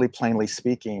completely plainly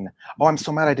speaking, oh, I'm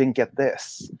so mad I didn't get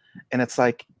this. And it's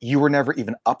like, you were never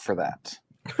even up for that.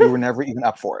 You were never even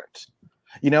up for it.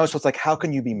 So it's like, how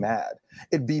can you be mad?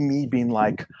 It'd be me being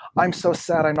like, I'm so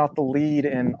sad I'm not the lead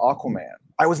in Aquaman.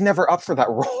 I was never up for that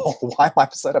role. Why am I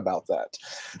upset about that?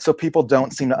 So people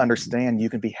don't seem to understand you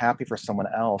can be happy for someone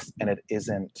else and it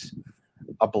isn't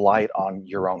a blight on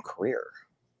your own career.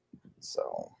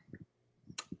 So.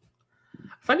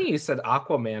 Funny you said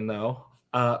Aquaman, though.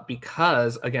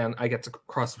 Because again, I get to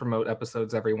cross promote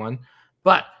episodes, everyone.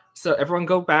 But so everyone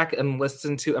go back and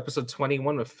listen to episode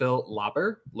 21 with Phil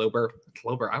Lauber. It's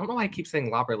Lauber. I don't know why I keep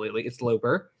saying Lauber lately. It's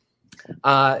Lauber.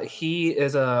 He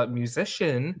is a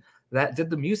musician that did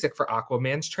the music for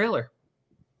Aquaman's trailer.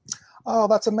 Oh,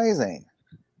 that's amazing.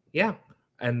 Yeah.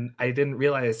 And I didn't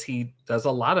realize he does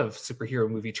a lot of superhero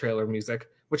movie trailer music,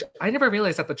 which I never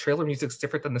realized that the trailer music's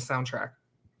different than the soundtrack.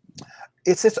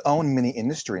 It's its own mini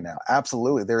industry now.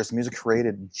 Absolutely. There's music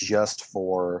created just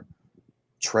for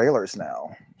trailers now.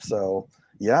 So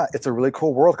Yeah, it's a really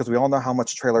cool world because we all know how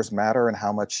much trailers matter and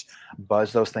how much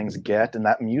buzz those things get, and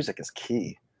that music is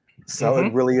key. So it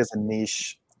Mm-hmm. really is a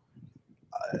niche.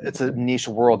 It's a niche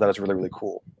world that is really, really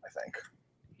cool, I think.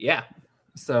 Yeah.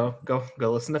 So go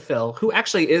listen to Phil, who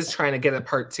actually is trying to get a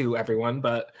part 2, everyone,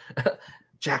 but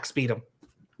Jax beat him.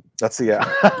 Yeah.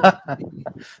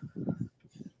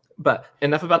 But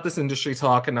enough about this industry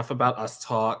talk, enough about us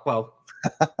talk. Well,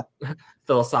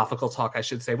 philosophical talk, I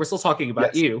should say. We're still talking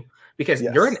about Yes. you because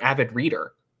Yes. you're an avid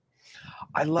reader.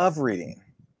 I love reading.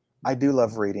 I do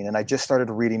love reading, and I just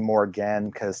started reading more again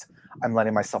because I'm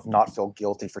letting myself not feel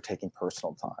guilty for taking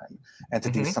personal time and to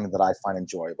do Mm-hmm. something that I find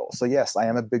enjoyable. So yes, I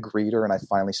am a big reader, and I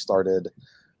finally started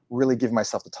really giving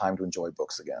myself the time to enjoy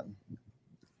books again.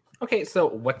 Okay, so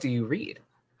what do you read?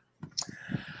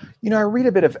 I read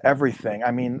a bit of everything.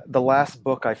 I mean, the last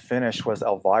book I finished was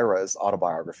Elvira's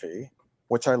autobiography,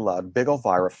 which I loved. Big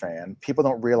Elvira fan. People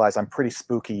don't realize I'm pretty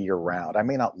spooky year round. I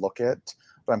may not look it,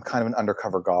 but I'm kind of an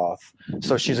undercover goth.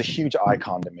 So she's a huge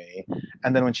icon to me.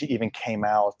 And then when she even came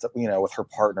out, with her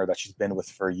partner that she's been with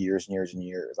for years and years and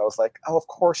years, I was like, oh, of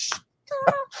course.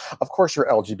 Of course you're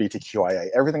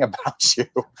LGBTQIA. Everything about you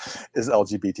is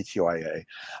LGBTQIA.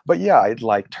 But yeah, I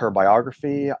liked her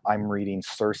biography. I'm reading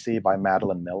Circe by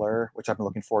Madeline Miller, which I've been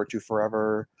looking forward to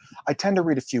forever. I tend to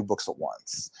read a few books at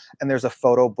once. And there's a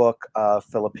photo book of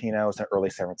Filipinos in early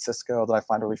San Francisco that I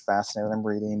find really fascinating. I'm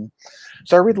reading.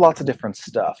 So I read lots of different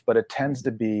stuff, but it tends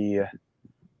to be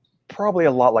probably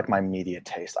a lot like my media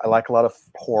taste. I like a lot of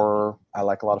horror. I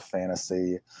like a lot of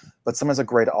fantasy. But sometimes a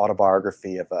great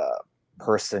autobiography of a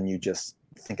person you just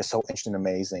think is so interesting and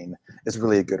amazing is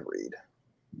really a good read.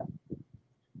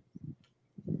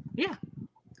 Yeah.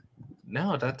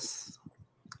 No, that's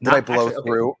Did I blow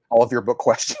through all of your book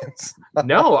questions?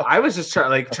 No, I was just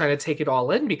trying to take it all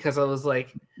in because I was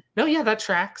like, no, yeah, that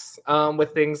tracks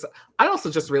with things. I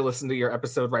also just re-listened to your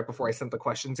episode right before I sent the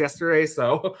questions yesterday.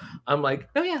 So I'm like,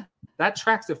 no, yeah, that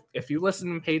tracks. If you listen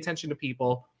and pay attention to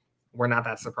people, we're not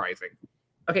that surprising.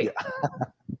 Okay. Yeah.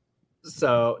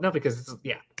 So, no, because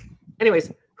yeah.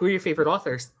 Anyways, who are your favorite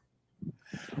authors?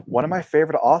 One of my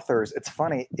favorite authors, it's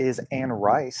funny, is Anne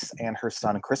Rice and her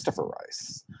son Christopher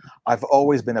Rice. I've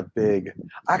always been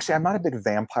actually, I'm not a big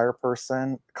vampire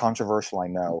person, controversial, I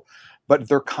know, but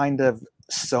they're kind of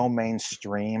so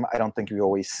mainstream. I don't think we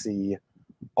always see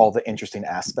all the interesting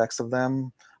aspects of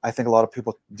them. I think a lot of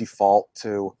people default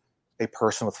to a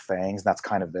person with fangs, and that's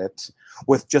kind of it.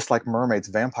 With just like mermaids,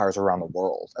 vampires are around the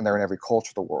world, and they're in every culture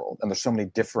of the world, and there's so many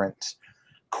different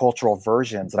cultural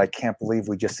versions that I can't believe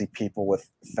we just see people with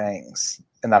fangs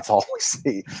and that's all we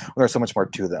see. There's so much more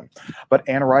to them. But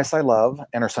Anne Rice I love,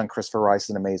 and her son Christopher Rice is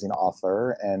an amazing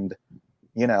author. And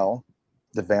the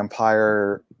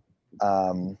vampire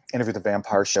Interview the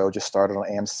Vampire show just started on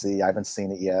AMC. I haven't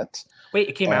seen it yet. Wait,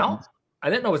 it came out? I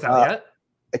didn't know it was out yet.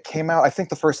 It came out, I think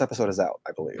the first episode is out,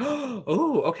 I believe.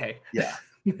 Oh, okay. Yeah.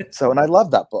 So, and I love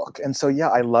that book. And so, yeah,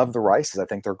 I love the Rices. I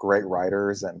think they're great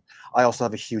writers. And I also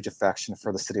have a huge affection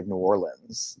for the city of New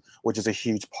Orleans, which is a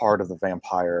huge part of the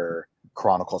Vampire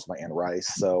Chronicles by Anne Rice.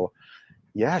 So,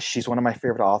 yeah, she's one of my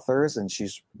favorite authors, and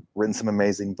she's written some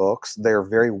amazing books. They're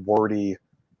very wordy,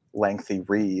 lengthy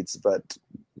reads, but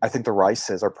I think the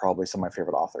Rices are probably some of my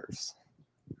favorite authors.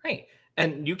 Right.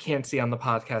 And you can't see on the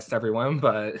podcast, everyone,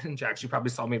 but Jax, you probably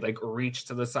saw me like reach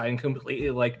to the side and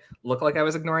completely like look like I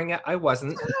was ignoring it. I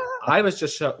wasn't. I was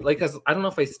just because I don't know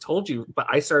if I told you, but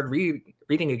I started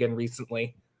reading again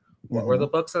recently. What were the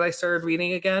books that I started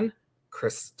reading again?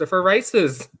 Christopher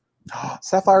Rice's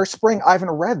Sapphire Spring. I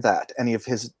haven't read that. Any of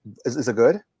his? Is it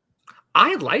good?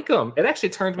 I like them. It actually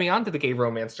turned me on to the gay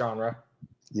romance genre.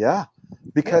 Yeah.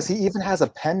 Because he even has a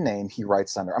pen name he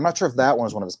writes under. I'm not sure if that one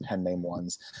is one of his pen name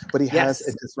ones, but he has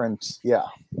a different,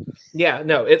 Yeah,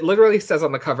 no, it literally says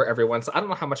on the cover, everyone. So I don't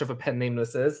know how much of a pen name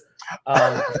this is.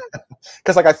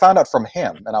 Because I found out from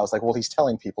him, and I was like, well, he's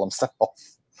telling people himself.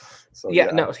 So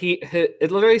no,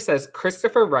 it literally says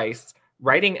Christopher Rice,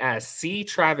 writing as C.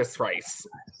 Travis Rice.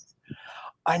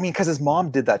 I mean, because his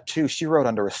mom did that too. She wrote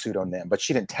under a pseudonym, but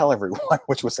she didn't tell everyone,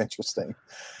 which was interesting.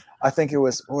 I think it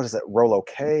was, what is it, Rolo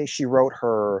K? She wrote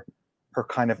her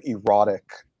kind of erotic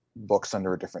books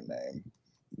under a different name.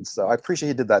 So I appreciate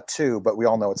he did that too, but we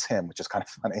all know it's him, which is kind of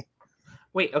funny.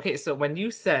 Wait, okay, so when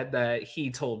you said that he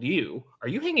told you, are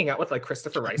you hanging out with like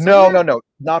Christopher Rice? No,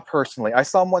 not personally. I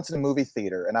saw him once in a movie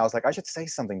theater, and I was like, I should say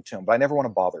something to him, but I never want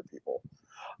to bother people.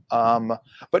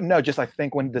 But no, just I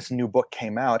think when this new book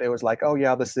came out, it was like, oh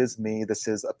yeah, this is me. This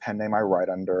is a pen name I write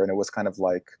under, and it was kind of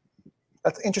like,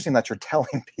 that's interesting that you're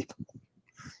telling people.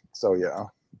 So yeah.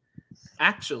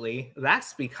 Actually,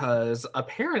 that's because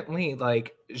apparently,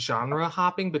 like, genre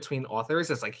hopping between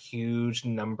authors is like huge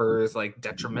numbers, like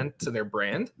detriment to their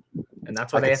brand, and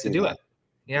that's why I they could have to see do that. it.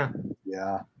 Yeah,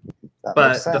 Yeah, that makes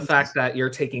but the sense. fact that you're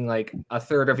taking like a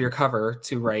third of your cover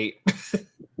to write,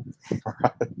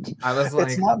 Right. I was It's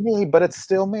like, not me, but it's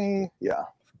still me. Yeah.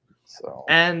 So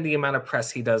and the amount of press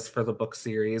he does for the book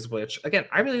series, which again,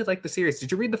 I really like the series.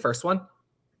 Did you read the first one?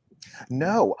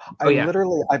 no, Oh yeah,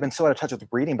 I've been so out of touch with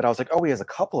reading, but I was like, oh, he has a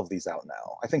couple of these out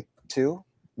now. I think two,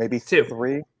 maybe two.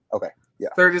 three. Okay. Yeah.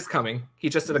 Third is coming. He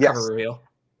just did a cover Yes. reveal.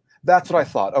 That's what I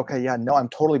thought. Okay, yeah, no, I'm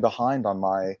totally behind on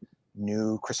my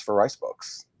new Christopher Rice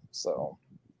books. So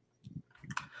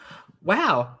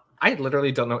Wow. I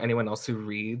literally don't know anyone else who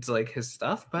reads like his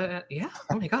stuff, but yeah,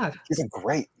 oh my god. he's a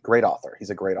great author.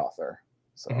 He's a great author.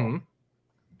 So Mm-hmm.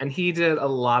 And he did a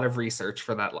lot of research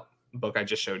for that book I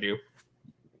just showed you,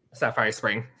 Sapphire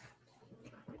Spring.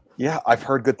 yeah, I've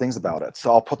heard good things about it.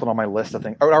 So I'll put them on my list of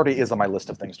things. Or it already is on my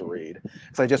list of things to read.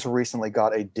 Because I just recently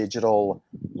got a digital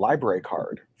library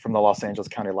card from the Los Angeles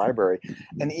County Library.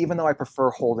 And even though I prefer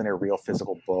holding a real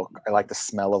physical book, I like the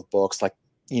smell of books, like,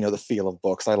 the feel of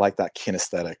books. I like that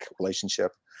kinesthetic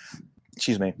relationship.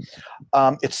 Excuse me.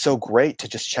 It's so great to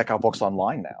just check out books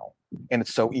online now. And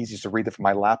it's so easy to read them from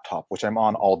my laptop, which I'm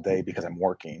on all day because I'm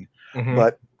working. Mm-hmm.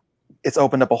 But it's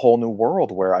opened up a whole new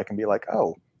world where I can be like,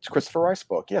 oh, it's a Christopher Rice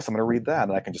book. Yes, I'm going to read that.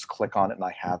 And I can just click on it and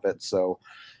I have it. So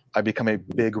I've become a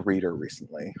big reader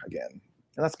recently again.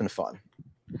 And that's been fun.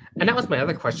 And that was my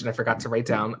other question I forgot to write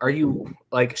down. Are you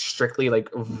like strictly like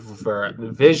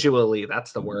visually,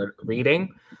 that's the word,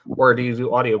 reading? Or do you do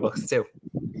audiobooks too?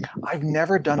 I've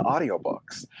never done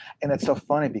audiobooks. And it's so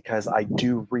funny because I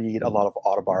do read a lot of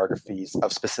autobiographies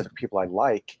of specific people I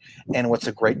like. And what's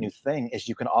a great new thing is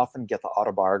you can often get the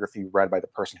autobiography read by the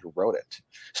person who wrote it.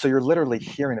 So you're literally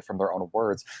hearing it from their own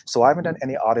words. So I haven't done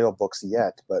any audiobooks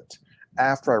yet, but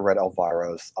after I read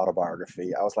Elvira's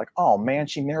autobiography, I was like, oh man,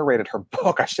 she narrated her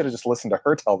book. I should have just listened to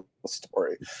her tell the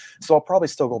story. So I'll probably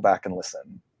still go back and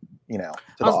listen, to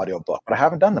the audiobook, but I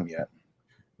haven't done them yet.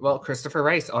 Well, Christopher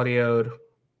Rice audioed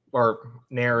or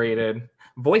narrated,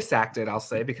 voice acted, I'll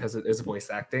say, because it is voice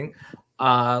acting,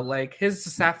 like his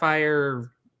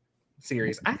Sapphire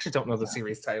series. I actually don't know the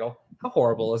series title. How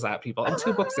horrible is that, people? I'm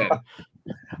 2 books in.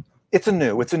 It's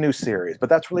a new series, but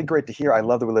that's really great to hear. I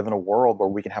love that we live in a world where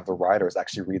we can have the writers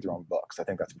actually read their own books. I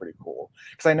think that's pretty cool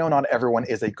because I know not everyone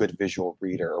is a good visual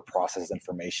reader or processes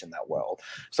information that well.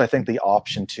 So I think the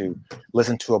option to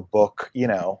listen to a book,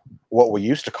 what we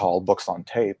used to call books on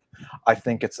tape, I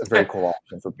think it's a very cool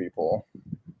option for people.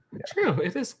 Yeah. True,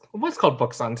 it is. What's called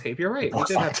books on tape? You're right. We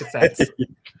did have cassettes.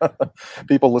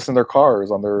 People listen to their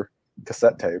cars on their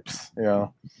cassette tapes,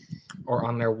 or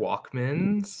on their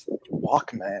Walkmans.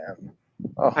 Walkman.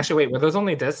 Oh. Actually, wait, were those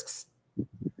only discs?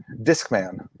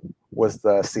 Discman was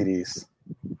the CDs.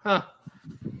 Huh.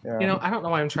 Yeah. I don't know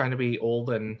why I'm trying to be old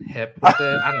and hip with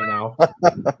it. I don't know.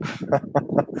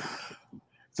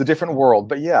 It's a different world,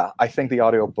 but yeah, I think the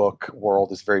audiobook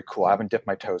world is very cool. I haven't dipped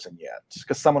my toes in yet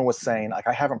because someone was saying, like,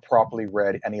 I haven't properly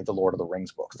read any of the Lord of the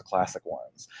Rings books, the classic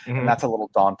ones, and that's a little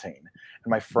daunting.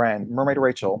 And my friend, Mermaid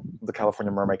Rachel, the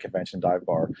California Mermaid Convention Dive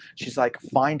Bar, she's like,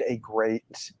 find a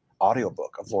great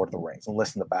audiobook of Lord of the Rings and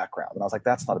listen to the background. And I was like,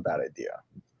 that's not a bad idea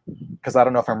because I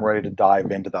don't know if I'm ready to dive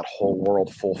into that whole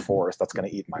world full force that's going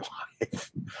to eat my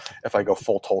life if I go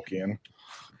full Tolkien.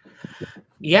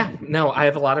 Yeah, no, I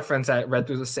have a lot of friends that read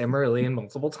through the Silmarillion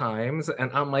multiple times,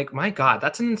 and I'm like, my God,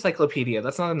 that's an encyclopedia.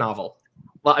 That's not a novel.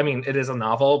 Well, I mean, it is a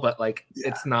novel, but like,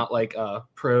 it's not like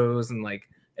prose and like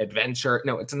adventure.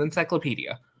 No, it's an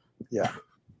encyclopedia. Yeah,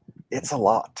 it's a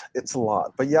lot. It's a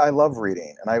lot. But yeah, I love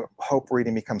reading, and I hope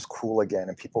reading becomes cool again,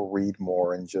 and people read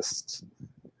more and just,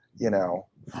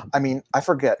 I mean, I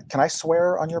forget. Can I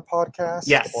swear on your podcast?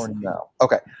 Yes. Or no?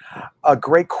 Okay. A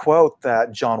great quote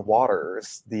that John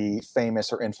Waters, the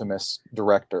famous or infamous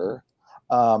director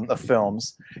of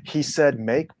films, he said,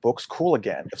 make books cool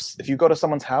again. If you go to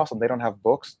someone's house and they don't have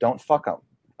books, don't fuck them.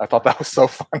 I thought that was so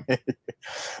funny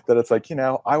that it's like,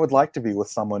 I would like to be with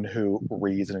someone who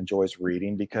reads and enjoys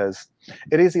reading because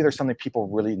it is either something people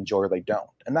really enjoy or they don't.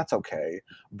 And that's okay.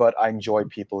 But I enjoy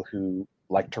people who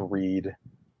like to read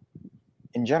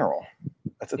in general.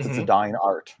 It's a dying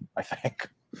art, I think.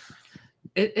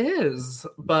 It is,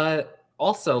 but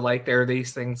also like there are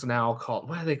these things now called,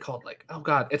 what are they called? Like, oh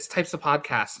God, it's types of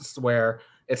podcasts where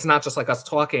it's not just like us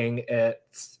talking,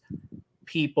 it's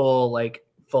people like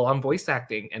full on voice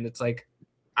acting. And it's like,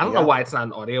 I don't know why it's not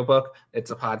an audiobook.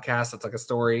 It's a podcast. It's like a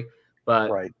story, but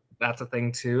that's a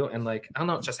thing too. And like, I don't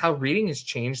know, just how reading has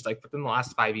changed like within the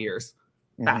last 5 years.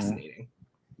 Fascinating.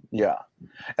 Yeah.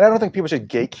 And I don't think people should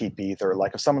gatekeep either.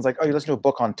 Like if someone's like, oh, you listen to a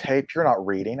book on tape, you're not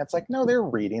reading. It's like, no, they're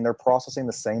reading. They're processing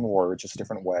the same words, just a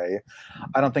different way.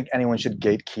 I don't think anyone should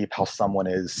gatekeep how someone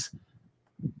is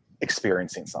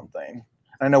experiencing something.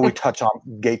 And I know we touch on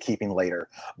gatekeeping later,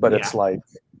 but it's Yeah. like,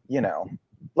 you know,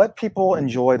 let people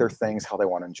enjoy their things how they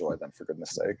want to enjoy them, for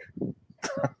goodness sake.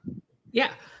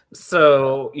 Yeah.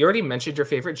 So you already mentioned your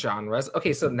favorite genres.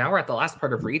 Okay, so now we're at the last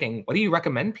part of reading. What do you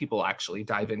recommend people actually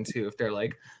dive into if they're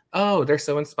like, oh, they're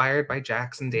so inspired by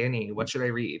Jax and Danny? What should I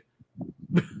read?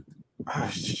 Oh,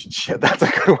 shit, that's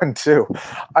a good one too.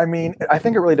 I mean, I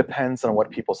think it really depends on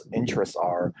what people's interests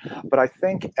are, but I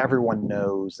think everyone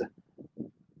knows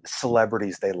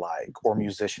celebrities they like or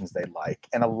musicians they like.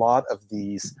 And a lot of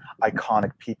these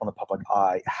iconic people in the public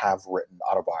eye have written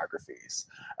autobiographies.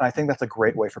 And I think that's a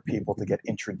great way for people to get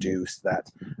introduced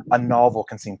that a novel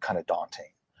can seem kind of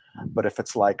daunting. But if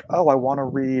it's like, oh, I want to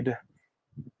read,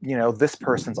 this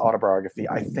person's autobiography,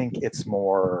 I think it's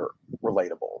more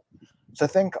relatable. So I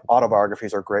think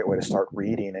autobiographies are a great way to start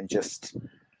reading and just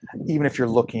even if you're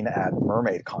looking at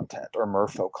mermaid content or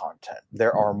merfolk content,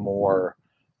 there are more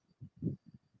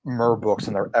mer books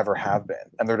than there ever have been,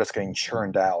 and they're just getting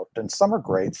churned out. And some are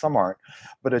great, some aren't,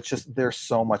 but it's just there's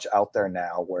so much out there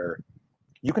now where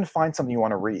you can find something you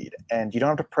want to read, and you don't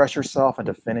have to press yourself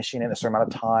into finishing it in a certain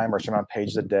amount of time or a certain amount of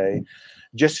pages a day.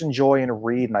 Just enjoy and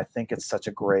read, and I think it's such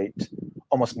a great,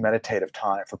 almost meditative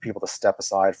time for people to step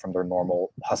aside from their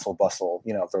normal hustle bustle,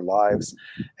 of their lives,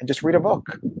 and just read a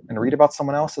book and read about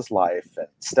someone else's life and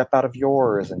step out of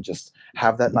yours and just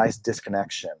have that nice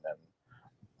disconnection. And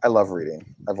I love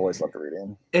reading. I've always loved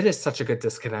reading. It is such a good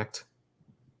disconnect.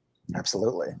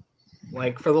 Absolutely.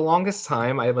 Like for the longest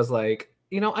time, I was like,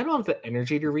 I don't have the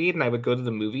energy to read, and I would go to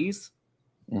the movies.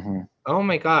 Mm-hmm. Oh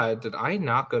my God, did I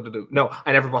not go to the... No,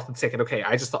 I never bought the ticket. Okay,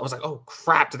 I just thought, I was like, oh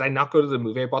crap, did I not go to the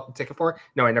movie I bought the ticket for?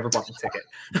 No, I never bought the ticket.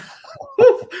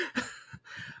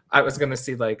 I was going to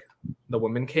see like The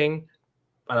Woman King,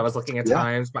 but I was looking at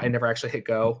times, but I never actually hit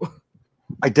go.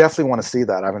 I definitely want to see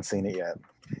that. I haven't seen it yet.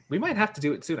 We might have to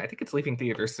do it soon. I think it's leaving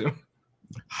theaters soon.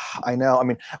 I know. I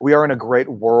mean, we are in a great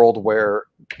world where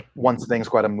once things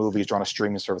go out of movies, you're on a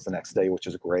streaming service the next day, which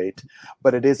is great.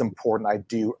 But it is important. I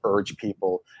do urge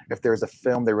people, if there's a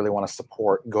film they really want to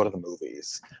support, go to the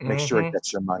movies. Make sure it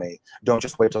gets your money. Don't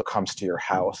just wait till it comes to your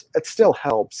house. It still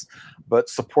helps, but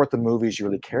support the movies you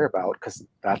really care about, because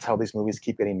that's how these movies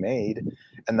keep getting made.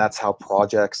 And that's how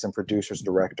projects and producers,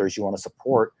 directors you want to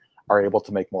support are able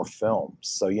to make more films.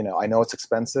 So, I know it's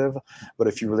expensive, but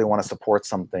if you really want to support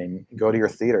something, go to your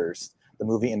theaters. The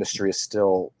movie industry is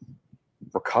still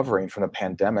recovering from the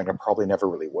pandemic and probably never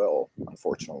really will,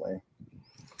 unfortunately.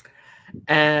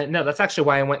 And no, that's actually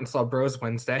why I went and saw Bros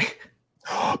Wednesday.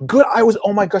 Good.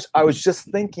 Oh my gosh, I was just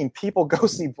thinking people go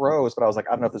see Bros, but I was like,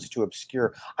 I don't know if this is too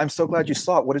obscure. I'm so glad you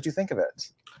saw it. What did you think of it?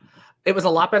 It was a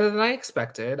lot better than I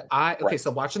expected.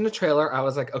 So watching the trailer, I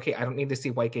was like, okay, I don't need to see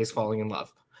white gays falling in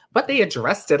love. But they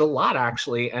addressed it a lot,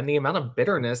 actually, and the amount of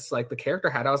bitterness like the character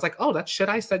had, I was like, oh, that's shit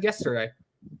I said yesterday.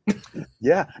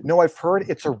 Yeah, no, I've heard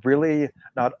it's a really,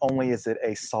 not only is it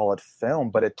a solid film,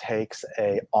 but it takes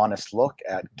a honest look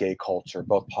at gay culture,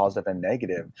 both positive and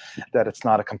negative, that it's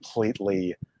not a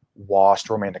completely washed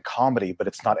romantic comedy, but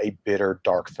it's not a bitter,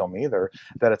 dark film either,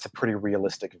 that it's a pretty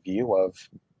realistic view of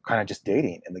kind of just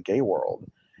dating in the gay world.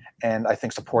 And I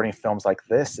think supporting films like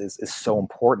this is so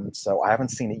important. So I haven't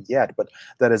seen it yet, but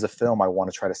that is a film I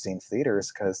want to try to see in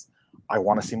theaters because I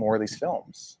want to see more of these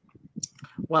films.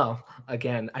 Well,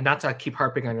 again, not to keep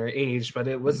harping on your age, but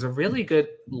it was a really good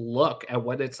look at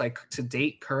what it's like to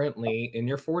date currently in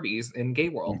your 40s in gay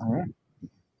world. Mm-hmm.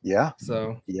 Yeah.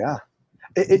 So yeah,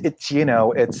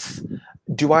 it's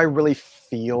do I really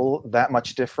feel that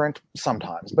much different?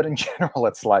 Sometimes, but in general,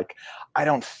 it's like I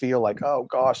don't feel like, oh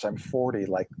gosh, I'm 40.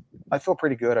 Like I feel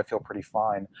pretty good. I feel pretty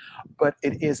fine. But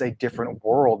it is a different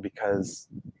world because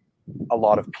a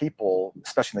lot of people,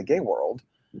 especially in the gay world,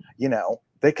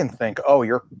 they can think, oh,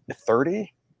 you're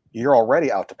 30, you're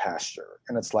already out to pasture.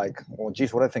 And it's like, well,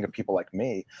 geez, what do I think of people like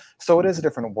me? So it is a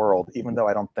different world, even though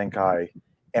I don't think I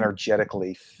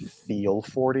energetically feel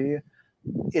 40.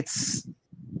 It's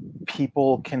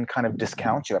people can kind of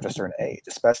discount you after a certain age,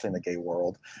 especially in the gay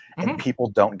world, and people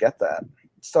don't get that.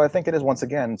 So I think it is, once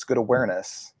again, it's good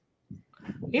awareness.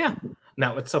 Yeah.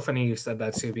 Now, it's so funny you said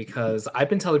that too, because I've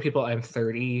been telling people I'm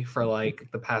 30 for like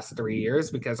the past 3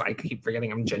 years because I keep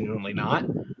forgetting I'm genuinely not.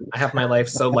 I have my life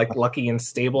so like lucky and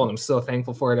stable, and I'm so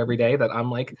thankful for it every day that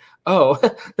I'm like, oh,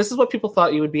 this is what people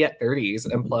thought you would be at 30s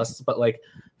and plus. But like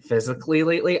physically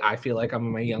lately, I feel like I'm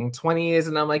in my young 20s,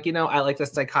 and I'm like, I like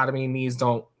this dichotomy. Knees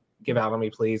don't give out on me,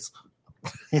 please.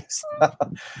 Yes.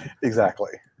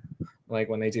 Exactly. like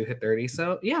when they do hit 30.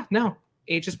 So yeah, no,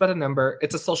 age is but a number.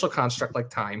 It's a social construct like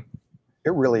time.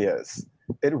 It really is.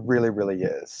 It really, really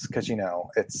is. Because,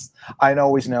 I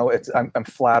always know I'm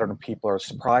flattered when people are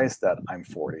surprised that I'm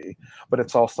 40, but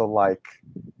it's also like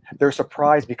they're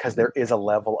surprised because there is a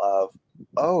level of,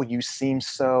 oh, you seem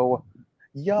so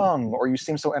young, or you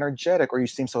seem so energetic, or you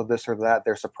seem so this or that.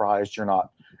 They're surprised you're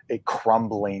not a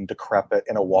crumbling, decrepit,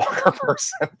 in a walker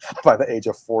person by the age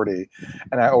of 40.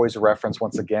 And I always reference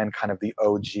once again kind of the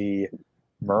OG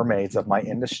mermaids of my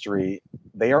industry.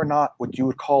 They are not what you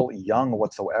would call young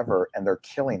whatsoever, and they're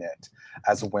killing it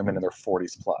as women in their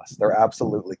 40s plus. They're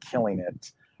absolutely killing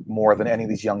it more than any of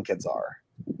these young kids are.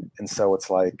 And so it's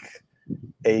like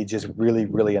age is really,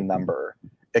 really a number,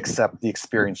 except the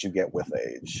experience you get with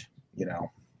age,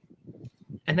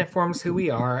 And it forms who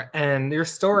we are and your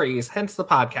stories, hence the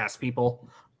podcast, people.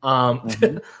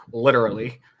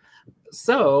 Literally.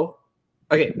 So,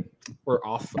 okay, we're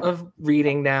off of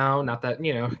reading now. Not that,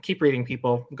 keep reading,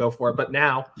 people, go for it. But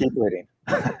now, keep reading.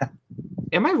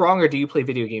 Am I wrong, or do you play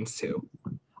video games too?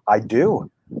 I do.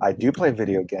 I do play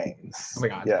video games. Oh my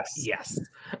God. Yes.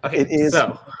 Okay, it is.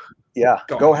 So, yeah,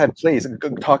 go ahead, please.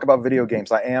 Talk about video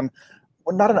games. I am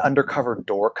not an undercover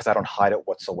dork because I don't hide it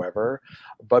whatsoever,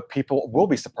 but people will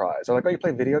be surprised. They're like, oh, you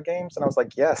play video games? And I was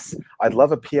like, yes, I'd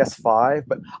love a PS5,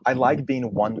 but I like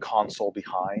being one console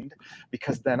behind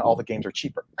because then all the games are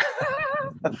cheaper.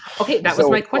 Okay, that was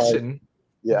my question.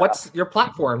 Yeah. What's your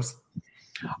platforms?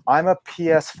 I'm a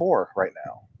PS4 right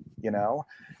now,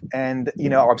 and,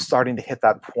 I'm starting to hit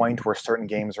that point where certain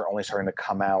games are only starting to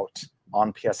come out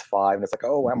on PS5, and it's like,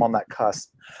 oh, I'm on that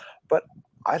cusp. But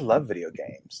I love video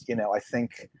games. I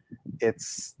think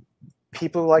it's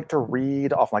people who like to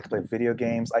read often like to play video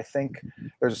games. I think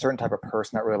there's a certain type of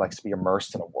person that really likes to be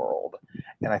immersed in a world.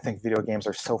 And I think video games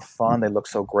are so fun. They look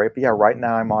so great. But yeah, right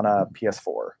now I'm on a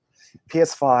PS4.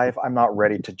 PS5, I'm not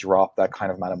ready to drop that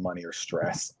kind of amount of money or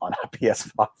stress on a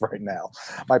PS5 right now.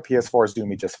 My PS4 is doing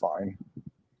me just fine.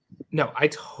 No, I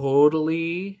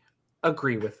totally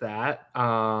agree with that,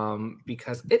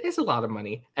 because it is a lot of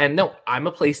money. And no, I'm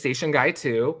a PlayStation guy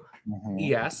too.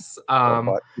 Yes.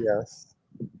 Yes.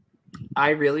 I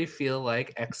really feel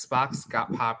like Xbox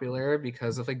got popular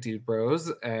because of like Dude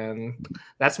Bros, and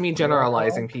that's me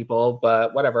generalizing people,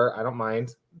 but whatever, I don't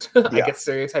mind. I get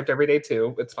stereotyped every day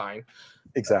too. It's fine.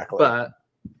 Exactly. But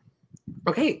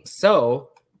okay, so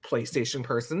PlayStation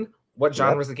person, what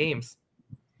genres of games?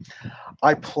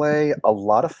 I play a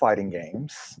lot of fighting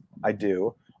games. I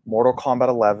do. Mortal Kombat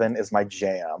 11 is my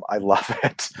jam. I love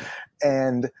it.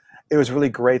 And it was really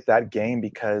great, that game,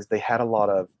 because they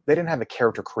didn't have a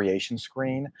character creation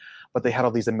screen, but they had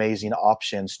all these amazing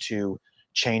options to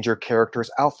change your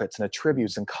character's outfits and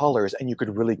attributes and colors, and you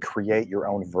could really create your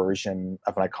own version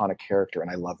of an iconic character, and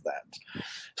I love that.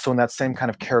 So in that same kind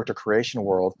of character creation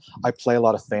world, I play a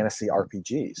lot of fantasy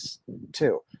RPGs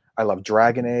too. I love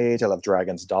Dragon Age. I love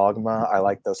Dragon's Dogma. I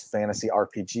like those fantasy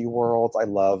RPG worlds. I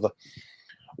love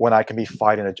when I can be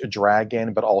fighting a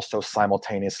dragon, but also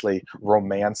simultaneously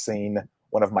romancing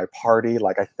one of my party.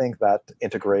 Like, I think that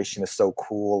integration is so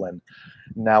cool. And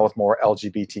now with more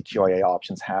LGBTQIA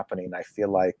options happening, I feel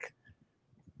like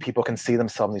people can see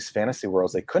themselves in these fantasy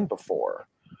worlds they couldn't before.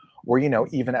 Or,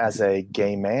 even as a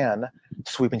gay man,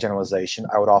 sweeping generalization,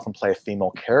 I would often play a female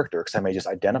character because I may just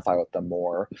identify with them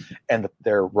more, and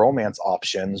their romance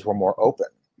options were more open.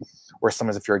 Where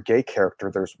sometimes if you're a gay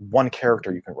character, there's one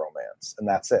character you can romance, and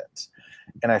that's it.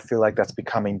 And I feel like that's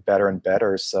becoming better and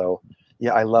better. So,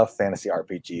 yeah, I love fantasy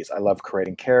RPGs. I love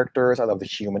creating characters. I love the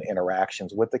human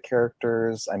interactions with the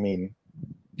characters. I mean,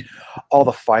 all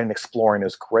the fighting and exploring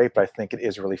is great, but I think it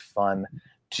is really fun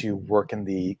to work in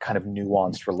the kind of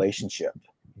nuanced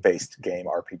relationship-based game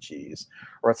RPGs,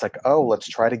 where it's like, oh, let's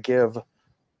try to give,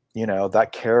 that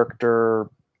character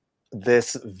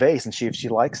this vase and see if she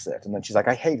likes it. And then she's like,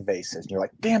 I hate vases. And you're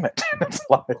like, damn it. It's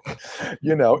like,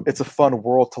 it's a fun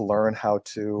world to learn how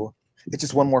to, it's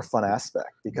just one more fun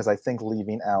aspect, because I think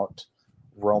leaving out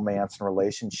romance and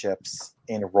relationships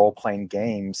in role-playing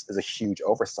games is a huge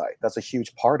oversight. That's a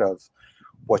huge part of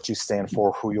what you stand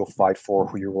for, who you'll fight for,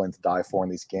 who you're willing to die for in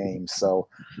these games. So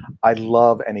I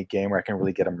love any game where I can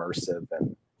really get immersive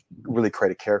and really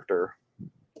create a character.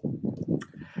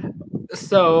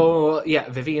 So yeah,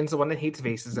 Vivian's the one that hates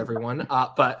vases, everyone.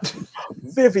 But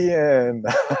Vivian.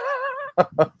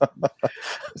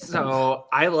 So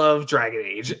I love Dragon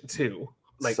Age too,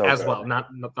 like so as good. well.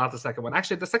 Not the second one.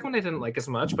 Actually, the second one I didn't like as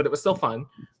much, but it was still fun.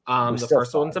 The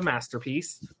first one's a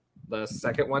masterpiece. The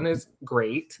second one is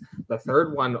great. The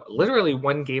third one, literally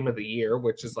one game of the year,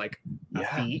 which is like a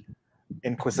feat.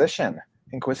 Inquisition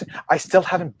Inquisition. I still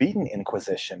haven't beaten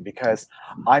Inquisition because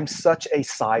I'm such a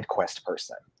side quest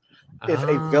person. If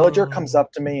a villager comes Oh.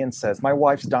 up to me and says, "My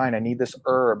wife's dying, I need this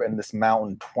herb in this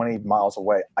mountain 20 miles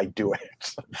away," I do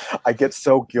it. I get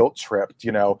so guilt tripped,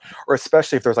 or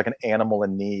especially if there's like an animal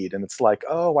in need and it's like,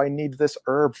 "Oh, I need this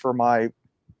herb for my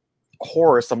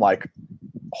horse." I'm like,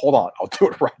 "Hold on, I'll do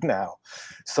it right now."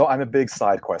 So I'm a big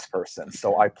side quest person.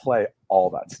 So I play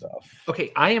all that stuff.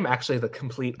 Okay, I am actually the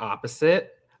complete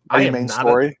opposite. Are I you am main not a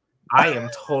story? I am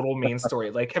total main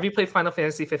story. Like, have you played Final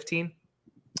Fantasy 15?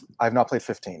 I've not played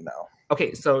 15, no.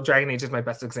 Okay, so Dragon Age is my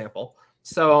best example.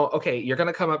 So, okay, you're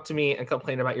gonna come up to me and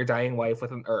complain about your dying wife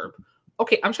with an herb.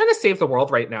 Okay, I'm trying to save the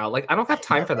world right now. Like, I don't have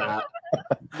time for that.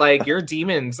 Like, your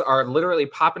demons are literally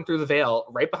popping through the veil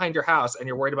right behind your house, and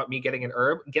you're worried about me getting an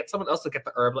herb. Get someone else to get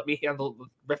the herb. Let me handle the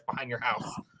rift behind your house.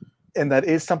 And that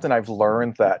is something I've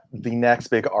learned, that the next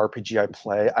big RPG I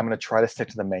play, I'm going to try to stick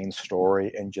to the main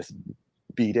story and just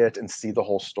beat it and see the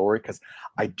whole story, because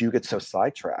I do get so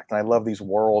sidetracked. And I love these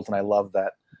worlds, and I love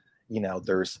that,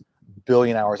 there's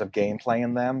billion hours of gameplay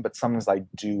in them, but sometimes I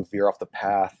do veer off the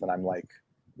path and I'm like,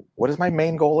 what is my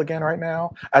main goal again right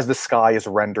now? As the sky is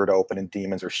rendered open and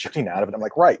demons are shooting out of it, I'm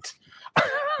like, right.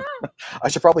 I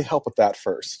should probably help with that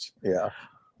first. Yeah.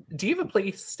 Do you have a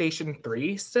PlayStation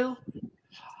 3 still?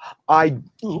 I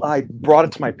brought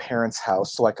it to my parents'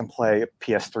 house so I can play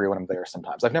PS3 when I'm there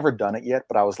sometimes. I've never done it yet,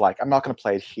 but I was like, I'm not going to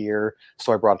play it here,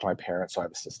 so I brought it to my parents, so I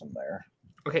have a system there.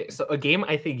 Okay, so a game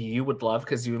I think you would love,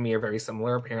 because you and me are very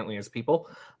similar apparently as people,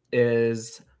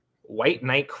 is White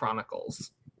Knight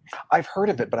Chronicles. I've heard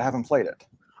of it, but I haven't played it.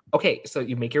 Okay, so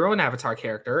you make your own avatar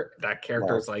character. That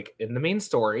character is like in the main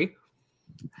story.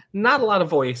 Not a lot of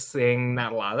voicing,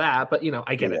 not a lot of that, but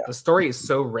I get it. The story is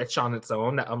so rich on its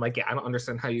own that I'm like, yeah, I don't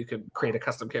understand how you could create a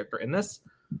custom character in this.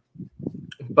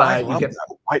 But I love that.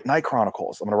 White Knight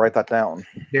Chronicles. I'm going to write that down.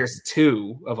 There's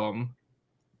 2 of them.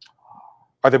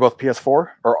 Are they both PS4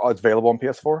 or available on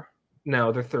PS4?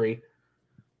 No, they're 3.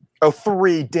 Oh,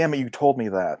 3. Damn it, you told me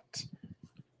that.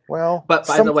 Well, but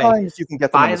by the way, you can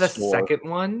get them buy in the store. Second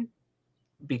one,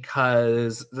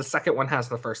 because the second one has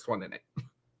the first one in it.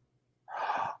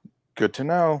 Good to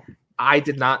know. I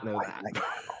did not know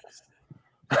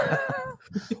that.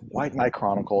 White Knight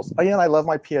Chronicles. Oh, yeah, I love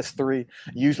my PS3.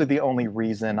 Usually the only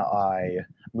reason I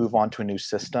move on to a new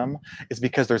system is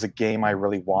because there's a game I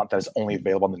really want that is only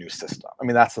available on the new system. I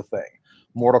mean, that's the thing.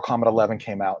 Mortal Kombat 11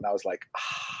 came out, and I was like,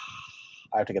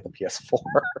 I have to get the PS4.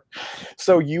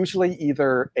 So usually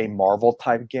either a Marvel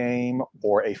type game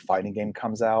or a fighting game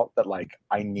comes out that like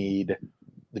I need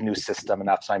the new system, and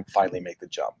that's when I finally make the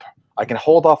jump. I can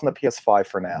hold off on the PS5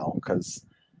 for now because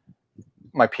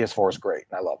my PS4 is great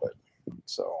and I love it.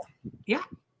 So yeah.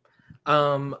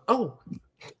 Oh,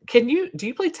 do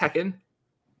you play Tekken?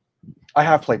 I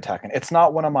have played Tekken. It's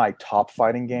not one of my top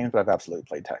fighting games, but I've absolutely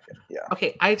played Tekken. Yeah.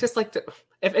 Okay, I just like to.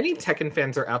 If any Tekken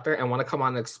fans are out there and want to come on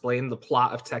and explain the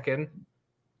plot of Tekken,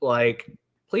 like,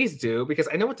 please do, because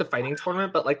I know it's a fighting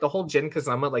tournament, but like the whole Jin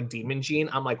Kazama, like Demon Gene,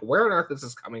 I'm like, where on earth is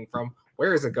this coming from?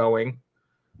 Where is it going?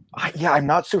 I'm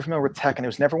not super familiar with Tekken. It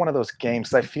was never one of those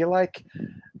games. I feel like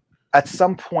at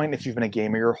some point, if you've been a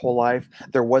gamer your whole life,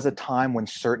 there was a time when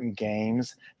certain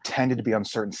games tended to be on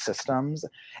certain systems.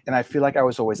 And I feel like I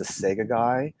was always a Sega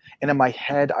guy. And in my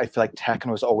head, I feel like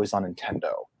Tekken was always on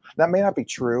Nintendo. That may not be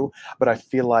true, but I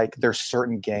feel like there's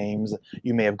certain games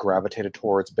you may have gravitated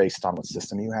towards based on what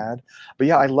system you had. But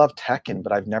yeah, I love Tekken,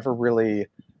 but I've never really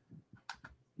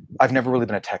been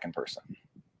a Tekken person.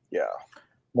 Yeah.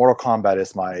 Mortal Kombat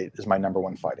is my number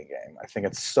one fighting game. I think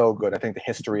it's so good. I think the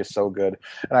history is so good.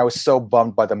 And I was so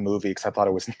bummed by the movie because I thought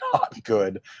it was not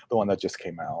good, the one that just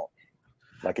came out.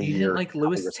 Like a year. You didn't like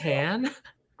Louis Tan?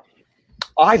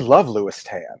 I love Louis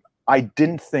Tan. I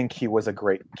didn't think he was a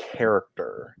great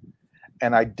character.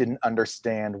 And I didn't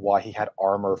understand why he had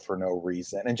armor for no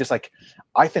reason. And just like,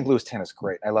 I think Louis Tan is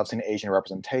great. I love seeing Asian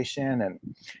representation, and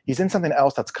he's in something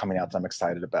else that's coming out that I'm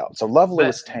excited about. So love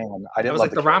Louis Tan. I didn't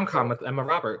love the rom-com with Emma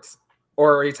Roberts.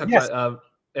 Or are you talking about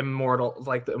Immortal,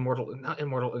 like the not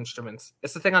Immortal Instruments?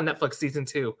 It's the thing on Netflix, season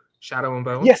 2, Shadow and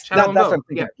Bone. Yes, Shadow and Bone.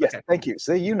 Yeah, yes, okay. Thank you.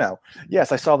 See,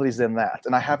 yes, I saw that he's in that,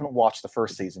 and I haven't watched the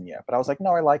first season yet. But I was like,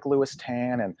 no, I like Louis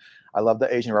Tan, and I love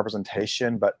the Asian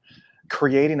representation, but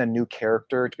creating a new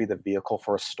character to be the vehicle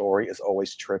for a story is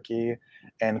always tricky.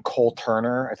 And Cole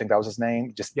Turner, I think that was his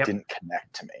name, just didn't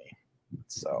connect to me.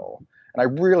 So, and I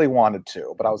really wanted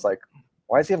to, but I was like,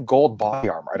 why does he have gold body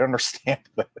armor? I don't understand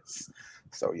this.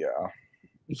 So, yeah.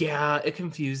 Yeah, it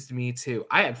confused me too.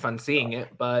 I had fun seeing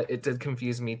it, but it did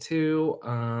confuse me too.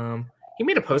 He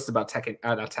made a post about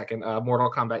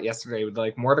Mortal Kombat yesterday with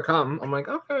like more to come. I'm like,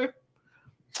 okay.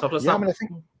 Yeah, I mean, I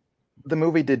think the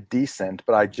movie did decent,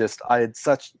 but I had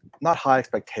such not high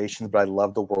expectations, but I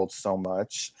loved the world so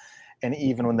much. And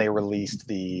even when they released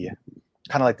the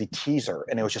kind of like the teaser,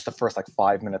 and it was just the first like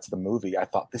 5 minutes of the movie, I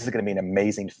thought this is going to be an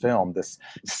amazing film. This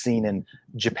scene in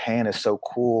Japan is so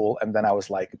cool. And then I was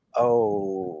like,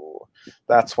 oh,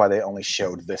 that's why they only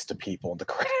showed this to people, the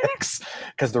critics,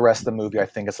 because the rest of the movie I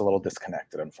think is a little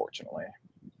disconnected, unfortunately.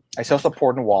 I still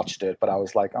supported and watched it, but I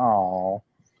was like, oh,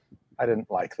 I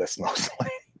didn't like this mostly.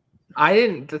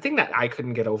 The thing that I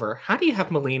couldn't get over, how do you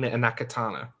have Melina and that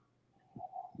katana?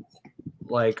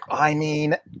 Like, I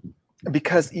mean,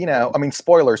 because,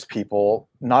 spoilers, people,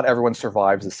 not everyone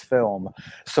survives this film.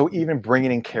 So even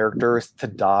bringing in characters to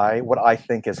die, what I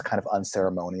think is kind of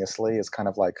unceremoniously, is kind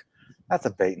of like, that's a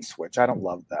bait and switch. I don't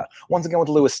love that. Once again, with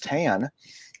Louis Tan,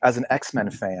 as an X-Men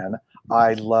fan,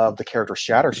 I love the character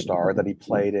Shatterstar that he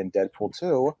played in Deadpool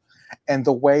 2. And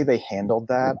the way they handled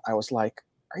that, I was like,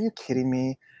 are you kidding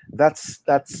me? That's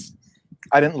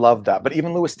I didn't love that. But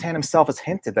even Louis Tan himself has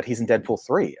hinted that he's in Deadpool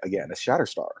 3 again as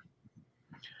Shatterstar.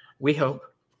 we hope.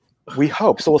 We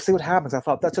hope. So we'll see what happens. I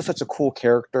thought that's just such a cool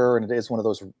character, and it is one of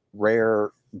those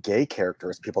rare gay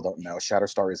characters people don't know.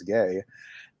 Shatterstar is gay.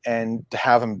 And to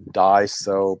have him die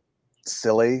so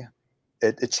silly,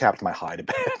 it chapped my hide a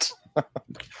bit.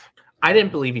 I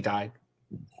didn't believe he died.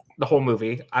 The whole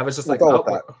movie. I was just like, We'll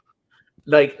oh,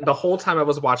 like the whole time I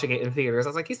was watching it in theaters, I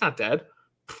was like, he's not dead.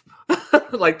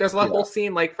 Like there's a whole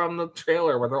scene like from the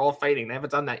trailer where they're all fighting. They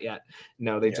haven't done that yet.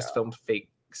 No, they just filmed fake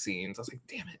scenes. I was like,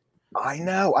 damn it. I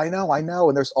know.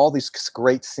 And there's all these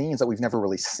great scenes that we've never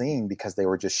really seen because they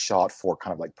were just shot for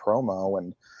kind of like promo,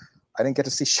 and I didn't get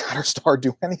to see Shatterstar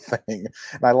do anything.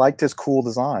 And I liked his cool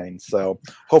design. So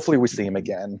hopefully we see him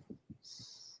again.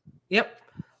 Yep,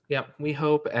 we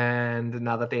hope. And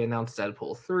now that they announced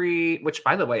Deadpool 3, which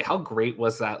by the way, how great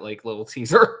was that like little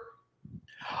teaser?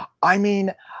 I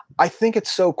mean, I think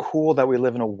it's so cool that we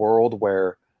live in a world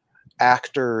where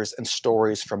actors and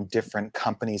stories from different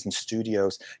companies and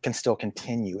studios can still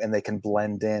continue, and they can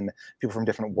blend in people from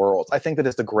different worlds. I think that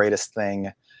is the greatest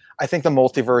thing. I think the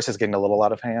multiverse is getting a little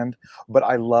out of hand, but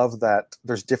I love that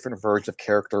there's different versions of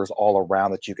characters all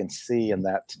around that you can see, and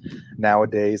that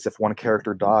nowadays, if one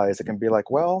character dies, it can be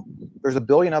like, well, there's a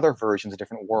billion other versions of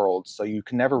different worlds, so you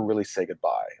can never really say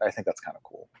goodbye. I think that's kind of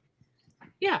cool.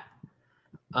 Yeah.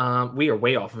 We are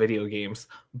way off video games,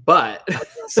 but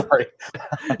sorry.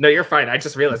 No, you're fine. I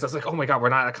just realized I was like, oh my god, we're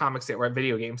not at comics yet. We're at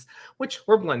video games, which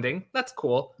we're blending. That's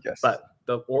cool. Yes. But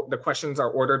the questions are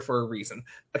ordered for a reason.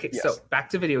 Okay, yes. So back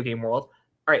to video game world.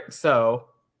 All right, so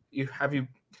have you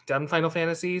done Final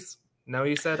Fantasies? No,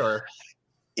 you said, or?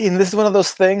 And this is one of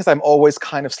those things I'm always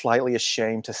kind of slightly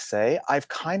ashamed to say. I've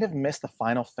kind of missed the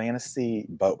Final Fantasy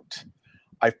boat.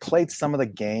 I've played some of the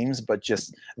games, but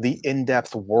just the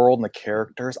in-depth world and the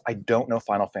characters, I don't know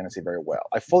Final Fantasy very well.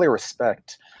 I fully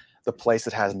respect the place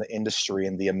it has in the industry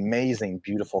and the amazing,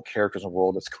 beautiful characters and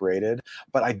world it's created,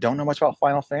 but I don't know much about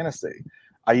Final Fantasy.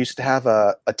 I used to have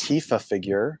a Tifa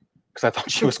figure because I thought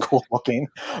she was cool looking,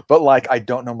 but like I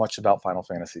don't know much about Final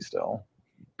Fantasy still.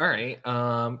 All right,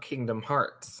 Kingdom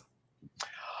Hearts.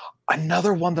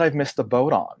 Another one that I've missed the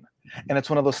boat on. And it's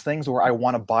one of those things where I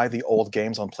want to buy the old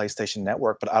games on PlayStation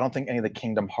Network, but I don't think any of the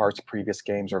Kingdom Hearts previous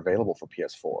games are available for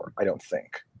PS4. I don't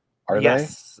think. Are they?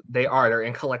 Yes, they are. They're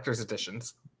in collector's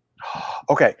editions.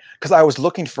 Okay, because I was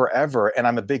looking forever, and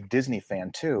I'm a big Disney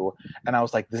fan too, and I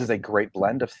was like, this is a great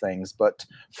blend of things, but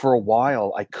for a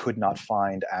while, I could not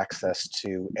find access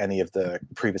to any of the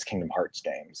previous Kingdom Hearts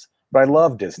games. But I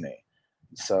love Disney,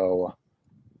 so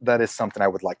that is something I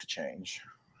would like to change.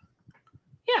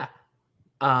 Yeah.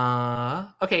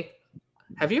 Okay.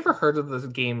 Have you ever heard of the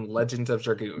game Legends of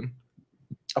Dragoon?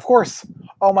 Of course.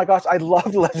 Oh my gosh, I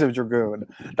love Legends of Dragoon.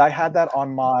 I had that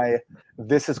on my,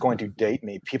 this is going to date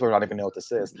me. People are not even know what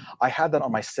this is. I had that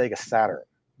on my Sega Saturn.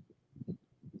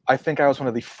 I think I was one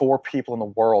of the 4 people in the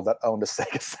world that owned a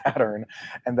Sega Saturn,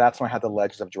 and that's when I had the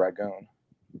Legends of Dragoon.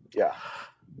 Yeah.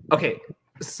 Okay.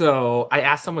 So I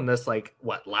asked someone this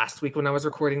last week when I was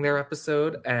recording their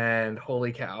episode, and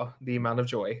holy cow, the amount of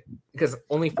joy, because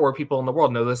only 4 people in the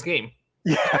world know this game.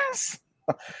 Yes.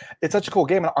 It's such a cool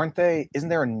game. And isn't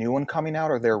there a new one coming out,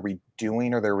 or they're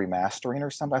redoing, or they're remastering or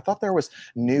something? I thought there was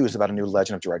news about a new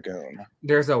Legend of Dragoon.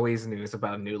 There's always news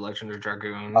about a new Legend of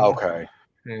Dragoon. Okay.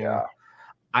 Yeah.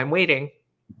 I'm waiting.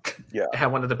 Yeah. It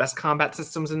had one of the best combat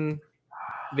systems in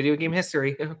video game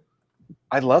history.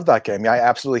 I love that game. Yeah, I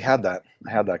absolutely had that.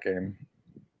 I had that game.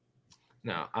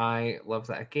 No, I love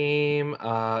that game.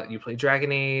 You play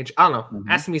Dragon Age. I don't know. Mm-hmm.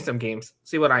 Ask me some games.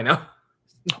 See what I know.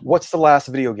 What's the last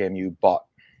video game you bought?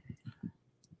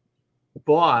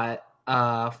 Fire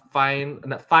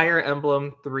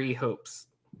Emblem 3 Hopes.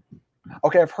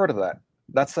 Okay, I've heard of that.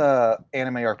 That's a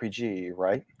anime RPG,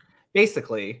 right?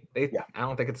 Basically, Yeah, I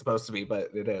don't think it's supposed to be, but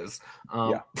it is.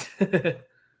 yeah. Um,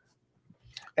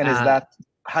 And is uh, that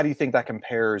how do you think that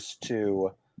compares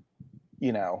to,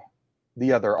 you know,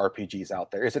 the other RPGs out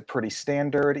there? Is it pretty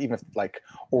standard, even if like,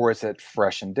 or is it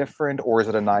fresh and different, or is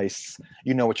it a nice,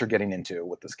 you know what you're getting into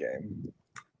with this game?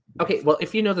 okay, well,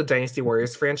 if you know the Dynasty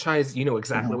Warriors franchise, you know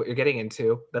exactly Hmm. what you're getting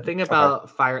into. The thing Okay. about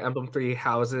Fire Emblem Three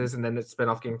Houses and then its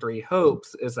spinoff game Three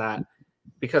Hopes is that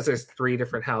because there's three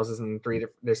different houses and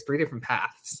there's three different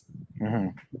paths. Hmm.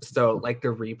 So like the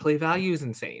replay value is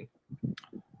insane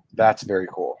That's very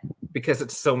cool. because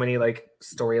it's so many like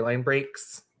storyline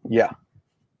breaks. Yeah,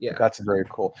 Yeah. that's very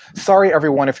cool. Sorry,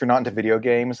 everyone, if you're not into video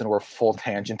games and we're full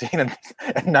tangenting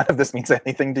and none of this means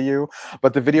anything to you,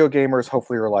 but the video gamers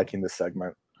hopefully are liking this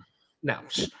segment. No,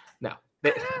 no.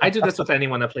 I do this with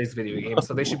anyone that plays video games,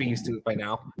 so they should be used to it by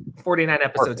now. 49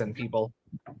 episodes Perfect. in, people.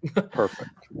 Perfect.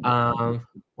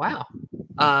 Wow.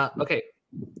 Okay.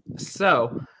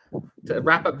 So to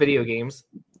wrap up video games,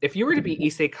 if you were to be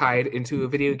isekai'd into a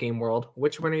video game world,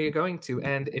 which one are you going to?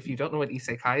 And if you don't know what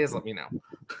isekai is, let me know.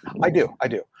 I do. I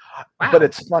do. But Wow.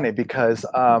 it's funny because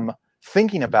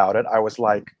thinking about it, I was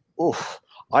like, oof,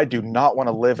 I do not want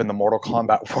to live in the Mortal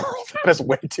Kombat world. That is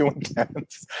way too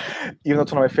intense. Even though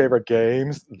it's one of my favorite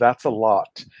games, that's a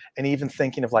lot. And even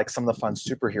thinking of like some of the fun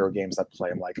superhero games I play,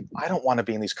 I'm like, I don't want to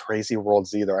be in these crazy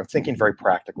worlds either. I'm thinking very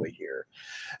practically here.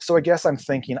 So I guess I'm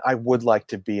thinking I would like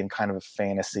to be in kind of a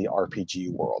fantasy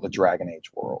RPG world, a Dragon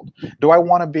Age world. Do I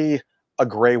want to be a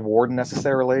Grey Warden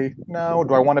necessarily? No.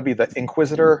 Do I want to be the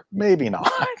Inquisitor? Maybe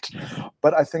not.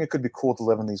 But I think it could be cool to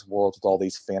live in these worlds with all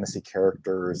these fantasy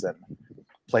characters and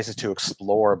places to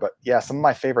explore. But yeah, some of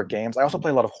my favorite games. I also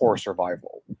play a lot of horror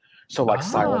survival. So like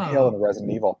Silent Hill Oh. and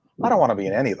Resident Evil. I don't want to be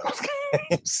in any of those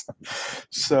games.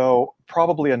 So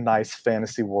probably a nice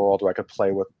fantasy world where I could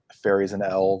play with fairies and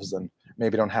elves and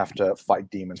maybe don't have to fight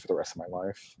demons for the rest of my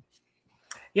life.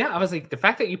 Yeah, I was like, the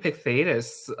fact that you picked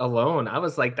Thetis alone, I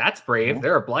was like, that's brave. Mhm.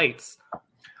 There are blights.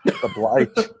 The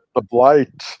Blight. The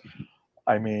Blight.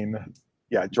 I mean,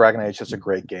 yeah, Dragon Age is a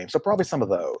great game. So probably some of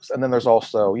those. And then there's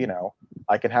also,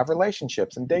 I can have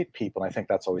relationships and date people. And I think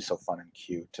that's always so fun and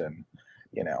cute. And,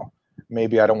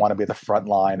 maybe I don't want to be the front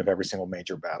line of every single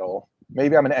major battle.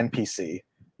 Maybe I'm an NPC.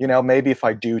 Maybe if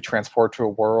I do transport to a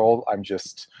world,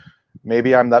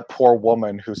 maybe I'm that poor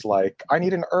woman who's like, I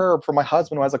need an herb for my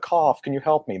husband who has a cough. Can you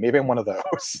help me? Maybe I'm one of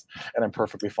those. And I'm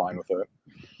perfectly fine with it.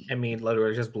 I mean,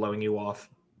 literally just blowing you off.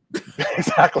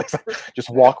 Exactly. Just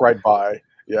walk right by.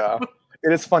 Yeah.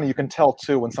 It is funny. You can tell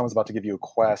too when someone's about to give you a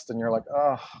quest and you're like,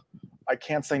 oh, I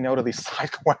can't say no to these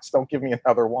side quests. Don't give me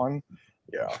another one.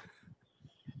 Yeah.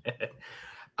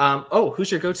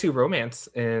 Who's your go-to romance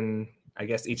in, I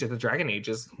guess, each of the Dragon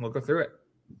Ages? We'll go through it.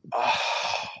 Oh,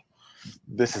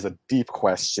 this is a deep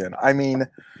question. I mean,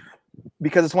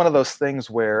 because it's one of those things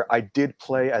where I did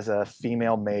play as a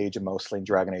female mage mostly in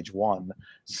Dragon Age 1.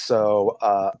 So,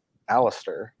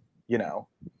 Alistair,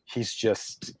 he's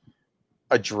just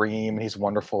a dream. He's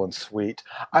wonderful and sweet.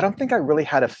 I don't think I really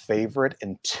had a favorite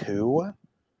in 2.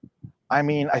 I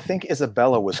mean, I think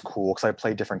Isabella was cool because I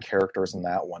played different characters in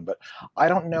that one, but I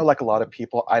don't know, like a lot of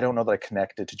people, I don't know that I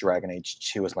connected to Dragon Age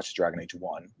 2 as much as Dragon Age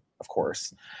 1, of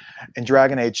course. And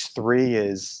Dragon Age 3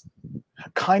 is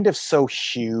kind of so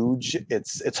huge,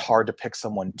 it's hard to pick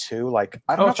someone too. Like,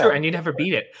 I don't know if I True. have And you never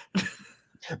beat it.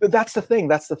 but that's the thing.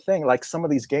 That's the thing. Like some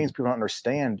of these games people don't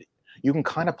understand, you can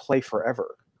kind of play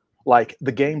forever. Like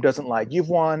the game doesn't like you've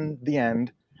won the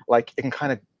end. Like it can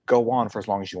kind of go on for as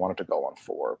long as you want it to go on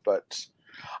for. But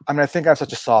I mean, I think I have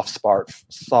such a soft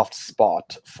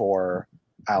spot for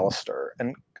Alistair.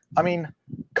 And I mean,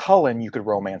 Cullen you could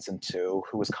romance into,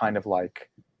 who was kind of like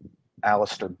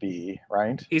Alistair B,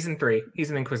 right? He's in 3. He's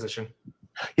in Inquisition.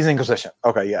 He's in Inquisition.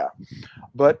 Okay, yeah.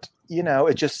 But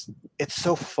it's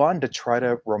so fun to try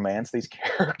to romance these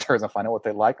characters and find out what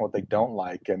they like and what they don't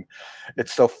like. And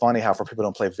it's so funny how for people who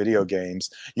don't play video games,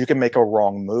 you can make a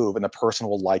wrong move and the person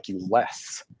will like you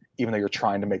less, even though you're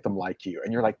trying to make them like you.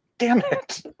 And you're like, damn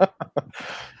it.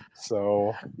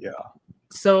 So yeah.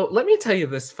 So let me tell you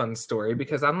this fun story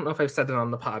because I don't know if I've said it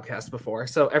on the podcast before.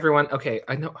 So everyone, okay,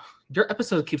 I know your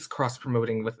episode keeps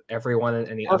cross-promoting with everyone in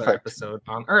any other Perfect. episode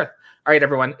on Earth. All right,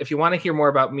 everyone, if you want to hear more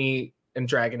about me and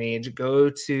Dragon Age, go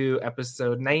to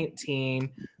episode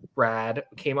 19. Brad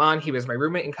came on. He was my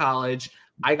roommate in college.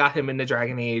 I got him into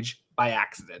Dragon Age by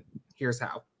accident. Here's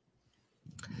how.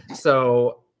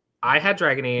 So I had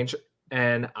Dragon Age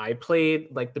and I played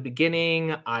like the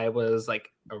beginning. I was like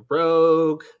a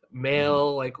rogue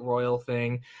male, like royal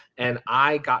thing. And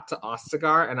I got to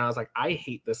Ostagar and I was like, I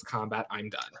hate this combat. I'm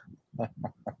done.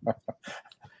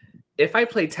 if I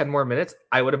played 10 more minutes,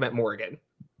 I would have met Morgan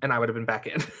and I would have been back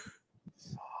in.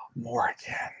 Morgan.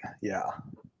 Yeah.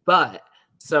 But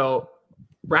so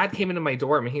Brad came into my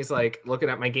dorm and he's like looking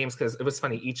at my games because it was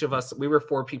funny. Each of us, we were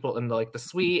 4 people in the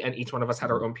suite, and each one of us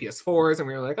had our own PS4s, and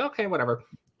we were like, okay, whatever.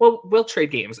 Well, we'll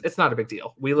trade games. It's not a big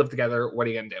deal. We live together. What are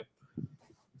you gonna do?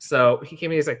 So he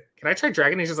came in. He's like, can I try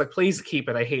Dragon Age? He's like, please keep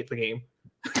it. I hate the game.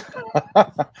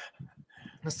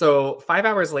 So 5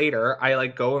 hours later, I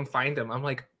go and find him. I'm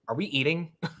like, are we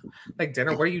eating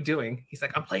dinner? What are you doing? He's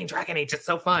like, I'm playing Dragon Age. It's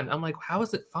so fun. I'm like, how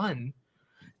is it fun?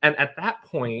 And at that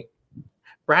point,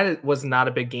 Brad was not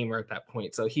a big gamer at that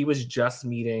point. So he was just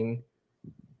meeting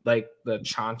the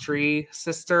Chantry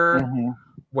sister,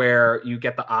 where you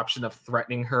get the option of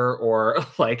threatening her or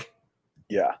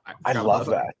Yeah, I love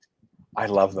that. I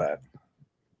love that.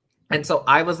 And so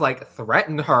I was like,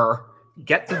 threaten her,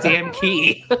 get the damn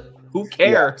key. Who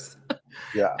cares?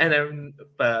 Yeah. And then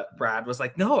but Brad was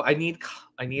like, no, I need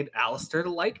Alistair to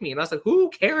like me. And I was like, who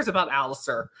cares about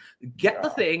Alistair? Get the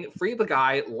thing, free the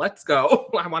guy, let's go.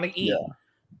 I want to eat. Yeah.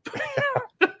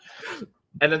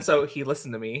 And then so he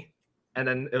listened to me, and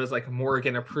then it was like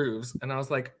Morgan approves, and I was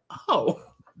like, oh.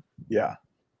 Yeah.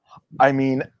 I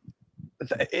mean,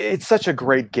 it's such a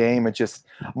great game. It just,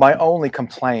 my only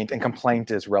complaint, and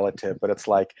complaint is relative, but it's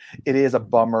like, it is a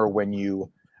bummer when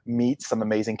you meet some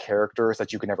amazing characters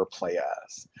that you can never play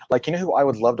as. You know who I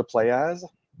would love to play as?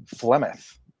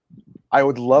 Flemeth. I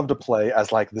would love to play as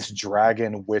this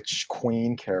dragon witch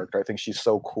queen character. I think she's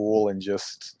so cool, and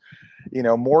just,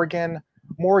 Morgan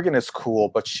is cool,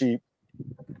 but she,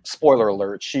 spoiler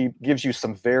alert, she gives you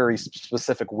some very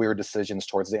specific weird decisions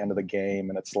towards the end of the game,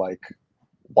 and it's like,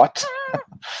 what?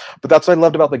 But that's what I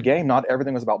loved about the game. Not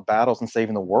everything was about battles and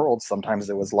saving the world. Sometimes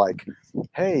it was like,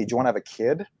 hey, do you want to have a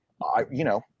kid? I,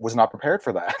 was not prepared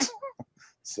for that.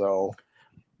 So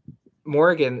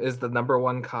Morgan is the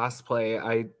 #1 cosplay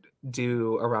I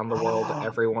do around the world to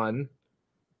everyone.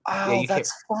 Oh,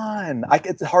 that's fun.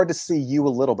 It's hard to see you a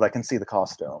little, but I can see the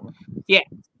costume. Yeah.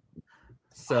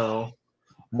 So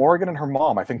Morgan and her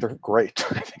mom, I think they're great.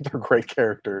 I think they're great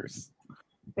characters.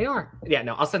 They are. Yeah,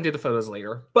 no, I'll send you the photos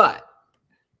later. But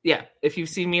yeah, if you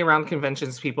see me around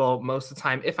conventions, people, most of the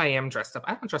time, if I am dressed up,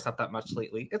 I don't dress up that much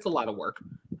lately. It's a lot of work.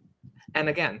 And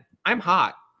again, I'm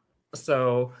hot.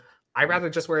 So I'd rather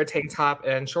just wear a tank top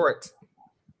and shorts.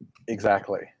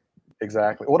 Exactly.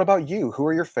 What about you? Who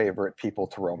are your favorite people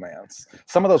to romance?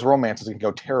 Some of those romances can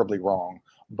go terribly wrong,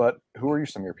 but who are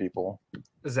some of your people?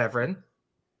 Zevran.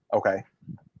 Okay.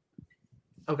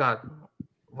 Oh God,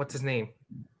 what's his name?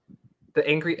 The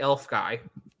angry elf guy.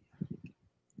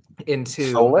 In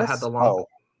 2, Solus? had the long.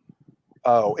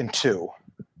 Oh, in 2.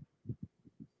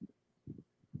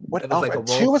 What elf?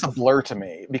 2 is a blur to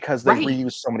me because they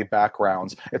reuse so many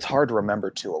backgrounds. It's hard to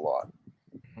remember 2 a lot.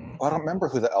 I don't remember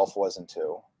who the elf was in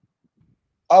 2.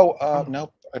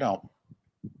 Nope, I don't.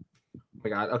 Oh my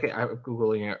God. Okay, I'm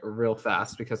Googling it real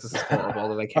fast because this is horrible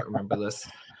that I can't remember this.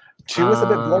 2 is a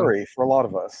bit blurry for a lot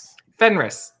of us.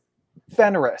 Fenris.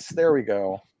 There we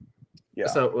go. Yeah.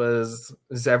 So it was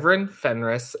Zevran,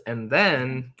 Fenris, and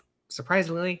then,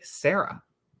 surprisingly, Sarah.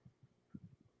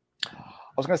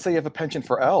 I was going to say you have a penchant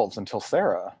for elves until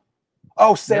Sarah.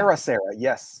 Oh, Sarah,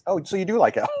 yes. Oh, so you do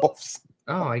like elves.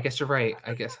 Oh, I guess you're right.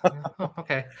 I guess. Oh,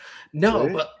 okay. No,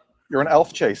 See? but... You're an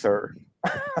elf chaser.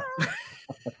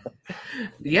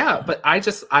 Yeah, but I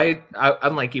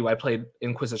unlike you, I played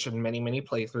Inquisition many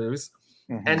playthroughs.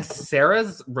 Mm-hmm. And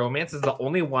Sarah's romance is the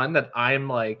only one that I'm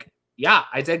like, yeah,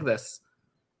 I dig this.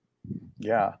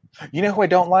 Yeah. You know who I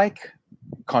don't like?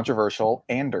 Controversial,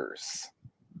 Anders.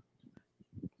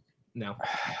 No,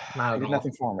 not at all.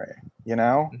 Nothing for me,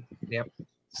 Yep.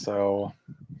 So,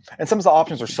 and some of the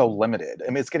options are so limited. I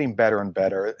mean, it's getting better and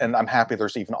better, and I'm happy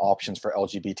there's even options for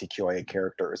LGBTQIA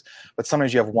characters. But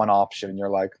sometimes you have one option, and you're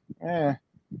like, I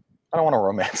don't want to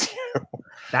romance you.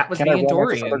 That was me and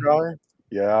Dorian.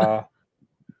 Yeah.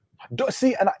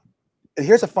 See, and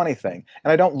here's a funny thing,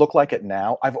 and I don't look like it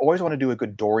now. I've always wanted to do a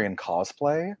good Dorian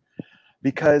cosplay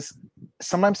because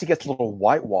sometimes he gets a little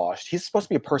whitewashed. He's supposed to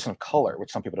be a person of color, which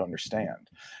some people don't understand.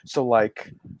 So,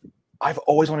 I've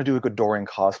always wanted to do a good Dorian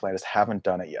cosplay. I just haven't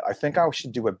done it yet. I think I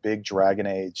should do a big Dragon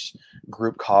Age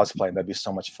group cosplay. And that'd be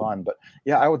so much fun. But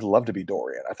yeah, I would love to be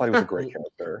Dorian. I thought he was a great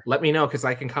character. Let me know because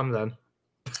I can come then.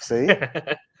 See?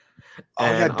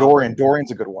 Dorian.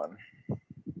 Dorian's a good one.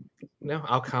 No,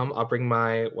 I'll come. I'll bring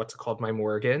my my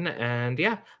Morgan, and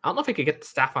yeah, I don't know if I could get the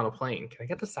staff on a plane. Can I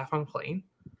get the staff on a plane?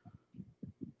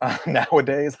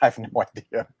 Nowadays, I have no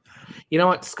idea. You know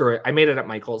what? Screw it. I made it at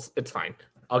Michael's. It's fine.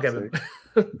 I'll get it.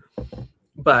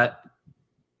 But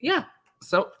yeah,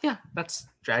 so yeah, that's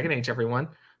Dragon Age, everyone.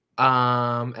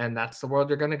 And that's the world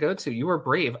you're going to go to. You were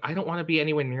brave. I don't want to be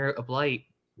anywhere near a blight.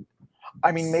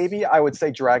 I mean, maybe I would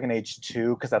say Dragon Age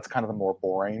 2 because that's kind of the more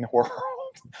boring world.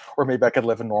 Or maybe I could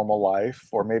live a normal life.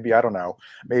 Or maybe, I don't know,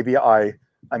 maybe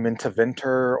I'm into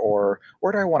Winter, or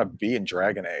where do I want to be in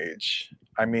Dragon Age?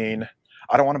 I mean,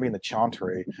 I don't want to be in the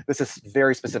Chantry. This is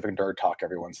very specific nerd talk,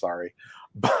 everyone, sorry.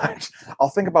 But I'll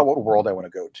think about what world I want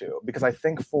to go to, because I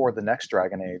think for the next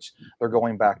Dragon Age, they're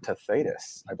going back to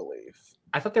Thetis, I believe.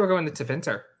 I thought they were going to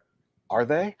Tevinter. Are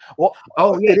they? Well,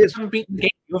 oh yeah, it is. You haven't beaten the game.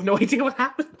 You have no idea what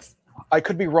happens. I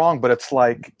could be wrong, but it's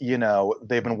like, you know,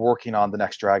 they've been working on the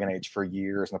next Dragon Age for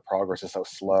years, and the progress is so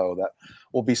slow that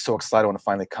we'll be so excited when it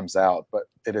finally comes out. But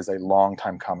it is a long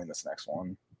time coming, this next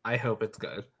one. I hope it's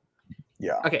good.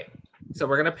 Yeah. Okay, so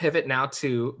we're gonna pivot now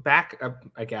to back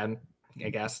again, I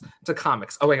guess, to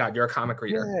comics. Oh my God, you're a comic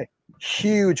reader. Yay.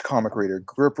 Huge comic reader.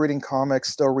 Grew up reading comics,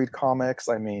 still read comics.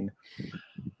 I mean,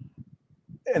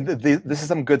 and this is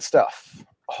some good stuff.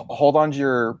 Hold on to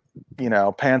your,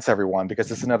 pants, everyone, because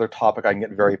this is another topic I can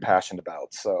get very passionate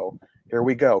about. So here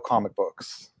we go, comic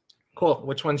books. Cool.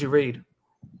 Which ones you read?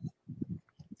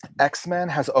 X-Men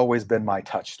has always been my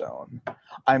touchstone.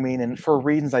 I mean, and for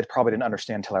reasons I probably didn't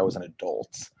understand until I was an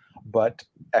adult, but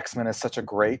X-Men is such a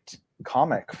great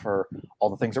comic for all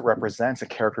the things it represents, the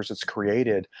characters it's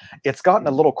created. It's gotten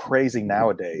a little crazy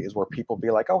nowadays where people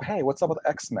be like, oh, hey, what's up with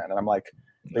X-Men? And I'm like,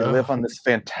 they live on this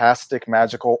fantastic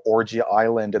magical orgy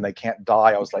island and they can't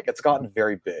die. I was like, it's gotten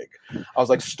very big. I was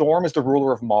like, Storm is the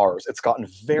ruler of Mars. It's gotten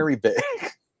very big.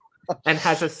 And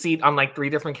has a seat on like 3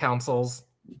 different councils.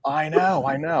 I know.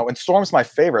 And Storm's my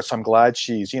favorite, so I'm glad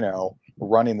she's,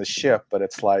 running the ship. But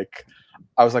it's like,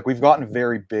 I was like, we've gotten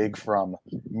very big from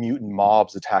mutant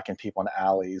mobs attacking people in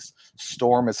alleys.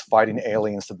 Storm is fighting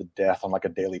aliens to the death on like a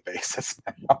daily basis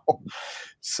now.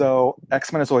 So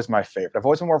X-Men is always my favorite. I've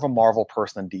always been more of a Marvel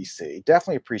person than DC.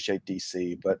 Definitely appreciate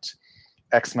DC, but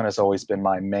X-Men has always been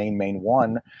my main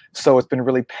one. So it's been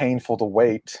really painful to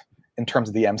wait in terms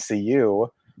of the MCU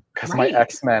because my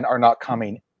X-Men are not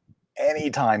coming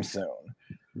anytime soon.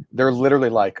 They're literally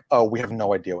like, oh, we have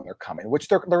no idea when they're coming, which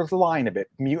they're lying a bit.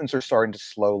 Mutants are starting to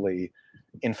slowly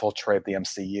infiltrate the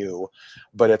MCU,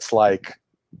 but it's like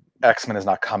X-Men is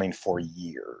not coming for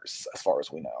years, as far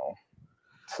as we know.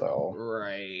 So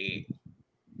right.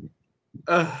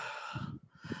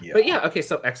 Yeah. But yeah, okay,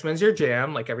 so X-Men's your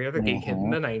jam, like every other gay kid in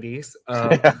the 90s.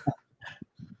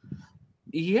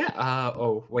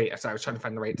 Oh, wait, sorry, I was trying to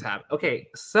find the right tab. Okay,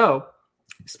 so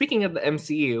speaking of the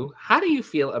MCU, how do you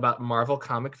feel about Marvel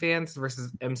comic fans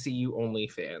versus MCU only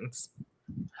fans?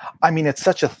 I mean, it's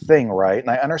such a thing, right? And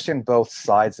I understand both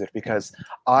sides of it because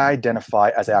I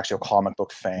identify as an actual comic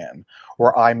book fan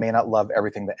where I may not love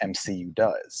everything the MCU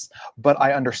does, but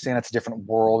I understand it's a different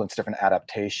world, it's a different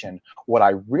adaptation. What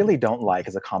I really don't like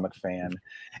as a comic fan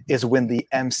is when the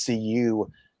MCU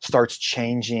starts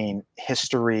changing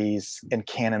histories and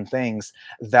canon things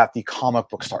that the comic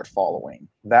books start following.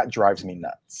 That drives me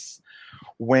nuts.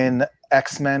 When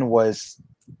X-Men was,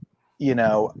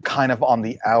 kind of on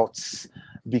the outs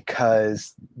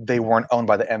because they weren't owned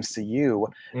by the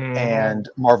MCU, and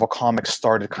Marvel Comics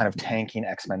started kind of tanking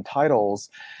X-Men titles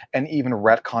and even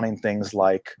retconning things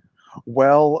like,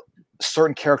 well,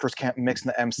 certain characters can't mix in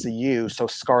the MCU, so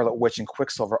Scarlet Witch and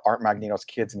Quicksilver aren't Magneto's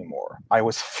kids anymore. I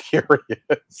was furious.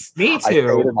 Me too. I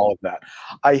hated all of that.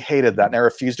 I hated that, and I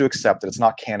refuse to accept it. It's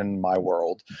not canon in my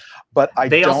world. But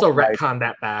they also retconned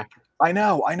that back. I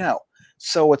know.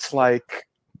 So it's like,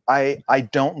 I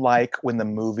don't like when the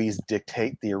movies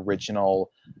dictate the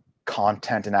original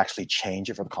content and actually change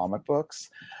it for the comic books.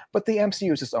 But the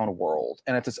MCU is its own world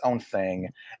and it's its own thing.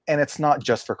 And it's not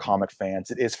just for comic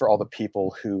fans. It is for all the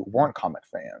people who weren't comic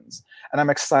fans. And I'm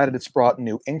excited it's brought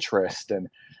new interest. And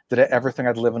did I ever think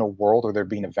I'd live in a world where there'd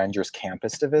be an Avengers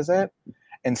campus to visit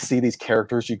and see these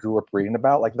characters you grew up reading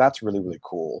about? Like, that's really, really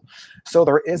cool. So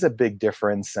there is a big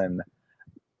difference, and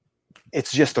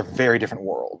it's just they're very different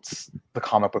worlds, the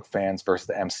comic book fans versus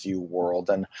the MCU world.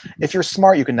 And if you're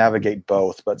smart, you can navigate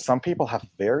both. But some people have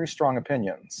very strong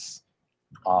opinions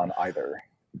on either.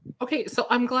 Okay, so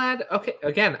I'm glad. Okay,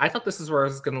 again, I thought this is where I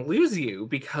was going to lose you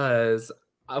because,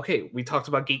 okay, we talked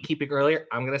about gatekeeping earlier.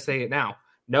 I'm going to say it now.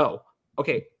 No.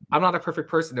 Okay, I'm not a perfect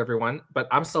person, everyone, but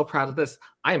I'm so proud of this.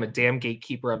 I am a damn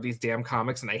gatekeeper of these damn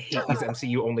comics, and I hate these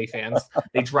MCU only fans.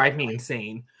 They drive me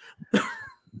insane.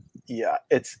 Yeah,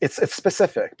 it's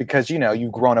specific because,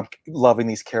 you've grown up loving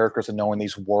these characters and knowing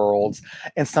these worlds.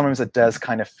 And sometimes it does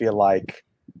kind of feel like,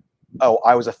 oh,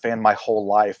 I was a fan my whole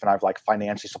life and I've like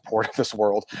financially supported this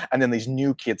world. And then these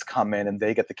new kids come in and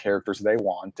they get the characters they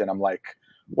want. And I'm like,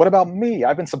 What about me?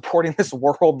 I've been supporting this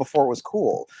world before it was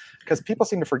cool. Because people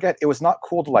seem to forget it was not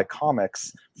cool to like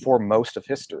comics for most of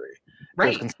history. It was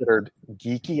Right. considered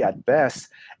geeky at best,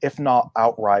 if not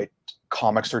outright.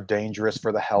 Comics are dangerous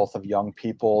for the health of young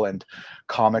people, and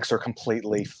comics are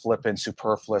completely flippant,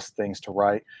 superfluous things to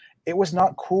write. It was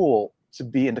not cool to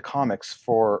be into comics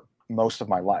for most of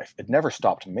my life. It never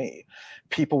stopped me.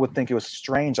 People would think it was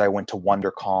strange I went to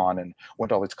WonderCon and went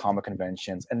to all these comic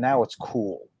conventions, and now it's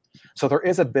cool. So there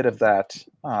is a bit of that.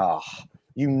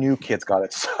 You new kids got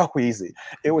it so easy.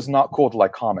 It was not cool to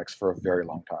like comics for a very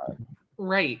long time.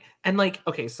 Right. And like,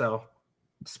 okay, so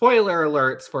spoiler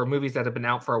alerts for movies that have been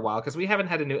out for a while, because we haven't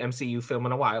had a new MCU film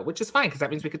in a while, which is fine because that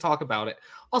means we could talk about it.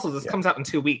 Also, this Yeah. comes out in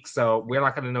 2 weeks, so we're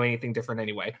not going to know anything different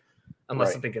anyway, unless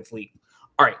Right. something gets leaked.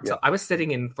 All right, Yeah. so I was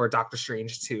sitting in for Doctor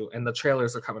Strange 2, and the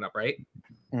trailers are coming up, right?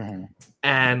 Hmm.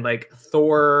 And like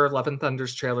Thor Love and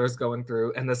Thunder's trailer is going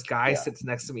through, and this guy Yeah. sits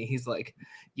next to me. He's like,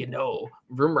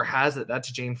 rumor has it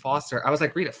that's Jane Foster. I was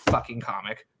like, read a fucking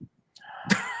comic.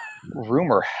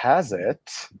 Rumor has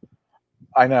it.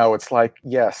 I know, it's like,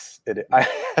 yes,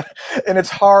 and it's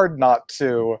hard not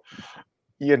to,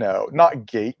 not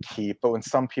gatekeep, but when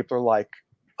some people are like,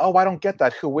 oh, I don't get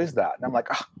that. Who is that? And I'm like,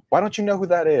 why don't you know who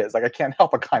that is? Like, I can't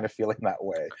help but kind of feeling that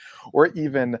way. Or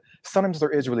even sometimes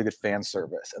there is really good fan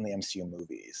service in the MCU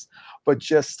movies, but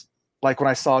just like when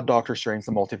I saw Doctor Strange: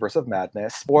 The Multiverse of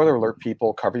Madness, spoiler alert,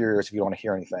 people, cover your ears if you don't want to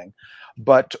hear anything.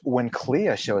 But when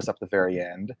Clea shows up at the very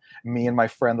end, me and my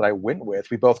friend that I went with,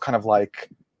 we both kind of like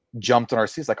jumped in our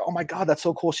seats, like, oh my God, that's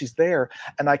so cool. She's there.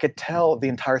 And I could tell the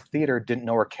entire theater didn't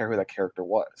know or care who that character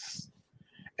was.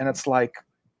 And it's like,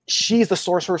 she's the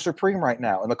Sorcerer Supreme right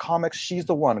now. In the comics, she's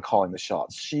the one calling the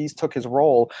shots. She's took his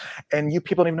role, and you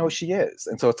people don't even know who she is.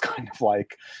 And so it's kind of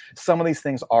like some of these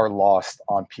things are lost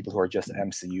on people who are just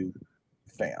MCU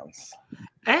fans.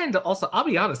 And also, I'll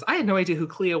be honest, I had no idea who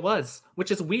Clea was,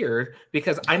 which is weird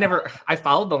because I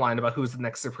followed the line about who's the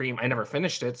next Supreme. I never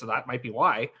finished it, so that might be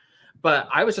why. But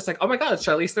I was just like, oh my God, it's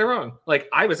Charlize Theron. Like,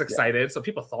 I was excited. Yeah. So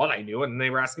people thought I knew, and they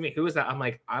were asking me, who is that? I'm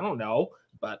like, I don't know,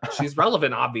 but she's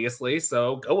relevant, obviously.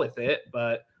 So go with it.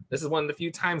 But this is one of the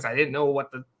few times I didn't know what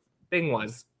the thing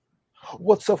was.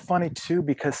 What's so funny, too,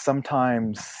 because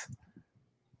sometimes,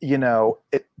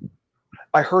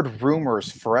 I heard rumors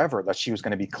forever that she was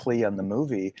going to be Clea in the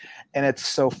movie. And it's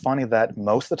so funny that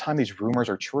most of the time these rumors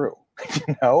are true.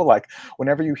 Like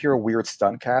whenever you hear a weird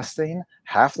stunt casting,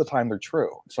 half the time they're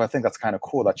true. So I think that's kind of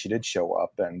cool that she did show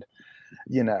up. And,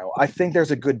 I think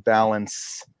there's a good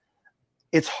balance.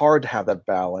 It's hard to have that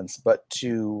balance, but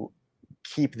to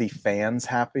keep the fans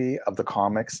happy of the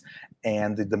comics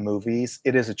and the movies,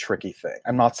 it is a tricky thing.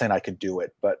 I'm not saying I could do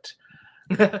it, but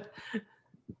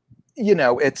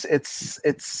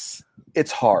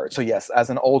it's hard. So yes, as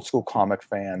an old school comic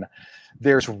fan,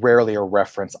 there's rarely a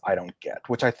reference I don't get,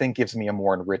 which I think gives me a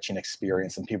more enriching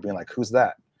experience than people being like, who's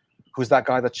that? Who's that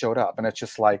guy that showed up? And it's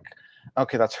just like,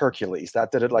 okay, that's Hercules.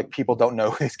 That did it. Like, people don't know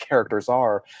who these characters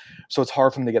are. So it's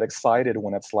hard for them to get excited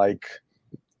when it's like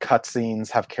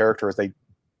cutscenes have characters they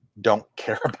don't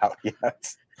care about yet.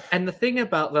 And the thing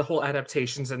about the whole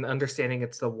adaptations and understanding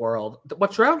it's the world,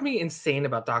 what drove me insane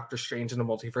about Doctor Strange in the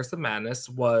Multiverse of Madness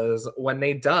was when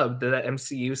they dubbed the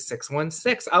MCU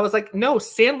 616. I was like, no,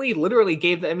 Stan Lee literally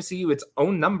gave the MCU its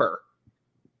own number.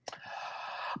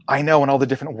 I know, and all the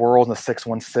different worlds and the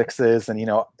 616s,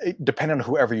 and depending on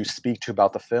whoever you speak to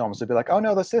about the films, they'd be like, oh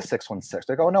no, this is 616.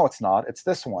 They go, oh, no, it's not. It's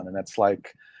this one. And it's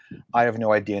like, I have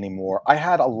no idea anymore. I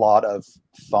had a lot of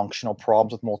functional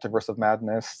problems with Multiverse of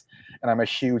Madness, and I'm a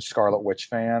huge Scarlet Witch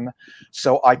fan.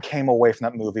 So I came away from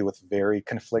that movie with very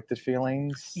conflicted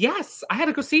feelings. Yes, I had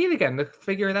to go see it again to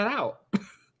figure that out.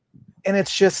 And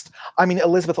it's just,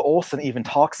 Elizabeth Olsen even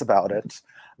talks about it,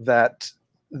 that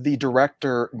the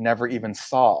director never even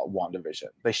saw WandaVision.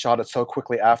 They shot it so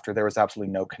quickly after there was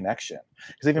absolutely no connection.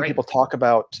 Because even people talk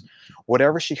about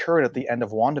whatever she heard at the end of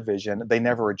WandaVision, they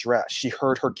never addressed. She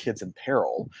heard her kids in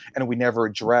peril, and we never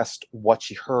addressed what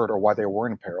she heard or why they were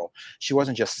in peril. She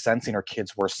wasn't just sensing her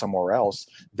kids were somewhere else.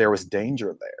 There was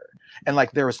danger there. And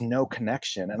like, there was no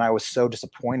connection. And I was so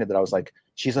disappointed that I was like,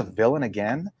 she's a villain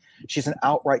again? She's an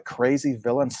outright crazy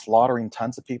villain slaughtering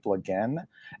tons of people again.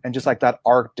 And just like, that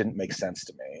arc didn't make sense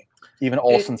to me. Even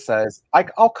Olsen says,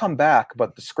 I'll come back,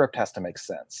 but the script has to make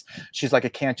sense. She's like,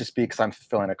 it can't just be because I'm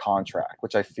fulfilling a contract,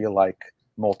 which I feel like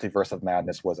Multiverse of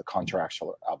Madness was a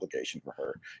contractual obligation for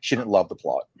her. She didn't love the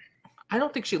plot. I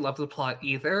don't think she loved the plot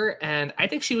either. And I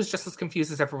think she was just as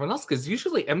confused as everyone else, because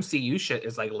usually MCU shit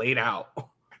is like laid out.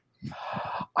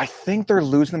 I think they're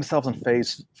losing themselves in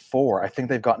phase 4. I think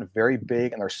they've gotten very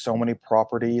big and there's so many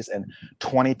properties and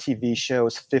 20 TV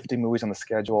shows, 50 movies on the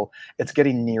schedule. It's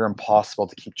getting near impossible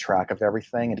to keep track of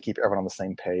everything and to keep everyone on the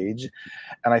same page.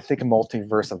 And I think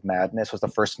Multiverse of Madness was the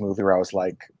first movie where I was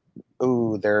like,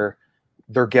 ooh, they're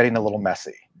getting a little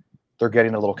messy. They're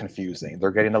getting a little confusing. They're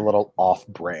getting a little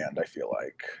off-brand, I feel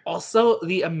like. Also,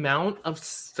 the amount of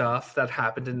stuff that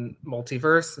happened in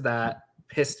Multiverse that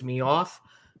pissed me off,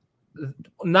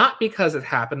 not because it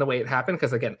happened the way it happened,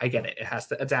 because again, I get it. It has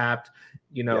to adapt.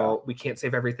 We can't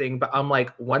save everything. But I'm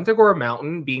like, Wundagore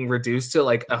Mountain being reduced to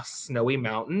like a snowy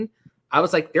mountain. I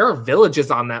was like, there are villages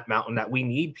on that mountain that we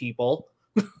need people.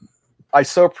 I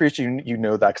so appreciate you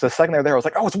know that, because the second they were there, I was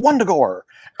like, oh, it's Wundagore.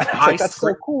 And I was like, that's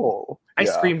so cool. I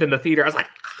screamed in the theater. I was like,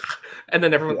 ah! And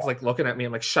then everyone's like looking at me.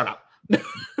 I'm like, shut up.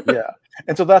 Yeah.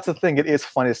 And so that's the thing. It is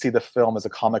funny to see the film as a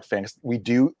comic fan. We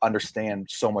do understand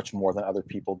so much more than other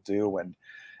people do. And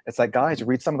it's like, guys,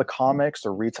 read some of the comics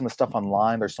or read some of the stuff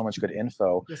online. There's so much good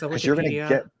info. Because you're going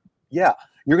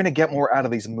to get more out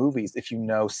of these movies if you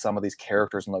know some of these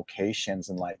characters and locations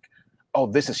and like, oh,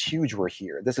 this is huge, we're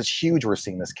here. This is huge, we're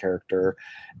seeing this character.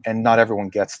 And not everyone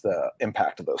gets the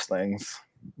impact of those things.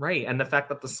 Right. And the fact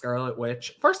that the Scarlet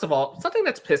Witch, first of all, something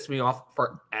that's pissed me off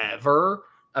forever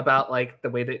about like the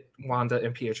way that Wanda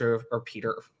and Pietro, or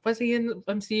Peter, was he in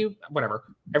MCU? Whatever.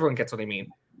 Everyone gets what I mean.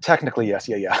 Technically, yes.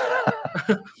 Yeah.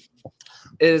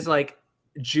 Is like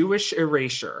Jewish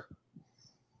erasure.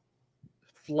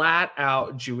 Flat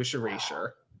out Jewish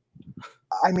erasure.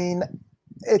 I mean,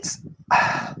 it's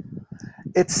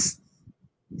it's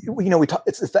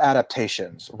the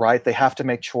adaptations, right? They have to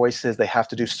make choices, they have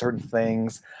to do certain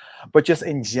things, but just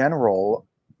in general,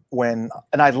 and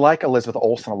I like Elizabeth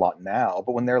Olsen a lot now,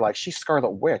 but when they're like, she's Scarlet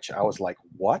Witch, I was like,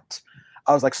 what?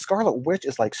 I was like, Scarlet Witch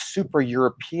is like super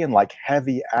European, like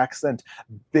heavy accent,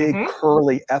 big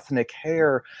curly ethnic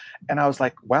hair, and I was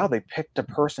like, wow, they picked a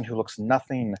person who looks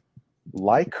nothing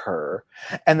like her.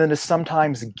 And then to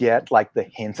sometimes get like the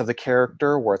hints of the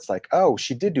character where it's like, oh,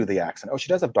 she did do the accent, oh, she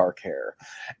does have dark hair,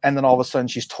 and then all of a sudden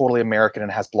she's totally American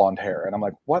and has blonde hair, and I'm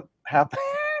like, what happened?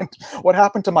 What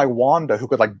happened to my Wanda who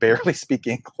could like barely speak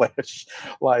English?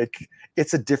 Like,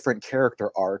 it's a different character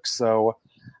arc. So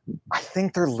I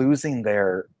think they're losing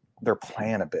their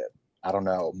plan a bit. I don't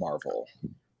know, Marvel.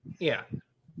 Yeah.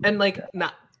 And like,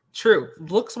 not true.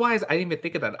 Looks wise, I didn't even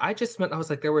think of that. I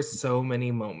was like, there were so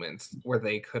many moments where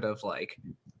they could have like,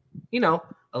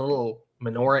 a little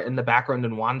menorah in the background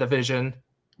in WandaVision,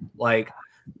 like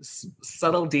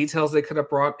subtle details they could have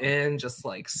brought in, just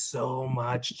like so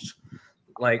much.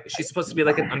 Like, she's supposed to be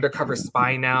like an undercover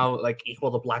spy now, like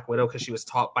equal to Black Widow, because she was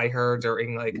taught by her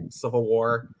during like Civil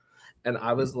War. And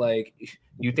I was like,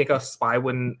 you think a spy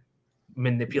wouldn't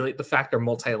manipulate the fact they're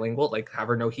multilingual, like have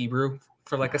her know Hebrew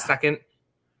for like a second?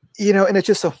 And it's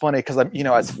just so funny because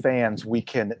as fans, we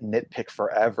can nitpick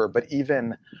forever. But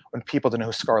even when people didn't know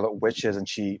who Scarlet Witch is, and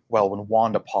when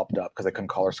Wanda popped up, because they couldn't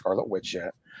call her Scarlet Witch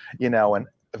yet, and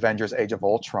Avengers Age of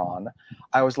Ultron,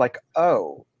 I was like,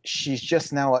 oh, she's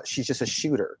just a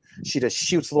shooter. She just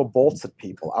shoots little bolts at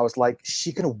people. I was like,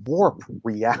 she can warp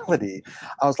reality.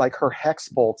 I was like, her hex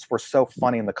bolts were so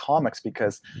funny in the comics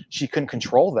because she couldn't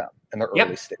control them in the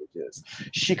early stages.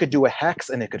 She could do a hex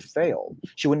and it could fail.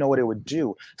 She wouldn't know what it would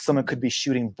do. Someone could be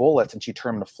shooting bullets and she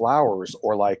turned into flowers,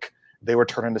 or like they were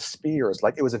turned into spears.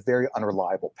 Like, it was a very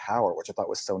unreliable power, which I thought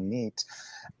was so neat.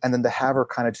 And then to have her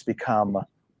kind of just become,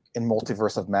 in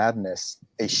Multiverse of Madness,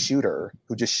 a shooter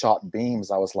who just shot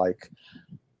beams, I was like,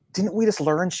 didn't we just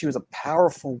learn she was a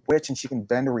powerful witch and she can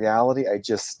bend reality?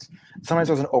 Sometimes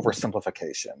there was an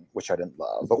oversimplification, which I didn't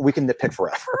love, but we can nitpick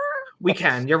forever. We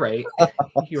can, you're right.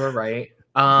 You were right.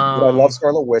 But I love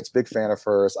Scarlet Witch, big fan of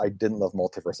hers. I didn't love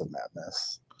Multiverse of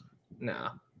Madness. No.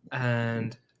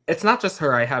 And it's not just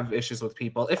her. I have issues with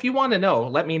people. If you want to know,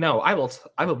 let me know. I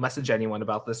will message anyone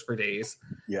about this for days.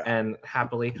 Yeah. And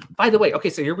happily. By the way, okay,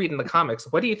 so you're reading the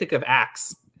comics. What do you think of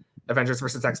Axe? Avengers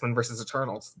versus X-Men versus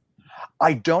Eternals?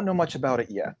 I don't know much about it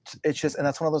yet. It's just, and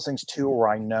that's one of those things too, where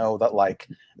I know that like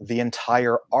the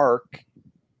entire arc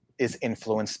is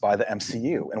influenced by the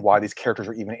MCU and why these characters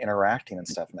are even interacting and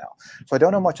stuff now. So I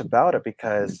don't know much about it,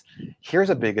 because here's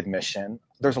a big admission.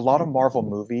 There's a lot of Marvel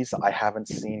movies I haven't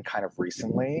seen kind of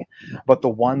recently, but the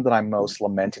one that I'm most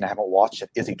lamenting I haven't watched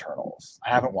it is Eternals. I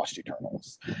haven't watched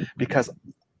Eternals because,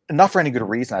 not for any good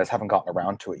reason, I just haven't gotten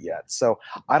around to it yet. So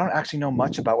I don't actually know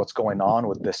much about what's going on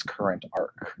with this current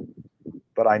arc,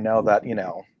 but I know that,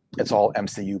 it's all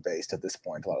MCU based at this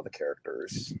point, a lot of the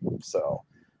characters. So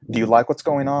do you like what's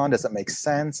going on? Does it make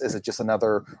sense? Is it just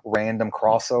another random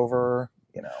crossover?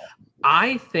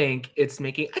 I think it's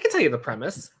making. I can tell you the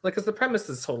premise, like, because the premise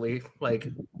is totally like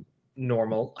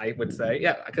normal. I would say,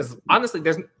 yeah, because honestly,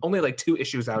 there's only like 2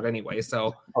 issues out anyway.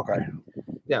 So Okay.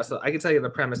 yeah, so I can tell you the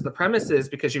premise. The premise is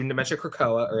because you mentioned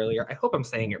Krakoa earlier. I hope I'm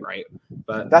saying it right,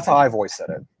 but That's how I've always said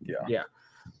it. Yeah. yeah.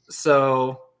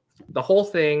 So the whole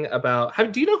thing about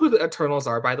do you know who the Eternals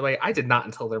are? By the way, I did not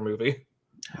until their movie.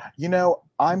 You know,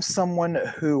 I'm someone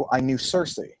who I knew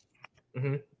Cersei.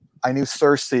 Mm-hmm. I knew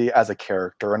Cersei as a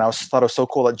character, and thought it was so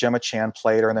cool that Gemma Chan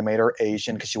played her, and they made her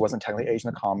Asian because she wasn't technically Asian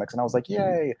in the comics. And I was like,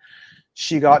 yay!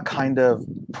 She got kind of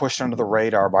pushed under the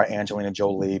radar by Angelina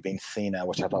Jolie being Thena,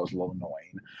 which I thought was a little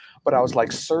annoying. But I was like,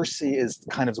 Cersei is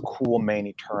kind of the cool main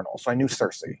Eternal, so I knew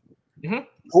Cersei, Mm-hmm.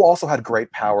 who also had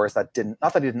great powers that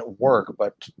not that they didn't work,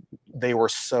 but they were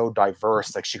so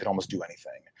diverse, like she could almost do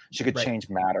anything. She could change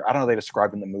matter. I don't know how they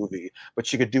described in the movie, but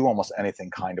she could do almost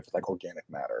anything kind of like organic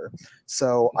matter.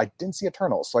 So I didn't see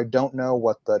Eternals, so I don't know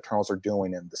what the Eternals are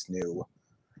doing in this new.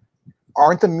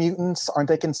 Aren't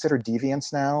they considered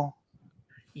deviants now?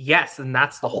 Yes, and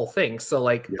that's the whole thing. So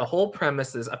like the whole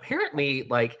premise is apparently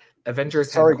like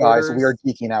Avengers Sorry headquarters. guys, we are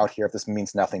geeking out here if this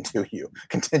means nothing to you.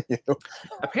 Continue.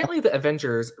 Apparently the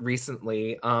Avengers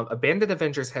recently abandoned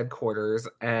Avengers headquarters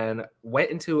and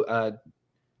went into a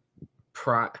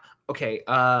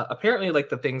apparently like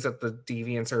the things that the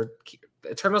deviants are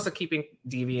Eternals are keeping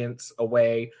deviants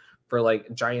away for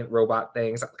like giant robot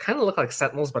things that kind of look like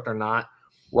Sentinels, but they're not.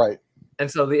 Right. And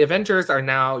so the Avengers are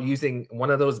now using one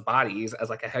of those bodies as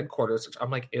like a headquarters, which I'm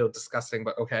like, ew, disgusting,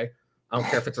 but okay. I don't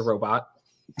care if it's a robot.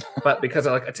 But because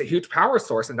like it's a huge power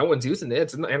source and no one's using it,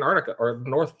 it's in Antarctica or the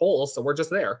North Pole, so we're just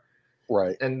there.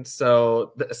 Right. And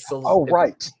so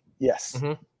right. Yes.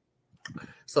 Mm-hmm.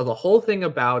 So the whole thing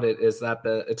about it is that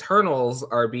the Eternals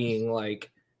are being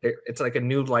like, it's like a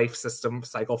new life system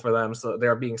cycle for them. So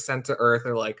they're being sent to Earth.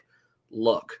 They're like,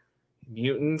 look,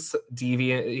 mutants,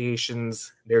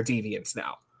 deviations, they're deviants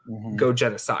now. Mm-hmm. Go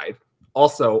genocide.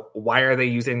 Also, why are they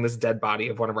using this dead body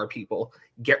of one of our people?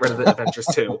 Get rid of the Avengers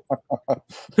too.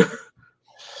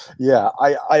 Yeah,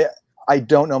 I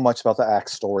don't know much about the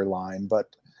Axe storyline,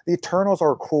 but the Eternals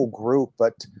are a cool group,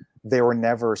 but they were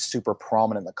never super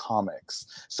prominent in the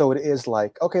comics. So it is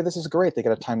like, okay, this is great. They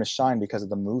get a time to shine because of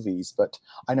the movies, but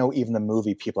I know even the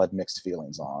movie people had mixed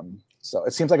feelings on. So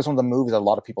it seems like it's one of the movies that a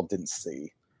lot of people didn't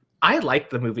see. I liked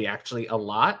the movie actually a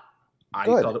lot. I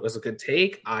thought it was a good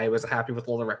take. I was happy with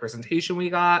all the representation we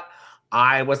got.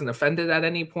 I wasn't offended at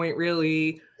any point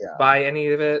really by any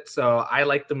of it. So I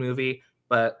liked the movie.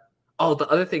 But the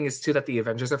other thing is too that the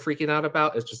Avengers are freaking out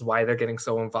about is just why they're getting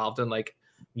so involved in like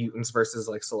mutants versus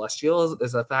like Celestials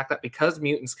is the fact that because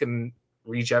mutants can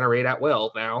regenerate at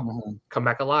will now, come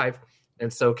back alive,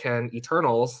 and so can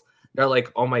Eternals, they're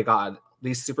like, oh my god,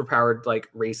 these superpowered like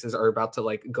races are about to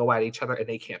like go at each other and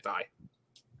they can't die.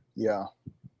 Yeah.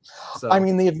 So I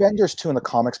mean, the Avengers too in the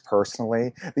comics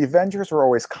personally, the Avengers were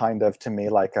always kind of to me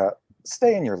like a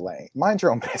stay in your lane, mind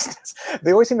your own business.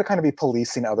 They always seem to kind of be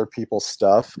policing other people's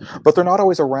stuff, but they're not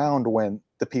always around when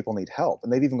the people need help.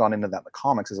 And they've even gone into that in the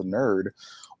comics as a nerd.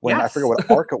 When I forget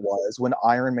what arc it was, when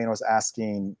Iron Man was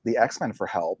asking the X-Men for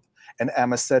help, and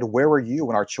Emma said, "Where were you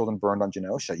when our children burned on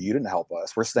Genosha? You didn't help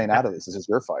us. We're staying out of this. This is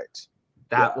your fight."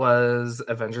 That was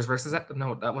Avengers versus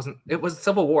no, that wasn't. It was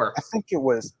Civil War. I think it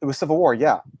was Civil War,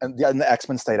 yeah, and the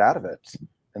X-Men stayed out of it.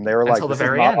 And they were until like, the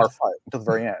very not end. our fight. Until the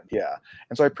very end, yeah.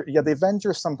 And so, the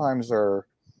Avengers sometimes are,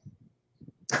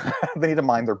 they need to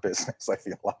mind their business, I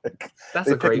feel like. That's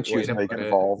they a great way to get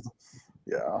involved.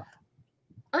 Yeah.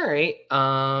 All right.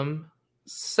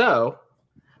 So,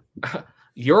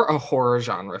 you're a horror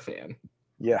genre fan.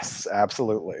 Yes,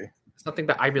 absolutely. Something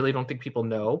that I really don't think people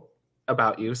know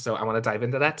about you, so I want to dive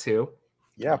into that too.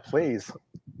 Yeah, please.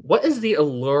 What is the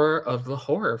allure of the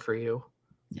horror for you?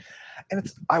 And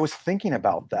I was thinking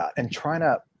about that and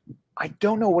I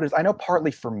don't know what it is. I know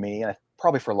partly for me, and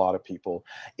probably for a lot of people,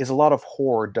 is a lot of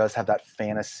horror does have that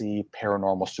fantasy,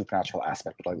 paranormal, supernatural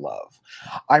aspect that I love.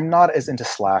 I'm not as into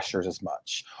slashers as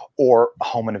much, or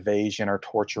home invasion or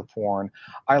torture porn.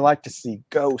 I like to see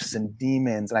ghosts and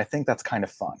demons, and I think that's kind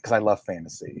of fun because I love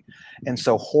fantasy. And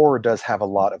so horror does have a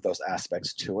lot of those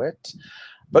aspects to it.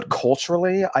 But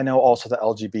culturally, I know also the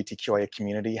LGBTQIA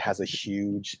community has a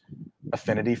huge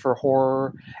affinity for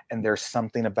horror, and there's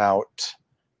something about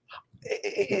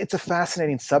it's a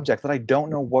fascinating subject that I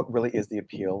don't know what really is the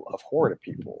appeal of horror to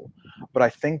people. But I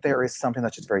think there is something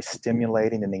that's just very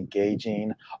stimulating and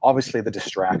engaging. Obviously, the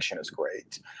distraction is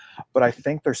great, but I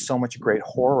think there's so much great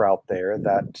horror out there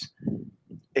that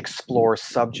explores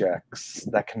subjects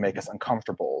that can make us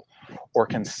uncomfortable, or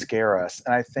can scare us.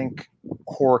 And I think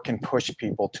horror can push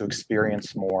people to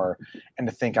experience more and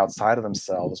to think outside of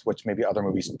themselves, which maybe other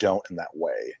movies don't in that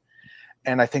way.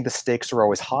 And I think the stakes are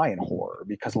always high in horror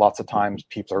because lots of times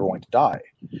people are going to die.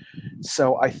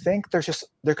 So I think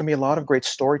there can be a lot of great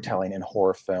storytelling in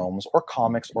horror films or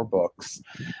comics or books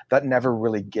that never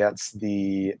really gets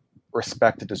the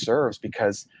respect it deserves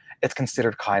because it's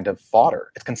considered kind of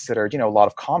fodder. It's considered, a lot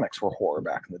of comics were horror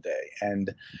back in the day,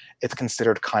 and it's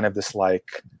considered kind of this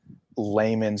like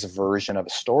layman's version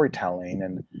of storytelling.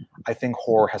 And I think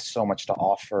horror has so much to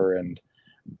offer, and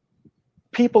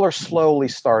people are slowly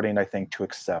starting, I think, to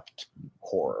accept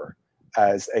horror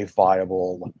as a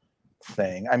viable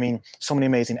thing. I mean, so many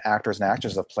amazing actors and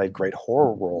actresses have played great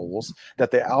horror roles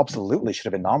that they absolutely should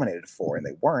have been nominated for, and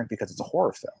they weren't because it's a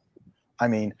horror film. I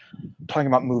mean, talking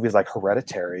about movies like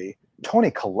Hereditary,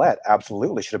 Toni Collette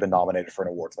absolutely should have been nominated for an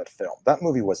award for that film. That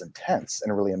movie was intense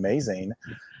and really amazing.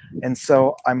 And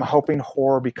so I'm hoping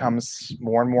horror becomes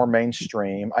more and more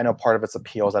mainstream. I know part of its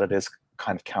appeal is that it is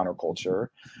kind of counterculture,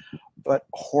 but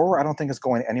horror I don't think is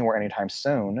going anywhere anytime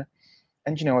soon.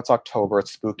 And it's October,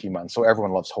 it's spooky month, so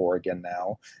everyone loves horror again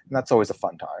now, and that's always a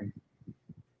fun time.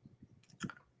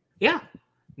 Yeah.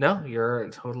 No, you're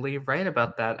totally right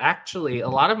about that. Actually, a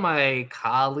lot of my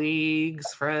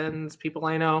colleagues, friends, people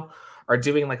I know are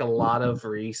doing like a lot of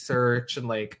research and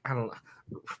like, I don't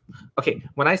know. Okay,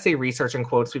 when I say research in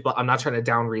quotes, people, I'm not trying to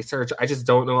down research. I just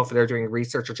don't know if they're doing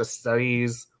research or just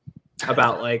studies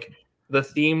about like the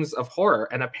themes of horror.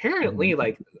 And apparently,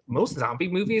 like most zombie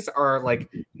movies are like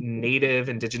native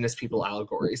indigenous people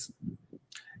allegories.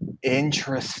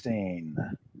 Interesting.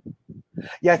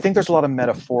 Yeah, I think there's a lot of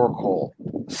metaphorical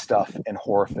stuff in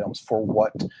horror films for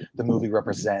what the movie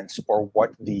represents or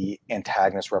what the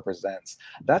antagonist represents.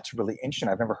 That's really interesting.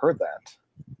 I've never heard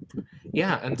that.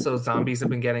 Yeah, and so zombies have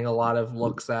been getting a lot of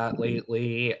looks at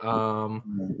lately. I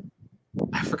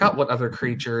forgot what other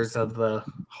creatures of the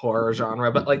horror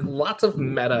genre, but like lots of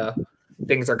meta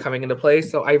things are coming into play.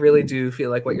 So I really do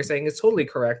feel like what you're saying is totally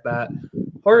correct, that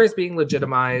horror is being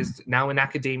legitimized now in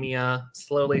academia,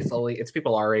 slowly. It's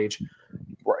people our age.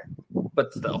 Right.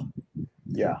 But still.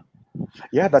 Yeah.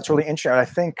 Yeah, that's really interesting. And I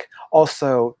think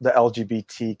also the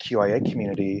LGBTQIA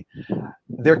community,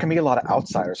 there can be a lot of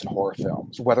outsiders in horror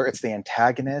films, whether it's the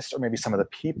antagonist or maybe some of the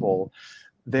people.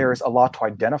 There's a lot to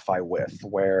identify with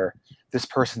where this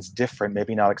person's different,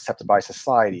 maybe not accepted by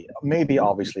society, maybe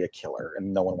obviously a killer,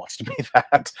 and no one wants to be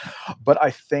that. But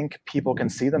I think people can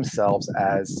see themselves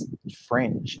as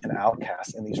fringe and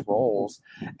outcasts in these roles,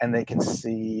 and they can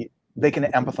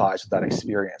empathize with that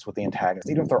experience with the antagonist.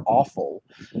 Even if they're awful,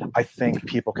 I think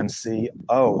people can see,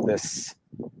 oh, this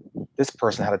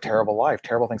person had a terrible life,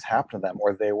 terrible things happened to them,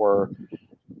 or they were,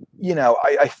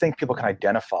 I think people can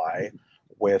identify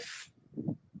with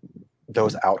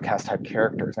those outcast type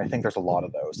characters. And I think there's a lot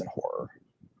of those in horror.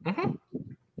 Mm-hmm.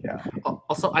 Yeah.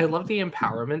 Also, I love the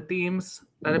empowerment themes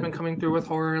that have been coming through with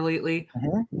horror lately.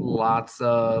 Mm-hmm. Lots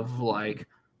of like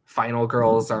final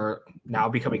girls are now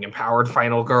becoming empowered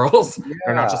final girls. Yeah.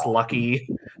 They're not just lucky.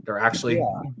 They're actually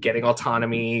getting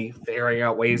autonomy, figuring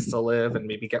out ways to live and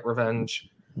maybe get revenge.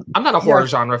 I'm not a horror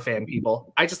genre fan,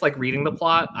 people. I just like reading the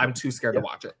plot. I'm too scared to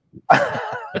watch it.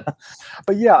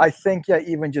 But yeah, I think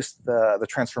even just the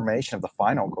transformation of the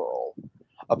final girl,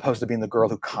 opposed to being the girl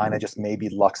who kind of just maybe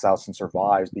lucks out and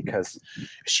survives because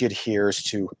she adheres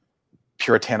to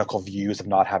puritanical views of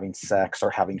not having sex or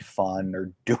having fun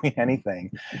or doing anything.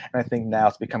 And I think now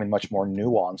it's becoming much more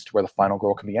nuanced where the final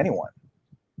girl can be anyone.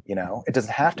 It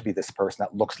doesn't have to be this person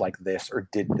that looks like this or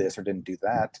didn't do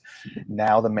that.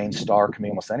 Now the main star can be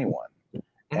almost anyone.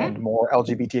 Mm-hmm. And more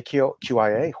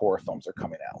LGBTQIA horror films are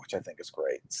coming out, which I think is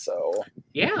great. So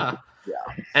yeah.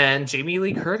 And Jamie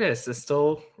Lee Curtis is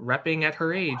still repping at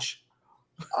her age.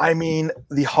 I mean,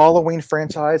 the Halloween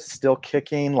franchise is still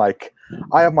kicking. Like,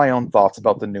 I have my own thoughts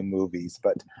about the new movies,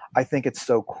 but I think it's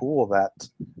so cool that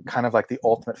kind of like the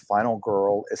ultimate final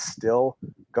girl is still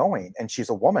going, and she's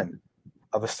a woman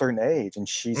of a certain age, and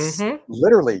she's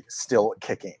literally still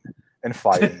kicking and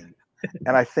fighting.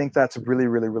 And I think that's really,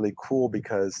 really, really cool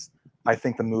because I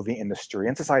think the movie industry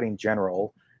and society in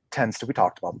general tends to, we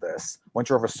talked about this, once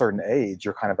you're of a certain age,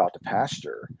 you're kind of out to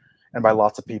pasture. And by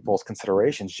lots of people's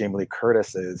considerations, Jamie Lee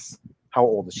Curtis is, how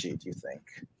old is she, do you think?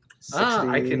 60,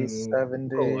 I can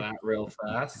 70? pull that real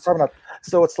fast. Probably not.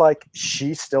 So it's like,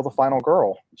 she's still the final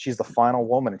girl. She's the final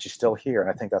woman, and she's still here. And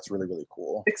I think that's really, really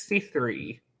cool.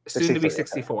 63. Soon to be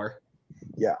 64. Okay.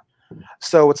 Yeah.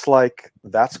 So it's like,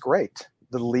 that's great.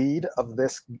 The lead of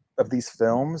these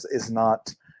films is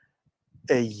not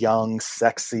a young,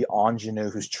 sexy ingenue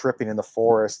who's tripping in the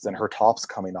forest and her top's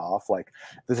coming off. Like,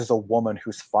 this is a woman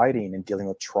who's fighting and dealing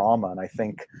with trauma. And I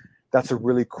think that's a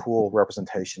really cool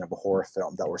representation of a horror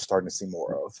film that we're starting to see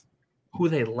more of. Who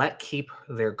they let keep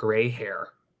their gray hair.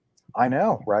 I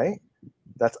know, right?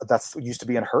 That's used to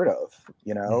be unheard of,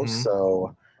 you know? Mm-hmm.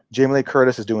 So Jamie Lee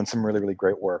Curtis is doing some really, really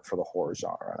great work for the horror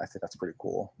genre. And I think that's pretty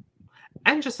cool.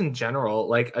 And just in general,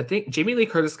 like, I think Jamie Lee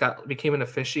Curtis became an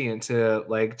officiant to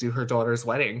like do her daughter's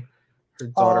wedding. Her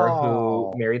daughter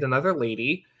who married another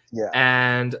lady. Yeah.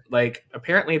 And like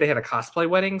apparently they had a cosplay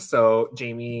wedding, so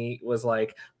Jamie was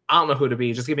like, I don't know who to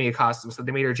be, just give me a costume. So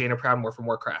they made her Jaina Proudmoore from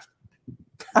Warcraft.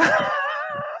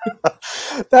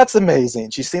 That's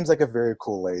amazing. She seems like a very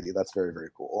cool lady. That's very, very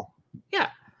cool. Yeah.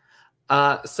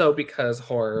 So because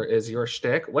horror is your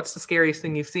shtick, what's the scariest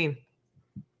thing you've seen?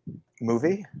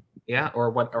 Movie? Yeah, or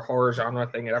what a horror genre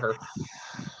thing ever.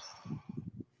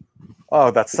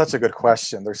 Oh, that's such a good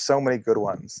question. There's so many good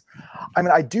ones. I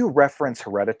mean, I do reference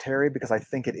Hereditary because I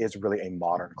think it is really a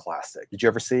modern classic. Did you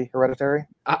ever see Hereditary?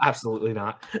 Absolutely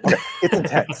not. Okay. It's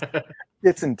intense.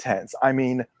 It's intense. I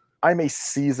mean, I'm a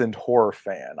seasoned horror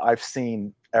fan. I've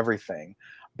seen everything.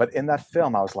 But in that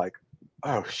film, I was like,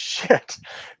 oh shit,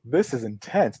 this is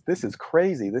intense. This is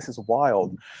crazy. This is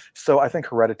wild. So I think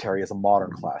Hereditary is a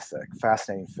modern classic,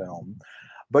 fascinating film.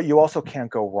 But you also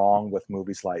can't go wrong with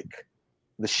movies like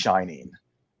The Shining,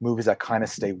 movies that kind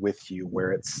of stay with you,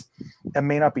 where it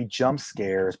may not be jump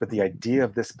scares, but the idea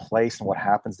of this place and what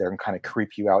happens there can kind of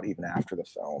creep you out even after the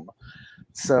film.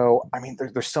 So, I mean,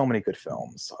 there's so many good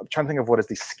films. I'm trying to think of what is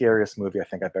the scariest movie I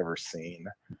think I've ever seen.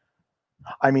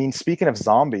 I mean, speaking of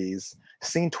zombies,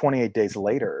 seeing 28 Days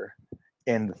Later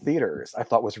in the theaters, I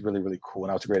thought was really, really cool. And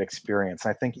that was a great experience.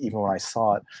 And I think even when I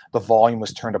saw it, the volume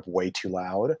was turned up way too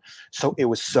loud. So it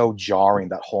was so jarring,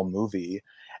 that whole movie.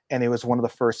 And it was one of the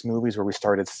first movies where we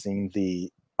started seeing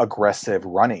the aggressive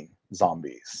running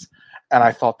zombies. And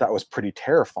I thought that was pretty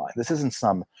terrifying. This isn't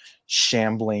some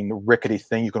shambling, rickety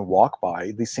thing you can walk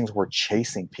by. These things were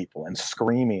chasing people and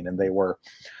screaming, and they were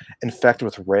infected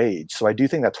with rage. So I do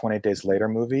think that 28 Days Later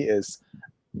movie is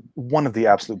one of the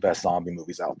absolute best zombie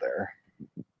movies out there.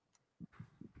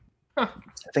 Huh.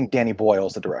 I think Danny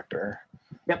Boyle's the director.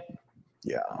 Yep.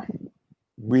 Yeah.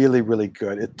 Really, really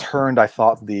good. It turned, I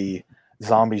thought, the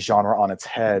zombie genre on its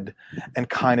head and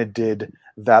kind of did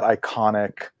that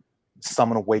iconic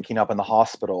someone waking up in the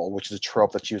hospital, which is a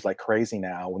trope that's used like crazy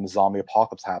now when the zombie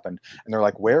apocalypse happened. And they're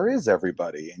like, where is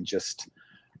everybody? And just,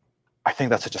 I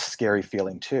think that's such a scary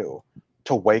feeling too.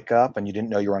 To wake up and you didn't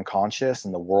know you're unconscious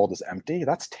and the world is empty,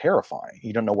 that's terrifying.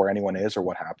 You don't know where anyone is or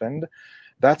what happened.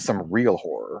 That's some real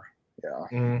horror. Yeah.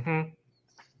 Mm-hmm.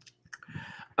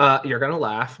 You're going to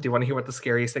laugh. Do you want to hear what the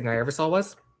scariest thing I ever saw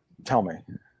was? Tell me.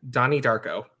 Donnie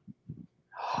Darko.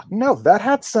 No, that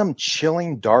had some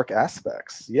chilling, dark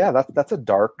aspects. Yeah, that's a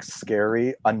dark,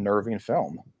 scary, unnerving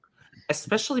film.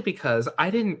 Especially because I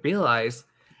didn't realize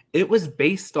it was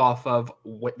based off of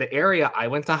the area I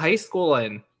went to high school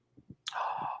in.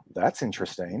 That's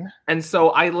interesting. And so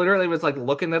I literally was like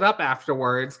looking it up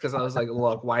afterwards because I was like,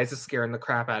 look, why is this scaring the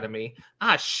crap out of me?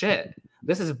 Ah, shit.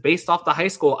 This is based off the high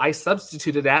school I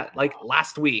substituted at like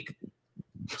last week.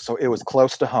 So it was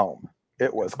close to home.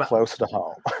 It was close to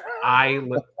home.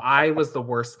 I was the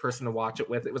worst person to watch it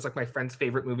with. It was like my friend's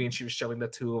favorite movie, and she was showing the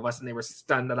two of us, and they were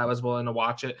stunned that I was willing to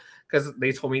watch it because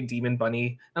they told me Demon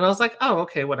Bunny, and I was like, oh,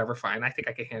 okay, whatever, fine. I think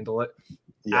I can handle it.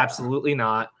 Yeah. Absolutely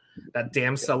not. That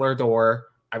damn cellar door.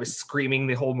 I was screaming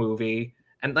the whole movie.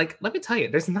 And like, let me tell you,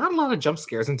 there's not a lot of jump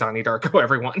scares in Donnie Darko,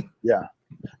 everyone. Yeah.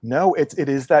 No, it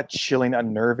is that chilling,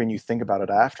 unnerving. You think about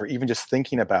it after, even just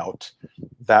thinking about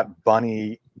that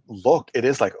bunny look. It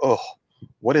is like, oh,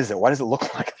 what is it? Why does it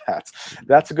look like that?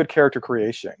 That's a good character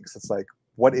creation. Because it's like,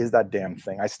 what is that damn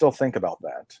thing? I still think about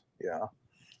that. Yeah.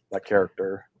 That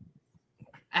character.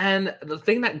 And the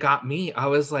thing that got me, I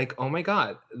was like, oh my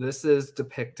God, this is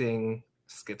depicting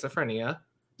schizophrenia.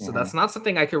 So that's not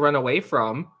something I could run away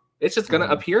from. It's just going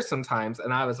to appear sometimes.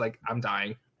 And I was like, I'm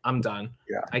dying. I'm done.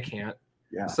 Yeah. I can't.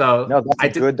 Yeah. So no,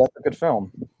 that's a good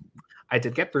film. I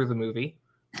did get through the movie.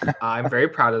 I'm very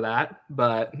proud of that.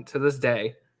 But to this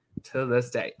day.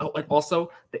 Oh, and also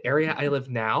the area I live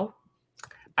now,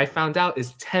 I found out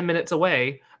is 10 minutes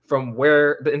away from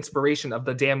where the inspiration of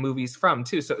the damn movie's from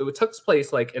too. So it took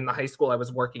place like in the high school I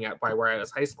was working at by where I was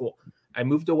high school. I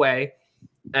moved away.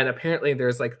 And apparently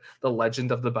there's like the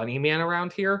legend of the Bunny Man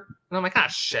around here. And I'm like, ah,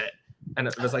 shit. And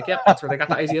it was like, yep, that's where they got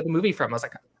the idea of the movie from. I was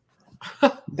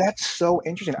like, that's so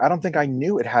interesting. I don't think I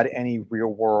knew it had any real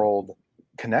world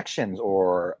connections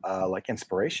or like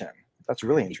inspiration. That's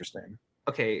really interesting.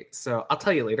 Okay, so I'll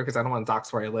tell you later because I don't want to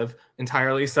dox where I live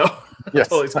entirely. So I'll Yes,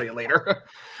 totally tell you later.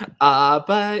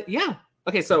 But yeah.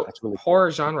 Okay, so that's really cool.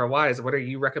 horror genre wise, what are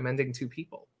you recommending to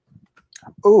people?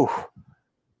 Ooh,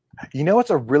 you know, it's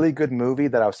a really good movie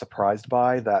that I was surprised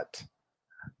by. That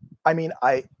I mean,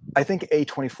 I think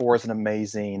A24 is an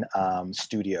amazing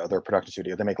studio. They're a production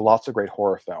studio. They make lots of great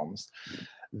horror films.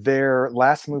 Their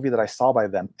last movie that I saw by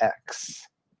them, X,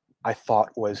 I thought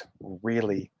was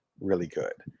really, really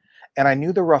good. And I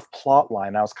knew the rough plot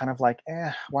line. I was kind of like,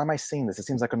 why am I seeing this? It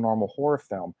seems like a normal horror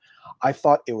film. I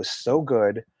thought it was so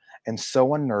good and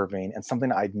so unnerving and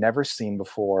something I'd never seen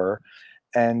before.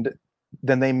 And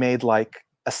then they made like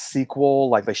a sequel,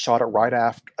 like they shot it right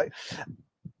after.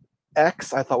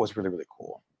 X, I thought was really, really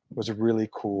cool. It was a really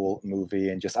cool movie.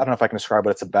 And just, I don't know if I can describe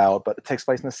what it's about, but it takes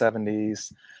place in the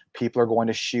 70s. People are going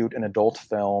to shoot an adult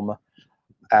film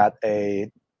at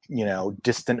a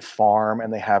distant farm,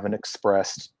 and they haven't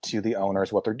expressed to the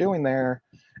owners what they're doing there,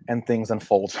 and things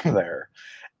unfold from there.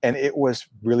 And it was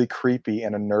really creepy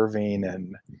and unnerving,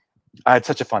 and I had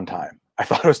such a fun time. I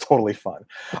thought it was totally fun.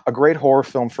 A great horror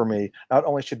film for me not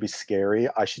only should be scary,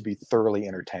 I should be thoroughly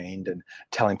entertained and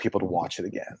telling people to watch it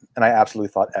again. And I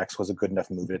absolutely thought X was a good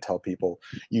enough movie to tell people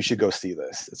you should go see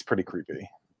this. It's pretty creepy.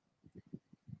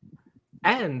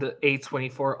 And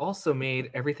A24 also made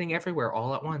Everything Everywhere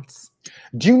All at Once.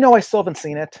 Do you know I still haven't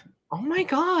seen it? Oh my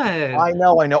god. I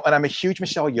know. And I'm a huge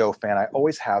Michelle Yeoh fan. I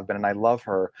always have been, and I love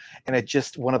her. And it's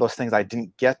just one of those things I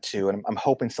didn't get to. And I'm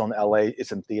hoping still in LA,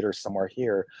 it's in theaters somewhere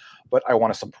here. But I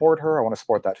want to support her. I want to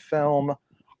support that film.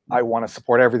 I want to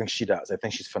support everything she does. I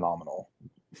think she's phenomenal.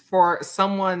 For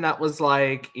someone that was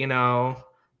like,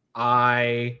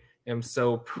 I am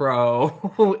so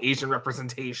pro Asian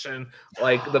representation,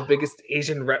 like the biggest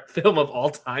Asian rep film of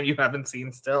all time you haven't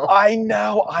seen still. I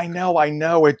know.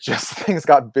 It just, things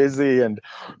got busy and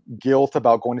guilt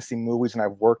about going to see movies, and I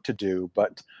have work to do,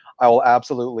 but I will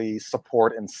absolutely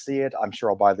support and see it. I'm sure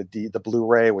I'll buy the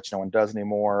Blu-ray, which no one does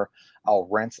anymore. I'll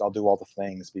rent it. I'll do all the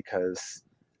things because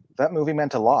that movie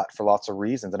meant a lot for lots of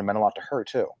reasons, and it meant a lot to her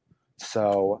too.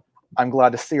 So I'm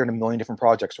glad to see her in a million different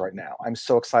projects right now. I'm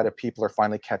so excited people are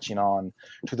finally catching on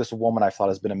to this woman I thought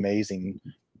has been amazing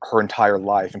her entire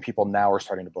life, and people now are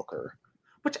starting to book her.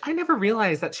 Which I never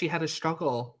realized that she had a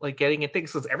struggle like getting in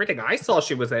things, because everything I saw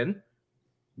she was in.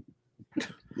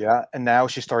 Yeah, and now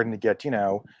she's starting to get,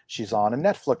 she's on a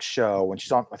Netflix show, and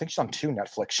I think she's on 2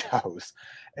 Netflix shows,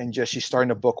 and just she's starting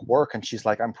to book work, and she's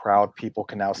like, I'm proud people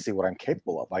can now see what I'm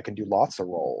capable of. I can do lots of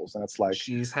roles, and it's like,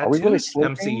 she's are had we 2 really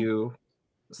sleeping? MCU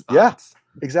spots. Yeah,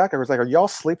 exactly. I was like, are y'all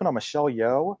sleeping on Michelle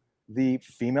Yeoh, the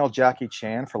female Jackie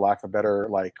Chan, for lack of a better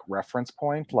like reference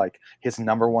point, like his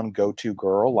number one go-to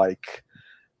girl? Like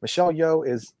Michelle Yeoh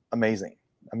is amazing,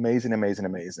 amazing, amazing,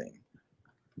 amazing.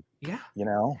 Yeah.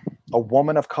 A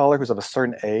woman of color who's of a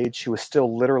certain age who is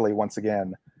still literally, once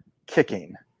again,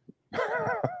 kicking.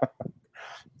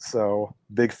 So,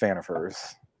 big fan of hers.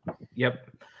 Yep.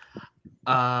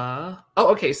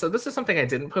 Okay, so this is something I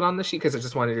didn't put on the sheet because I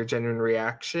just wanted your genuine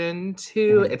reaction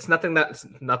to. Mhm. It's nothing it's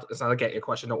not a get your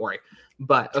question, don't worry.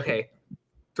 But okay,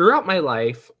 throughout my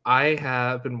life, I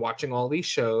have been watching all these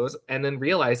shows and then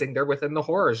realizing they're within the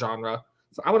horror genre.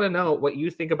 So I want to know what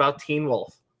you think about Teen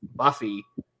Wolf, Buffy,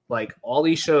 like all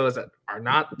these shows that are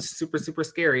not super, super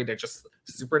scary. They're just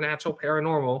supernatural,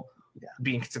 paranormal,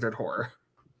 being considered horror.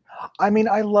 I mean,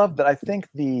 I love that. I think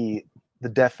the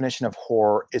definition of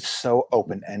horror is so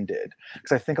open-ended,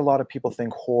 because I think a lot of people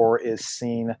think horror is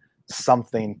seeing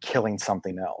something killing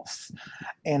something else.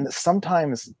 And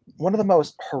sometimes one of the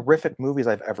most horrific movies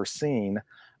I've ever seen,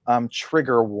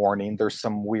 trigger warning, there's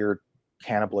some weird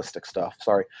cannibalistic stuff,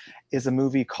 sorry, is a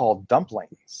movie called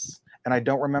Dumplings. And I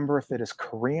don't remember if it is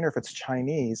Korean or if it's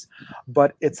Chinese,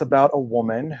 but it's about a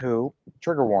woman who,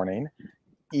 trigger warning,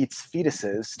 eats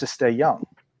fetuses to stay young.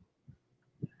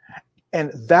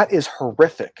 And that is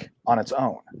horrific on its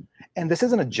own. And this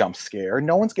isn't a jump scare.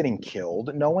 No one's getting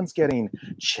killed. No one's getting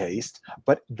chased.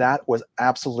 But that was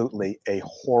absolutely a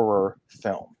horror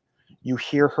film. You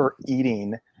hear her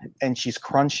eating and she's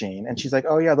crunching and she's like,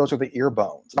 oh yeah, those are the ear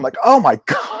bones. I'm like, oh my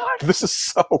God, this is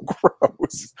so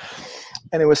gross.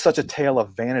 And it was such a tale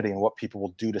of vanity and what people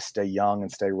will do to stay young and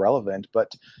stay relevant.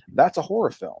 But that's a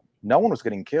horror film. No one was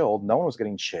getting killed. No one was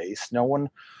getting chased.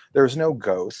 There's no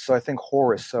ghosts. So I think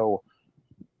horror is so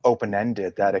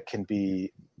open-ended that it can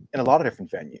be in a lot of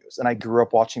different venues. And I grew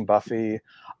up watching Buffy.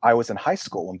 I was in high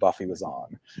school when Buffy was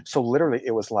on. So literally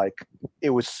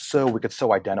we could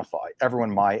so identify.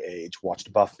 Everyone my age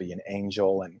watched Buffy and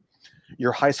Angel, and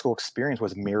your high school experience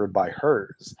was mirrored by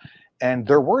hers. And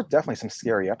there were definitely some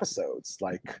scary episodes.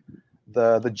 Like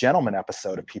the gentleman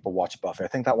episode of People Watch Buffy. I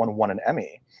think that one won an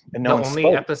Emmy, and no The one only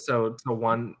spoke. episode to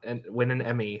win an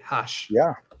Emmy. Hush.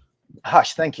 Yeah,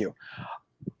 Hush. Thank you.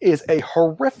 Is a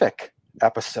horrific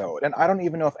episode, and I don't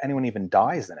even know if anyone even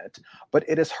dies in it, but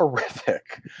it is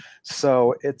horrific.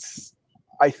 So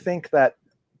I think that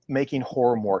making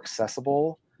horror more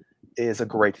accessible is a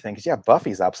great thing. Because yeah,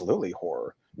 Buffy's absolutely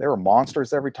horror. There are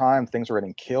monsters every time. Things are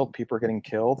getting killed. People are getting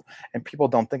killed, and people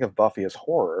don't think of Buffy as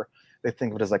horror. They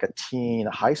think of it as like a teen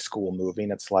high school movie,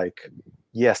 and it's like,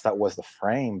 yes, that was the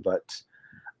frame, but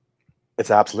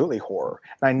it's absolutely horror.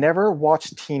 And I never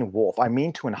watched Teen Wolf. I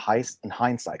mean to in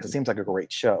hindsight, because it seems like a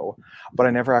great show, but I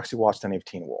never actually watched any of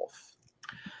Teen Wolf.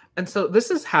 And so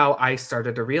this is how I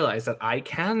started to realize that I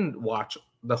can watch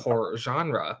the horror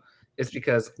genre, is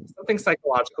because something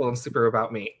psychological and super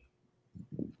about me.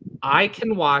 I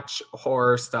can watch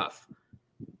horror stuff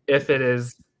if it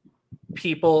is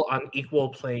people on equal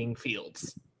playing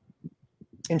fields.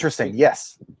 Interesting.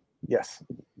 Yes.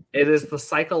 It is the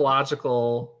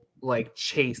psychological like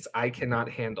chase I cannot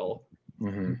handle.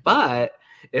 Mm-hmm. But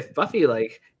if Buffy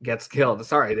like gets killed,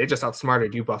 sorry, they just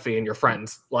outsmarted you, Buffy, and your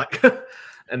friends. Like,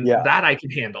 and that I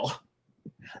can handle.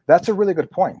 That's a really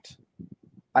good point.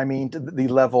 I mean, the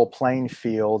level playing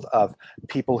field of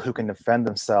people who can defend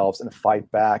themselves and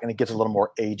fight back, and it gives a little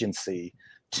more agency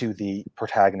to the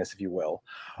protagonist, if you will.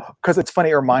 Because it's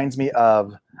funny, it reminds me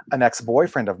of an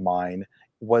ex-boyfriend of mine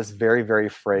was very, very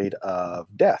afraid of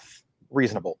death.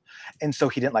 Reasonable. And so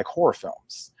he didn't like horror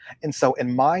films. And so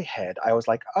in my head, I was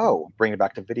like, oh, bring it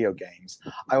back to video games.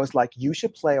 I was like, you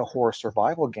should play a horror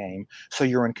survival game so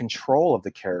you're in control of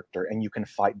the character and you can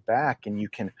fight back and you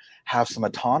can have some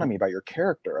autonomy about your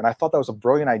character. And I thought that was a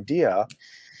brilliant idea.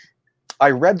 I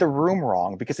read the room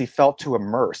wrong because he felt too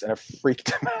immersed and it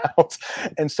freaked him out.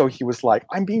 And so he was like,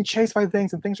 I'm being chased by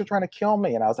things and things are trying to kill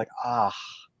me. And I was like,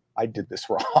 I did this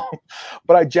wrong.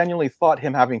 But I genuinely thought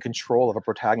him having control of a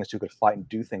protagonist who could fight and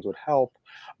do things would help.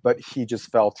 But he just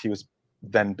felt he was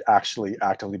then actually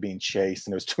actively being chased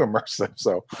and it was too immersive.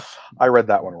 So I read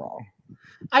that one wrong.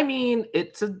 I mean,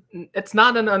 it's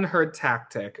not an unheard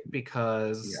tactic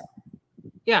because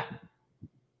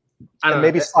And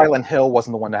maybe Silent Hill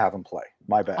wasn't the one to have him play.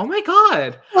 My bad. Oh my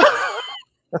god.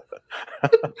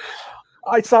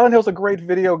 Silent Hill's a great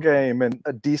video game and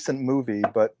a decent movie,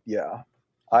 but yeah,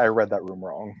 I read that room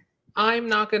wrong. I'm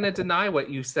not going to deny what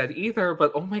you said either,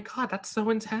 but oh my god, that's so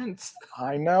intense.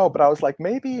 I know, but I was like,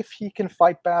 maybe if he can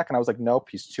fight back, and I was like, nope,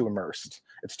 he's too immersed.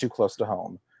 It's too close to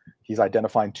home. He's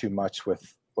identifying too much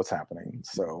with what's happening.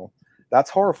 So that's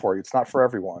horror for you. It's not for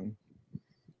everyone.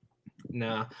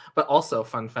 Nah, but also,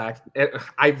 fun fact,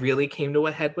 I really came to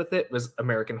a head with it was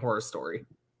American Horror Story.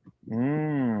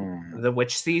 The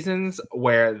witch seasons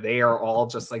where they are all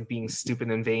just like being stupid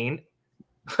and vain.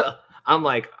 I'm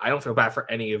like, I don't feel bad for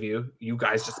any of you. You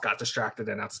guys just got distracted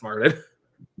and outsmarted.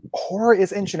 Horror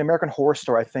is interesting. American Horror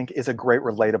Story, I think, is a great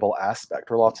relatable aspect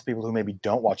where lots of people who maybe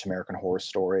don't watch American Horror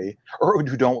Story or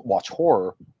who don't watch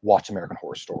horror watch American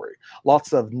Horror Story.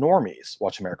 Lots of normies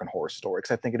watch American Horror Story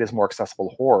because I think it is more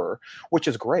accessible horror, which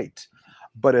is great.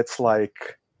 But it's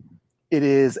like, it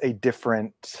is a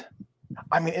different...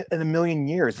 I mean, in a million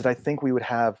years, did I think we would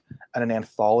have an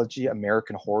anthology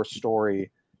American Horror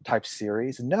Story type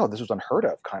series? No, this was unheard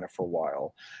of kind of for a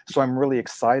while. So I'm really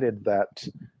excited that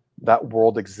that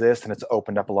world exists and it's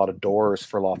opened up a lot of doors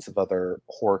for lots of other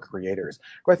horror creators.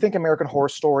 Do I think American Horror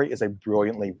Story is a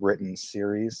brilliantly written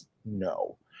series?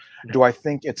 No. Do I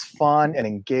think it's fun and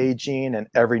engaging and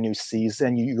every new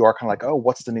season you are kind of like, oh,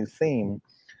 what's the new theme?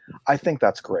 I think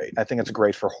that's great. I think it's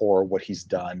great for horror, what he's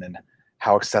done and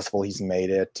how accessible he's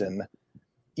made it. And,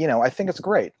 you know, I think it's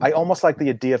great. I almost like the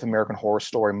idea of American Horror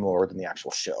Story more than the actual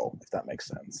show, if that makes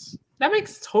sense. That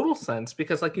makes total sense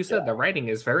because, like you said, the writing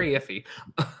is very iffy.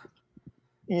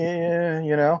 Yeah,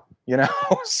 you know,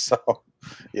 so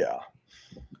yeah.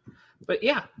 But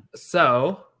yeah,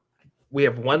 so we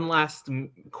have one last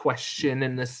question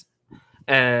in this,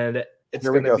 and it's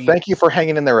here we go. Thank you for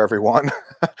hanging in there, everyone,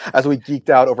 as we geeked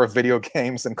out over video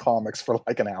games and comics for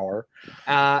like an hour.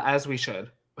 As we should.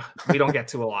 We don't get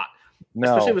to a lot.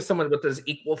 No. Especially with someone with this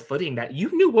equal footing that you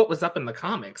knew what was up in the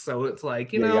comics. So it's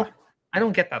like, you know, I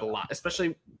don't get that a lot.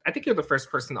 Especially, I think you're the first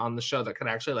person on the show that could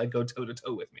actually like go toe to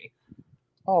toe with me.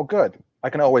 Oh, good. I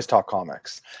can always talk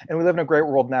comics. And we live in a great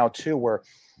world now, too, where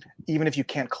even if you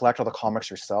can't collect all the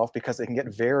comics yourself, because it can get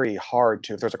very hard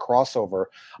to, if there's a crossover,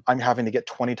 I'm having to get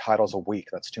 20 titles a week.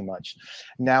 That's too much.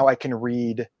 Now I can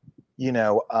read, you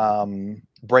know,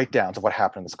 breakdowns of what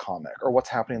happened in this comic or what's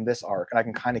happening in this arc. And I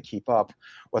can kind of keep up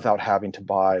without having to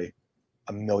buy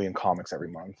a million comics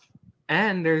every month.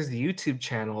 And there's YouTube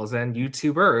channels and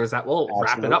YouTubers that will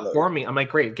wrap it up Absolutely. for me. I'm like,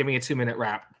 great, give me a 2-minute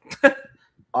wrap.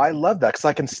 I love that because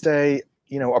I can stay,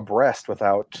 abreast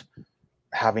without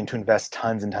having to invest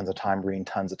tons and tons of time reading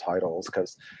tons of titles,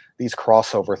 because these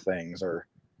crossover things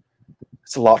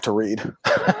it's a lot to read.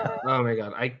 Oh my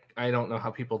god, I don't know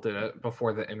how people did it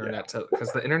before the internet,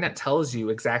 because the internet tells you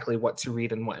exactly what to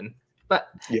read and when. But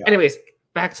anyways,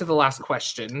 back to the last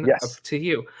question to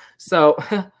you. So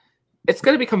it's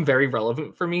going to become very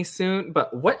relevant for me soon,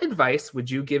 but what advice would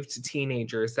you give to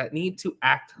teenagers that need to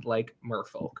act like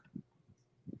merfolk?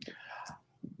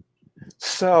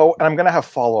 So, and I'm going to have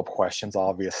follow-up questions,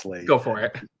 obviously. Go for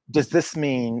it. Does this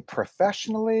mean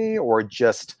professionally or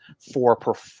just for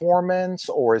performance,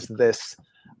 or is this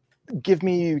give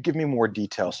me more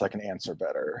details so I can answer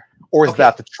better? Or is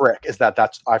that the trick? Is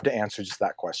that's I have to answer just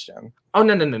that question? Oh,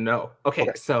 no. Okay.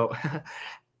 So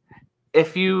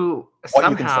if you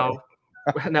somehow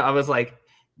no, I was like,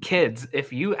 kids,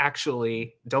 if you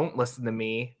actually don't listen to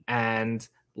me and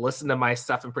listen to my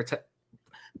stuff and pretend,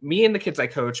 me and the kids I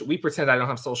coach, we pretend I don't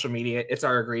have social media. It's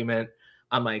our agreement.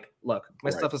 I'm like, look, my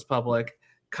stuff is public.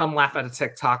 Come laugh at a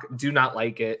TikTok. Do not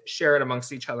like it. Share it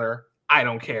amongst each other. I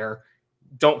don't care.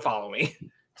 Don't follow me.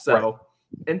 So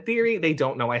in theory, they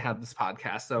don't know I have this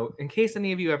podcast. So in case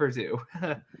any of you ever do,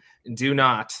 do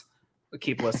not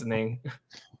keep listening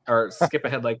or skip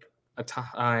ahead like a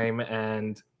time.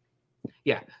 And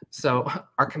so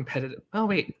our competitive,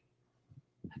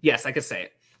 yes, I could say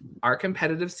it. Our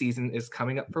competitive season is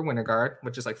coming up for Winter Guard,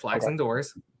 which is like flags and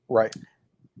doors. Right.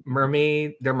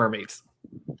 They're mermaids.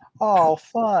 Oh,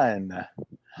 fun.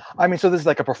 I mean, so this is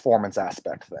like a performance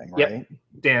aspect thing, right? Yep.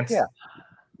 Dance.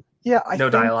 Yeah. No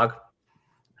dialogue.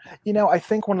 I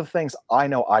think one of the things I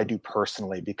know I do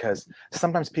personally, because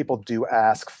sometimes people do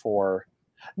ask for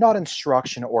not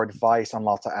instruction or advice on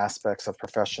lots of aspects of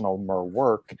professional mer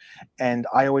work. And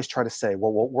I always try to say,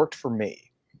 well, what worked for me?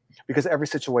 Because every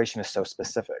situation is so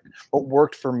specific. What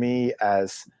worked for me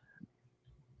as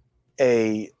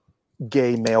a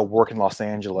gay male working in Los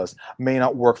Angeles may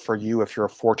not work for you if you're a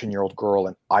 14-year-old girl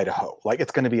in Idaho. Like,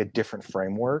 it's going to be a different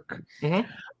framework. Mm-hmm.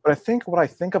 But I think what I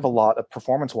think of a lot of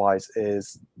performance-wise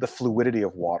is the fluidity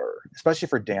of water, especially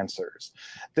for dancers.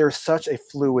 There's such a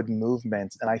fluid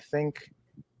movement, and I think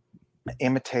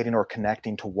imitating or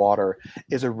connecting to water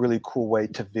is a really cool way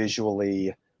to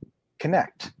visually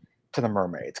connect to the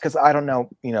mermaids. Because I don't know,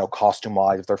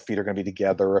 costume-wise, if their feet are going to be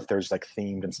together, if there's like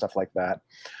themed and stuff like that.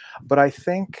 But I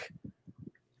think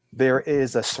there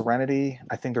is a serenity.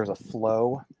 I think there's a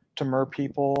flow to mer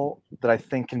people that I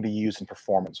think can be used in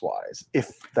performance-wise,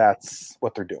 if that's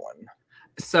what they're doing.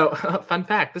 So, fun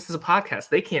fact, this is a podcast.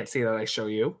 They can't see that I show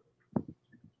you.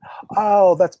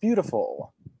 Oh, that's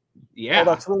beautiful. Yeah. Oh,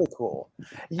 that's really cool.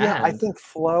 Yeah, and I think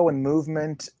flow and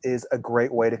movement is a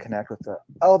great way to connect with the...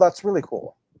 Oh, that's really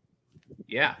cool.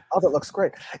 Yeah. Oh, that looks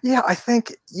great. Yeah, I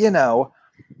think,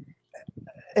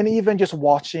 and even just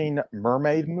watching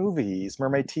mermaid movies,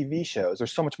 mermaid TV shows,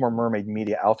 there's so much more mermaid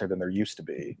media out there than there used to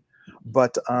be.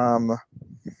 But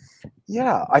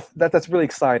that's really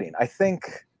exciting. I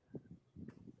think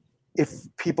if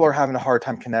people are having a hard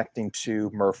time connecting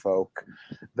to merfolk,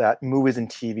 that movies and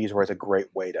TVs were a great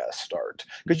way to start.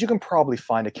 Because you can probably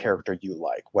find a character you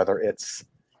like, whether it's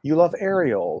you love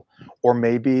Ariel, or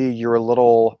maybe you're a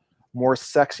little more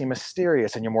sexy,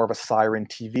 mysterious, and you're more of a siren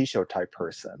TV show type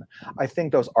person. I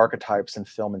think those archetypes in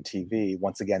film and TV,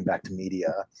 once again, back to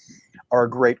media, are a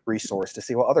great resource to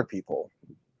see what other people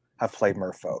have played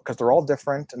merfolk, because they're all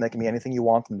different and they can be anything you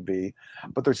want them to be.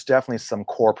 But there's definitely some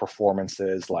core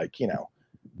performances like,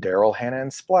 Daryl, Hannah,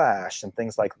 and Splash and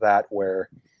things like that, where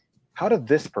how did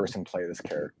this person play this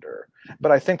character?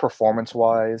 But I think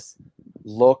performance-wise,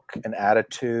 look and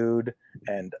attitude,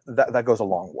 and that goes a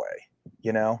long way,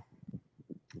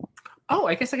 Oh,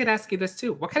 I guess I could ask you this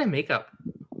too. What kind of makeup?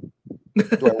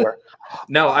 Do I wear?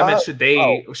 No, I meant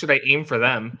should I aim for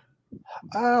them?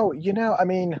 Oh, I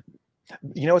mean,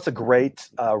 it's a great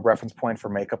reference point for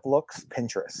makeup looks?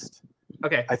 Pinterest.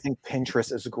 Okay. I think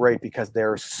Pinterest is great because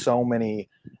there are so many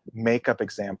makeup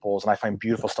examples, and I find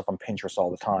beautiful stuff on Pinterest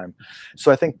all the time.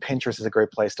 So I think Pinterest is a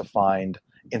great place to find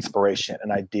inspiration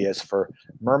and ideas for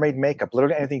mermaid makeup.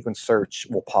 Literally anything you can search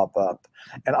will pop up.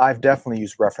 And I've definitely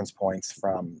used reference points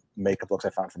from makeup looks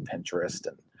I found from Pinterest.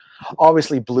 And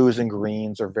obviously blues and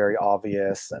greens are very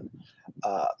obvious, and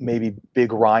maybe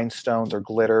big rhinestones or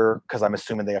glitter, because I'm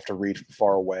assuming they have to read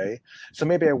far away. So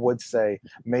maybe I would say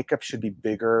makeup should be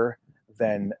bigger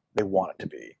than they want it to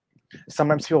be.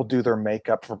 Sometimes people do their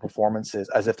makeup for performances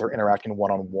as if they're interacting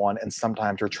one-on-one, and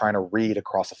sometimes you're trying to read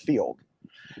across a field.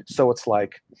 So it's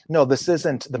like, no, this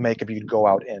isn't the makeup you'd go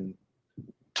out in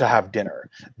to have dinner.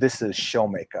 This is show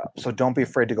makeup. So don't be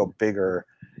afraid to go bigger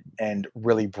and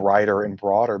really brighter and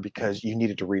broader because you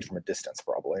needed to read from a distance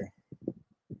probably.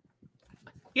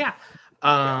 Yeah.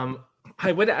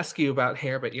 I would ask you about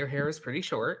hair, but your hair is pretty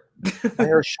short. My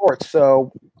hair is short,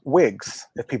 so wigs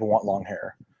if people want long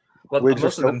hair. Well, Wigs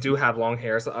most of them do have long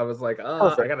hair, so I was like, I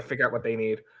got to figure out what they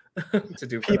need to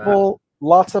do for that.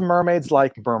 Lots of mermaids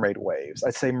like mermaid waves.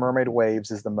 I'd say mermaid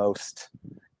waves is the most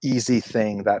easy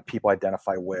thing that people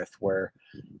identify with, where,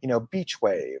 beach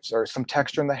waves or some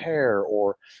texture in the hair,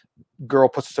 or girl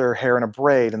puts their hair in a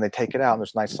braid and they take it out and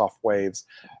there's nice soft waves.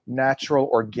 Natural,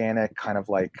 organic kind of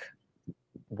like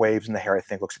waves in the hair, I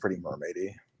think looks pretty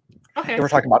mermaidy. Okay. If we're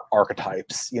talking about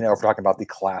archetypes, if we're talking about the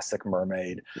classic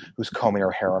mermaid who's combing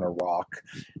her hair on a rock,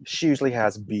 she usually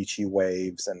has beachy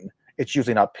waves, and it's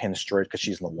usually not pin straight because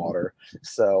she's in the water.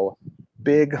 So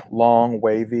big, long,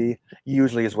 wavy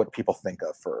usually is what people think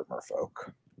of for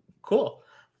merfolk. Cool.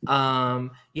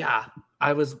 Yeah,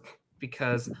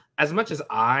 because as much as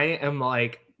I am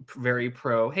like very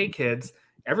pro, hey kids,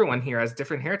 everyone here has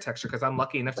different hair texture because I'm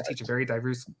lucky enough to teach a very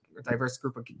diverse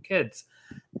group of kids.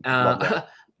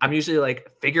 I'm usually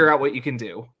like, figure out what you can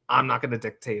do. I'm not going to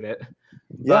dictate it.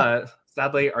 Yeah. But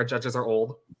sadly, our judges are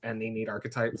old and they need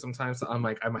archetypes sometimes. So I'm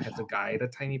like, I might have to guide a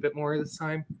tiny bit more this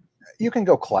time. You can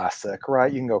go classic,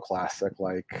 right? You can go classic.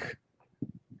 Like,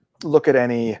 look at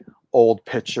any old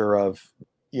picture of,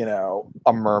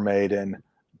 a mermaid in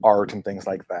art and things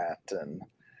like that. And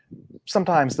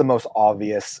sometimes the most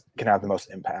obvious can have the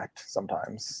most impact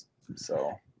sometimes.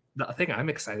 So the thing I'm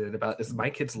excited about is my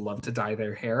kids love to dye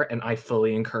their hair, and I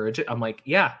fully encourage it. I'm like,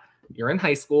 yeah, you're in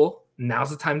high school. Now's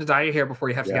the time to dye your hair before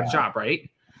you have to get a job, right?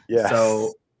 Yeah.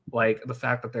 So, like, the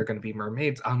fact that they're going to be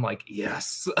mermaids, I'm like,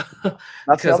 yes.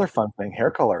 That's the other fun thing,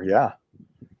 hair color, yeah.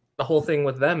 The whole thing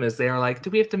with them is they're like, do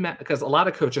we have to match? Because a lot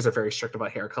of coaches are very strict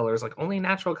about hair colors, like only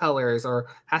natural colors or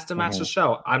has to match the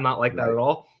show. I'm not like that at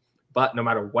all. But no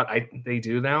matter what they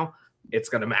do now, it's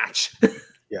going to match.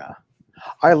 Yeah.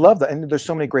 I love that. And there's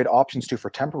so many great options too for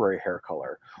temporary hair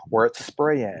color, or it's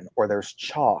spray in, or there's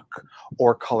chalk,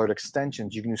 or colored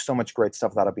extensions. You can do so much great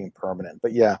stuff without it being permanent.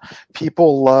 But yeah,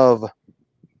 people love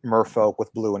merfolk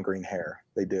with blue and green hair.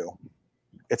 They do.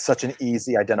 It's such an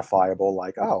easy identifiable,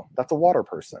 like, oh, that's a water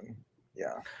person.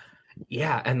 Yeah.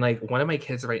 Yeah. And like one of my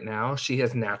kids right now, she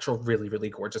has natural, really, really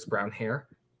gorgeous brown hair,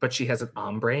 but she has it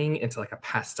ombreing into like a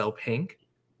pastel pink.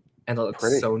 And it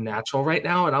looks so natural right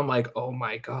now. And I'm like, oh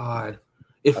my God.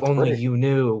 If that's only you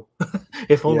knew.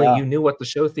 If only you knew what the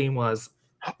show theme was.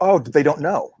 Oh, they don't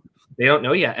know. They don't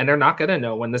know yet. And they're not going to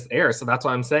know when this airs. So that's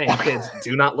why I'm saying, kids,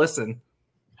 do not listen.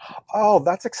 Oh,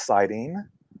 that's exciting.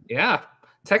 Yeah.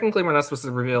 Technically, we're not supposed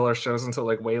to reveal our shows until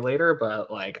like way later, but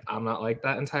like, I'm not like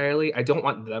that entirely. I don't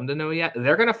want them to know yet.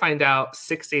 They're going to find out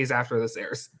 6 days after this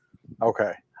airs.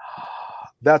 Okay.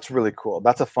 That's really cool.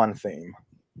 That's a fun theme.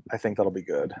 I think that'll be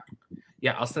good.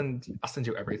 Yeah, I'll send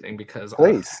you everything because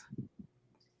please.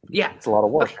 Yeah, it's a lot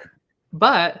of work. Okay.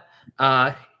 But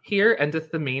here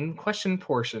endeth the main question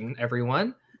portion,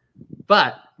 everyone.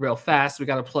 But real fast, we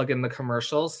got to plug in the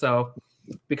commercials. So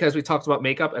because we talked about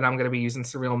makeup, and I'm going to be using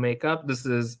Surreal Makeup.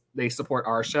 They support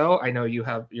our show. I know you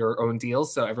have your own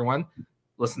deals, so everyone,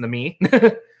 listen to me.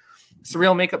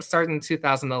 Surreal Makeup started in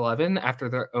 2011 after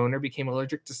their owner became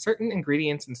allergic to certain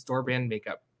ingredients in store-brand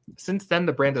makeup. Since then,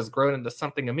 the brand has grown into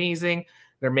something amazing.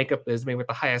 Their makeup is made with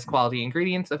the highest quality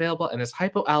ingredients available and is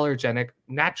hypoallergenic,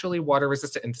 naturally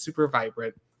water-resistant, and super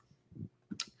vibrant.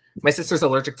 My sister's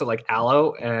allergic to like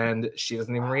aloe, and she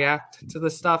doesn't even react to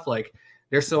this stuff. Like,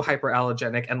 they're so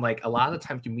hyperallergenic, and like a lot of the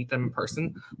time you meet them in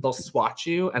person, they'll swatch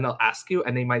you and they'll ask you,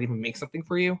 and they might even make something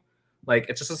for you. Like,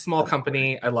 it's just a small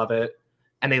company. I love it.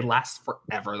 And they last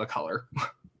forever, the color.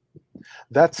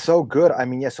 That's so good. I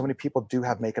mean, yeah, so many people do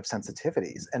have makeup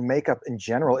sensitivities, and makeup in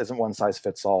general isn't one size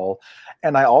fits all.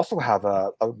 And I also have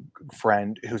a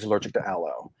friend who's allergic to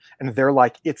aloe, and they're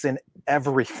like, it's in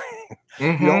everything.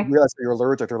 Mm-hmm. You don't realize that you're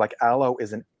allergic. They're like, aloe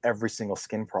is in every single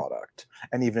skin product,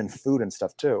 and even in food and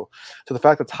stuff too. So the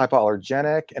fact that it's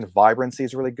hypoallergenic and vibrancy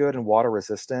is really good and water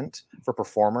resistant for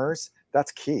performers,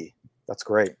 that's key. That's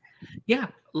great. Yeah.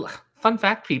 Fun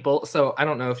fact, people. So I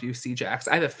don't know if you see Jax.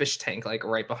 I have a fish tank like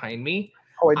right behind me.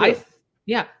 Oh, I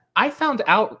do. I found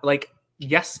out like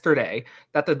yesterday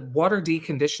that the water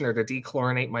deconditioner to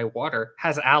dechlorinate my water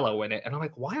has aloe in it. And I'm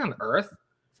like, why on earth?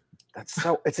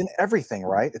 It's in everything,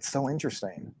 right? It's so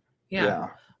interesting. Yeah.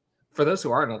 For those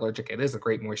who aren't allergic, it is a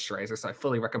great moisturizer. So I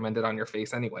fully recommend it on your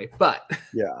face anyway. But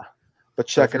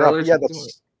check it out. Yeah,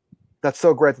 that's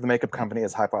so great that the makeup company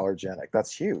is hypoallergenic.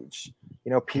 That's huge.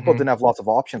 People didn't have lots of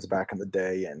options back in the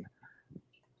day, and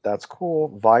that's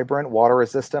cool. Vibrant, water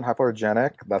resistant,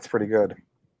 hypoallergenic. That's pretty good.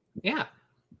 Yeah.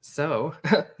 So,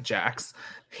 Jax,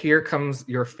 here comes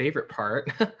your favorite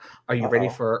part. Are you ready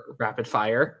Uh-oh. for rapid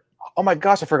fire? Oh my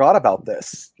gosh, I forgot about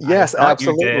this. I Yes, thought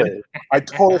you did. absolutely. I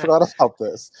totally forgot about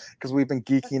this because we've been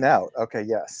geeking out. Okay,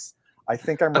 yes. I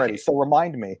think I'm ready. Okay. So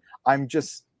remind me,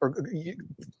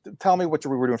 tell me what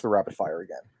we were doing for rapid fire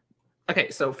again. Okay,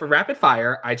 so for rapid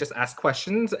fire, I just ask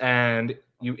questions and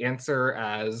you answer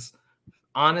as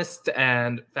honest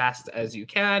and fast as you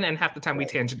can. And half the time we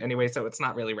Right. tangent anyway, so it's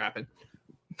not really rapid.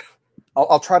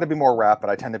 I'll try to be more rapid.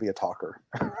 I tend to be a talker.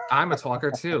 I'm a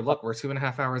talker too. Look, we're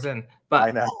 2.5 hours in. I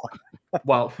But, know.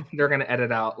 well, they're going to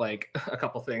edit out like a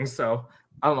couple things. So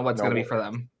I don't know what's No going to be for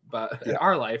worries. them. But in Yeah.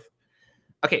 our life,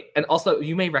 okay. And also,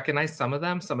 you may recognize some of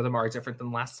them. Some of them are different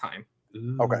than last time.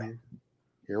 Okay. Ooh.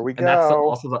 Here we And that's go.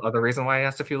 also the other reason why I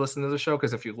asked if you listen to the show,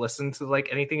 because if you listen to like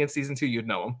anything in season 2, you'd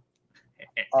know them.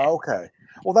 Okay.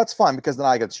 Well, that's fine because then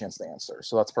I get a chance to answer.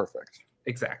 So that's perfect.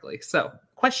 Exactly. So,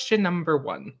 question number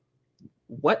 1.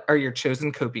 What are your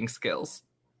chosen coping skills?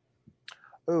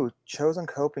 Ooh, chosen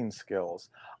coping skills.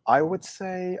 I would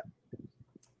say,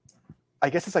 I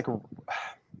guess it's like,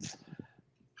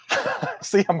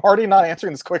 see, I'm already not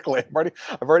answering this quickly.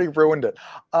 I've already ruined it.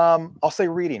 I'll say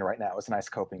reading right now is a nice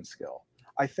coping skill.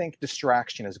 I think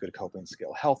distraction is a good coping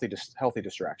skill, healthy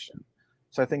distraction.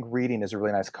 So I think reading is a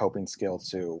really nice coping skill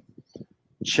to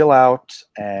chill out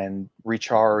and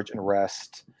recharge and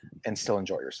rest and still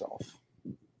enjoy yourself.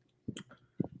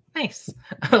 Nice.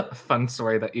 Fun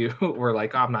story that you were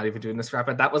like, oh, I'm not even doing this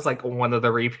rapid. That was like one of the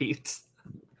repeats.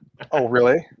 Oh,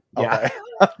 really? Yeah.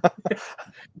 Okay.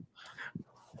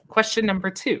 Question number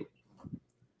 2.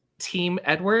 Team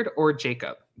Edward or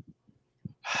Jacob?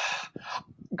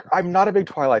 I'm not a big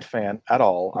Twilight fan at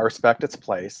all. I respect its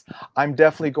place. I'm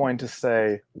definitely going to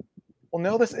say, well,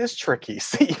 no, this is tricky.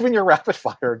 See, even your rapid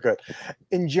fire are good.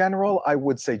 In general, I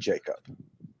would say Jacob.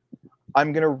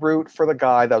 I'm going to root for the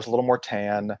guy that was a little more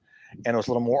tan and was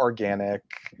a little more organic.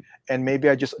 And maybe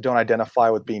I just don't identify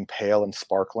with being pale and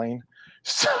sparkling.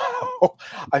 So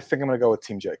I think I'm going to go with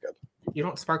Team Jacob. You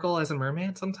don't sparkle as a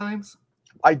merman sometimes?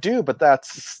 I do, but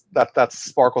that's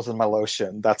sparkles in my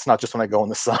lotion. That's not just when I go in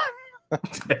the sun.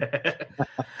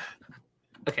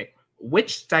 Okay.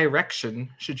 Which direction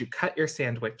should you cut your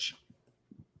sandwich?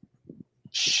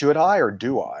 Should I or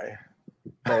do I?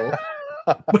 Both.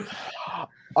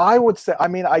 I would say, I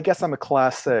mean, I guess I'm a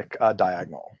classic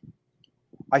diagonal.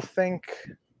 I think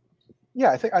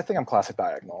I'm classic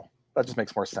diagonal. That just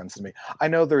makes more sense to me. I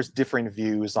know there's differing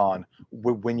views on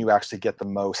when you actually get the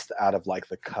most out of like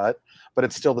the cut, but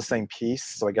it's still the same piece,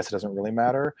 so I guess it doesn't really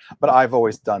matter. But I've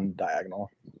always done diagonal.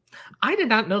 I did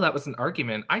not know that was an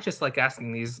argument. I just like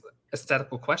asking these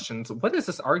aesthetical questions. What is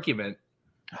this argument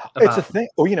about? It's a thing,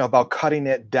 about cutting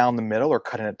it down the middle or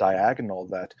cutting it diagonal,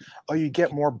 that, you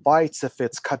get more bites if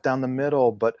it's cut down the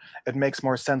middle, but it makes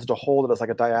more sense to hold it as like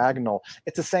a diagonal.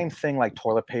 It's the same thing like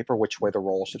toilet paper, which way the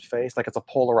roll should face. Like, it's a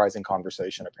polarizing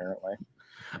conversation, apparently.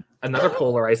 Another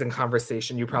polarizing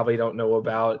conversation you probably don't know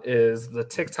about is the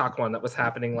TikTok one that was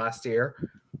happening last year.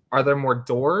 Are there more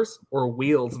doors or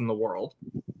wheels in the world?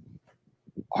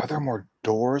 Are there more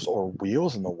doors or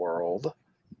wheels in the world?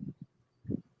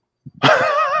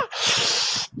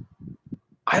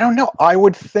 I don't know. I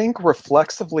would think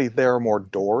reflexively there are more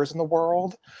doors in the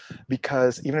world,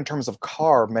 because even in terms of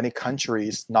car, many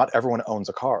countries, not everyone owns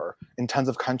a car. In tons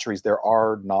of countries,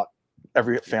 not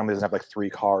every family doesn't have like 3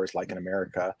 cars like in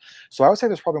America. So I would say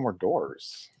there's probably more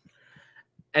doors.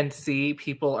 And see,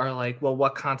 people are like, well,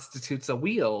 what constitutes a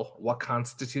wheel? What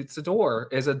constitutes a door?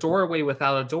 Is a doorway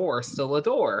without a door still a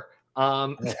door?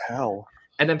 Oh, hell.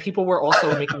 And then people were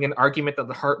also making an argument that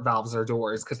the heart valves are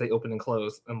doors because they open and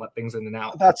close and let things in and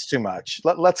out. That's too much.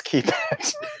 Let's keep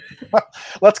it.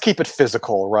 Let's keep it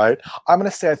physical, right? I'm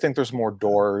going to say I think there's more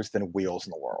doors than wheels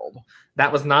in the world.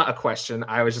 That was not a question.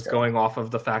 I was just going off of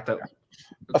the fact that...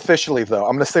 Officially, though,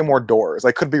 I'm going to say more doors.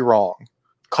 I could be wrong.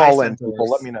 Call in, people.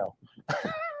 Let me know.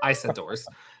 I said doors.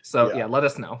 So, yeah, let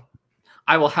us know.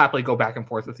 I will happily go back and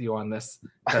forth with you on this.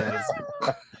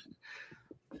 All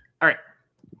right.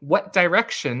 What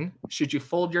direction should you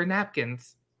fold your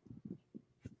napkins?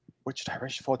 Which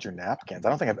direction you fold your napkins? I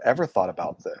don't think I've ever thought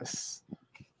about this.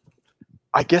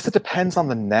 I guess it depends on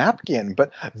the napkin,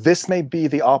 but this may be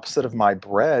the opposite of my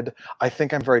bread. I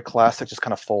think I'm very classic, just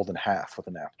kind of fold in half with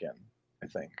a napkin, I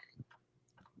think.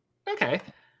 Okay.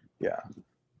 Yeah.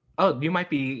 Oh, you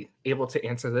might be able to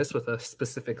answer this with a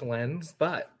specific lens,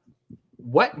 but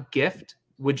what gift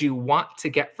would you want to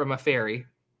get from a fairy?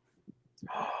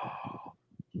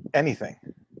 Anything.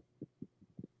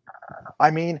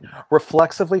 I mean,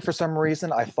 reflexively, for some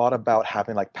reason, I thought about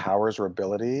having like powers or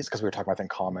abilities because we were talking about in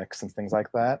comics and things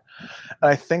like that.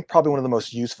 And I think probably one of the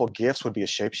most useful gifts would be a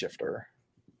shapeshifter.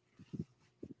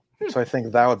 So I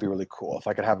think that would be really cool. If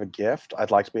I could have a gift, I'd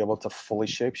like to be able to fully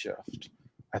shapeshift.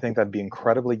 I think that'd be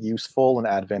incredibly useful and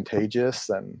advantageous.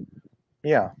 And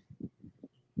yeah.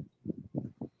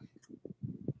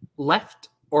 Left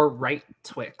or right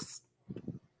Twix?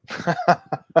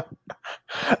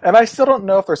 And I still don't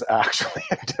know if there's actually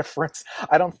a difference.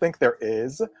 I don't think there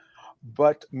is.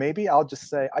 But maybe I'll just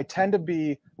say I tend to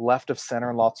be left of center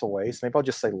in lots of ways. Maybe I'll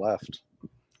just say left.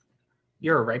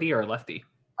 You're a righty or a lefty?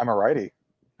 I'm a righty.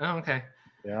 Oh, okay.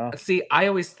 Yeah. See, I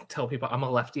always tell people I'm a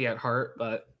lefty at heart,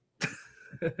 but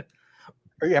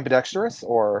Are you ambidextrous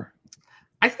or?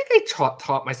 I think I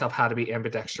taught myself how to be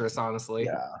ambidextrous, honestly.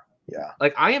 Yeah.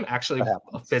 Like, I am actually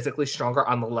physically stronger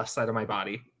on the left side of my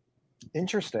body.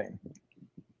 Interesting.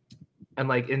 And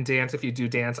like in dance, if you do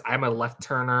dance, I'm a left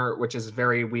turner, which is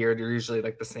very weird. You're usually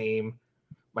like the same.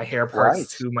 My hair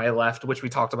parts to my left, which we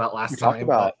talked about last time.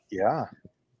 Yeah.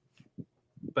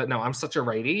 But no, I'm such a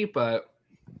righty, but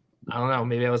I don't know.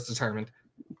 Maybe I was determined.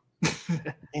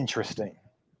 Interesting.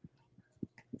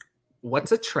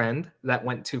 What's a trend that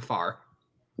went too far?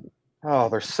 Oh,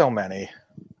 there's so many.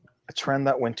 A trend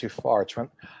that went too far.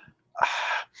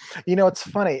 You know, it's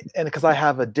funny, and because I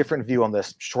have a different view on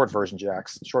this short version,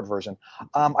 Jax. Short version.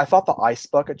 I thought the ice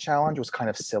bucket challenge was kind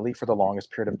of silly for the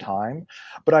longest period of time,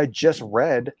 but I just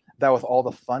read that with all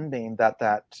the funding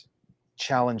that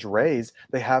challenge raised,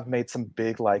 they have made some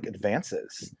big like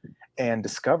advances and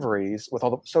discoveries with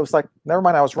all the. So it's like, never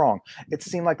mind, I was wrong. It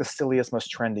seemed like the silliest,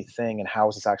 most trendy thing, and how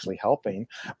is this actually helping?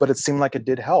 But it seemed like it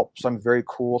did help. So I'm very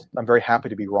cool. I'm very happy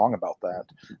to be wrong about that.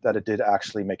 That it did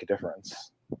actually make a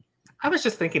difference. I was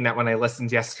just thinking that when I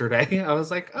listened yesterday. I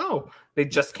was like, oh, they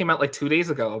just came out like 2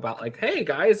 days ago about like, hey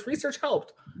guys, research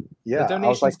helped. Yeah, I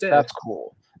was like, that's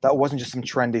cool. That wasn't just some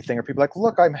trendy thing, or people like,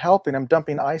 look, I'm helping, I'm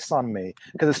dumping ice on me.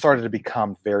 Because it started to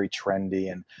become very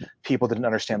trendy and people didn't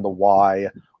understand the why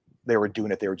they were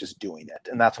doing it. They were just doing it.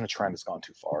 And that's when the trend has gone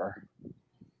too far.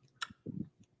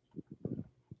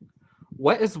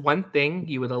 What is one thing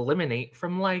you would eliminate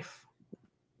from life?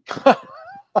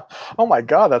 Oh my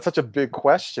God, that's such a big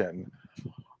question.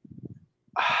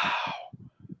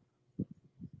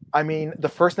 I mean, the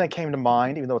first thing that came to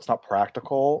mind, even though it's not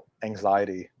practical,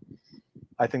 anxiety.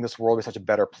 I think this world is such a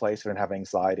better place if we didn't have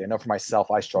anxiety. I know for myself,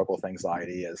 I struggle with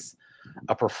anxiety as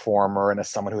a performer and as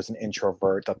someone who is an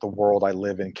introvert, that the world I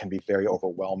live in can be very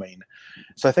overwhelming.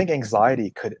 So I think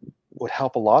anxiety would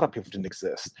help a lot of people who didn't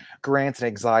exist. Granted,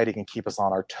 anxiety can keep us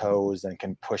on our toes and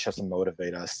can push us and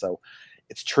motivate us. So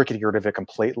it's tricky to get rid of it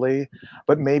completely,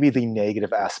 but maybe the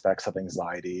negative aspects of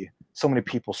anxiety. So many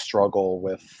people struggle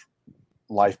with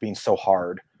life being so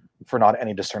hard for not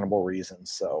any discernible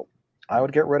reasons. So I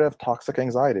would get rid of toxic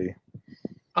anxiety.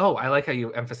 Oh, I like how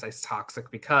you emphasize toxic,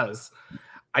 because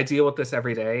I deal with this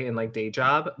every day in like day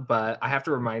job, but I have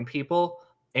to remind people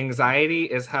anxiety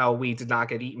is how we did not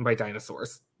get eaten by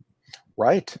dinosaurs.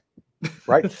 Right.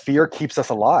 Fear keeps us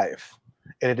alive.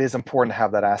 And it is important to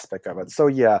have that aspect of it. So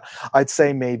yeah, I'd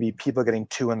say maybe people getting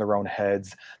too in their own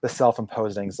heads, the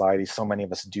self-imposed anxiety so many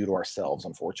of us do to ourselves,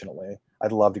 unfortunately.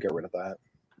 I'd love to get rid of that.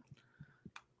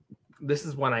 This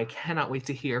is one I cannot wait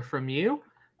to hear from you.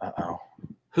 Uh-oh.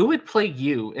 Who would play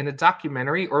you in a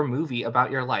documentary or movie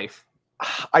about your life?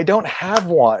 I don't have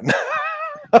one.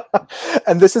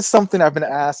 And this is something I've been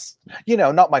asked,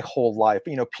 not my whole life,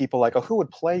 but, people like, oh, who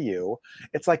would play you?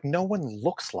 It's like, no one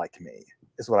looks like me,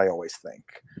 is what I always think.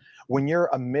 When you're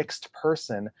a mixed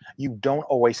person, you don't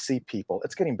always see people.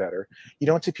 It's getting better. You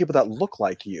don't see people that look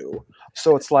like you.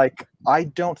 So it's like, I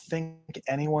don't think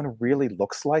anyone really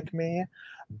looks like me.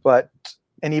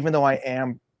 And even though I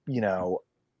am,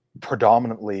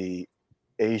 predominantly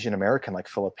Asian American, like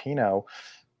Filipino,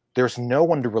 there's no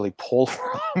one to really pull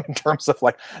from in terms of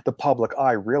like the public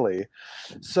eye, really.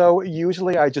 So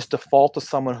usually I just default to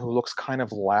someone who looks kind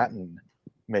of Latin,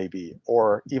 maybe,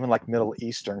 or even like Middle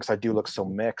Eastern, because I do look so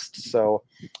mixed. So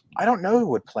I don't know who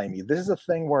would play me. This is a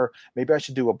thing where maybe I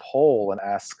should do a poll and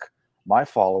ask my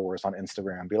followers on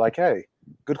Instagram, be like, hey,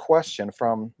 good question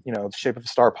from, the Shape of a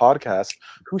Star podcast.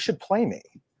 Who should play me?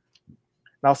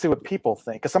 And I'll see what people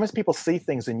think. Because sometimes people see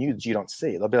things in you that you don't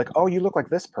see. They'll be like, oh, you look like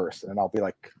this person. And I'll be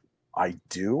like, I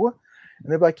do?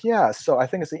 And they'll be like, yeah. So I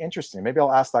think it's interesting. Maybe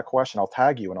I'll ask that question. I'll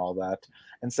tag you and all that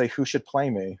and say, who should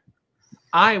play me?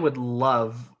 I would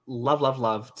love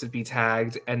to be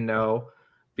tagged and know.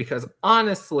 Because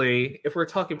honestly, if we're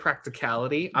talking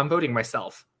practicality, I'm voting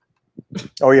myself.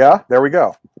 Oh, yeah? There we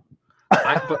go.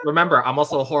 But remember, I'm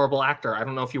also a horrible actor. I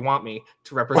don't know if you want me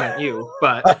to represent you,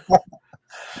 but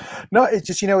No, it's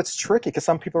just, it's tricky because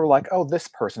some people are like, oh, this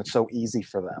person, it's so easy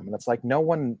for them. And it's like, no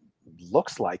one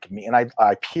looks like me. And I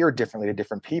appear differently to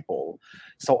different people.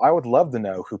 So I would love to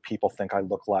know who people think I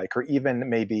look like, or even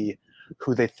maybe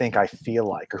who they think I feel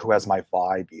like, or who has my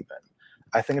vibe even.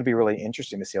 I think it'd be really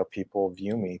interesting to see how people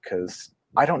view me because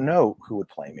I don't know who would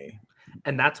play me.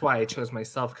 And that's why I chose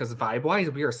myself, because vibe-wise,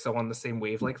 we are so on the same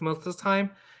wavelength most of the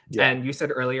time. Yeah. And you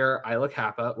said earlier, I look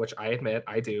Kappa, which I admit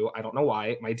I do. I don't know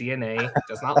why. My DNA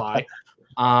does not lie.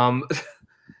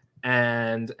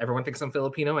 And everyone thinks I'm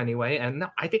Filipino anyway. And no,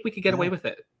 I think we could get away with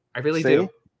it. I really do.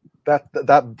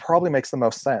 That probably makes the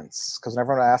most sense because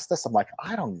whenever I ask this, I'm like,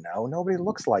 I don't know. Nobody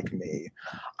looks like me.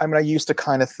 I mean, I used to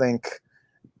kind of think,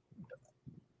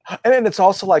 and it's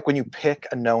also like when you pick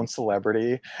a known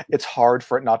celebrity, it's hard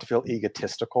for it not to feel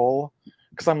egotistical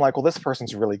because I'm like, well, this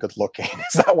person's really good looking.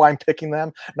 Is that why I'm picking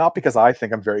them? Not because I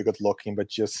think I'm very good looking, but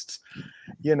just,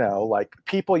 like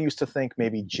people used to think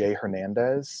maybe Jay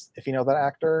Hernandez, if you know that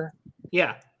actor.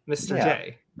 Yeah, Mr. Yeah.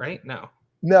 J, right? No.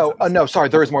 No, sorry,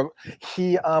 there is more.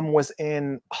 He was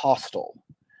in Hostel,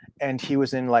 and he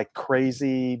was in like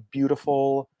Crazy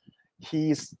Beautiful.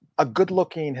 He's a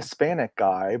good-looking Hispanic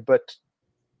guy, but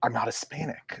I'm not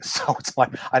Hispanic, so it's like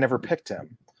I never picked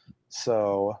him.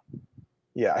 So,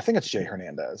 yeah, I think it's Jay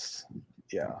Hernandez.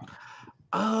 Yeah.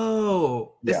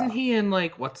 Oh, Yeah. Isn't he in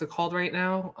like what's it called right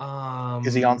now?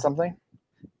 Is he on something?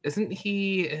 Isn't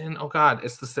he in? Oh God,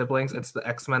 it's the siblings. It's the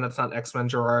X-Men. It's not X-Men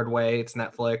Gerard Way. It's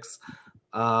Netflix.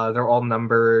 They're all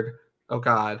numbered. Oh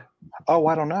God. Oh,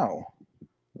 I don't know.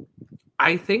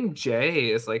 I think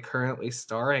Jay is like currently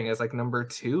starring as like number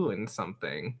 2 in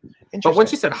something. But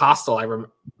once you said Hostel, I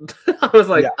was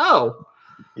like, oh,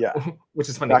 yeah. Which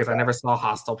is funny because I never saw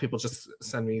Hostel. People just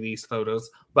send me these photos,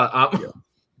 but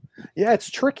yeah, it's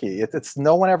tricky. It's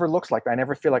no one ever looks like me. I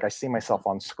never feel like I see myself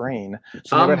on screen.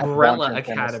 So Umbrella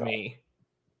Academy.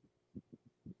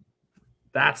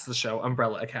 That's the show,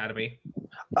 Umbrella Academy.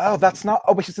 Oh, that's not.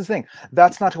 Oh, which is the thing.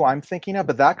 That's not who I'm thinking of.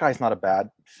 But that guy's not a bad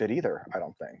fit either. I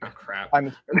don't think. Oh crap.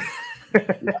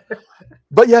 Yeah.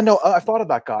 But yeah, no. I thought of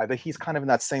that guy. That he's kind of in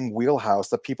that same wheelhouse.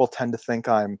 That people tend to think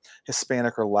I'm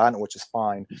Hispanic or Latin, which is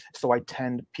fine. So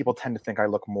people tend to think I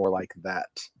look more like that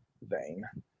vein.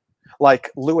 Like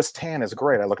Louis Tan is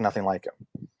great. I look nothing like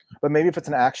him. But maybe if it's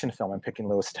an action film, I'm picking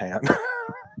Louis Tan.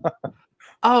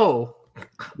 Oh,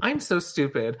 I'm so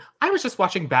stupid. I was just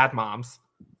watching Bad Moms.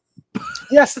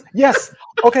 Yes.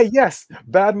 Okay, yes.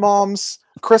 Bad Moms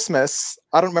Christmas.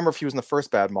 I don't remember if he was in the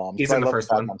first Bad Moms. He's in the first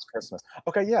one. Bad Moms Christmas.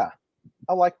 Okay, yeah.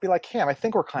 Be like him. I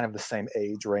think we're kind of the same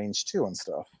age range too and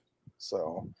stuff.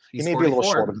 So he may 44. be a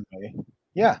little shorter than me.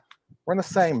 Yeah, we're in the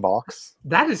same box.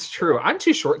 That is true. I'm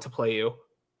too short to play you.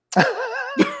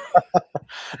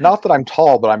 Not that I'm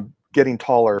tall, but I'm getting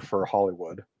taller for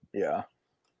Hollywood. Yeah.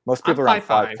 Most people around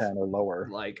 5'10" or lower.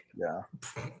 Like, yeah.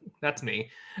 That's me.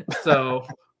 So,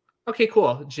 okay,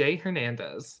 cool. Jay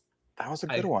Hernandez. That was a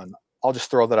good one. I'll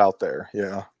just throw that out there.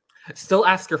 Yeah. Still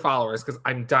ask your followers because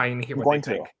I'm dying to hear what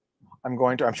they think. I'm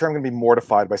sure I'm going to be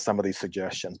mortified by some of these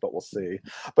suggestions, but we'll see.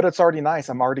 But it's already nice.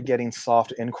 I'm already getting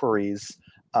soft inquiries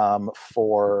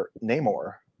for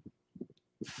Namor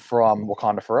from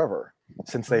Wakanda Forever,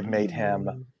 since they've made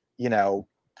him,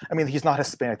 I mean, he's not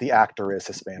Hispanic. The actor is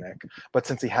Hispanic, but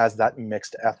since he has that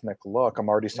mixed ethnic look, I'm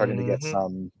already starting to get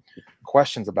some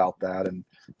questions about that. And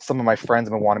some of my friends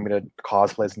have been wanting me to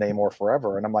cosplay as Namor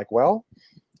forever. And I'm like, well,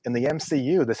 in the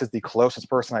MCU, this is the closest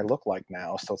person I look like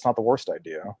now. So it's not the worst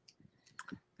idea.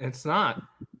 It's not.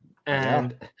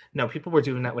 And no, people were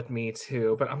doing that with me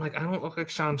too. But I'm like, I don't look like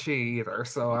Shang-Chi either.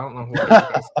 So I don't know what you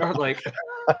guys are like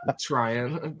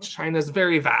trying. China's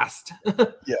very vast.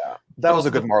 Yeah. That was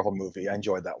a good Marvel movie. I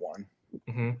enjoyed that one.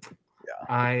 Mm-hmm.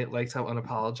 Yeah. I liked how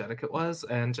unapologetic it was.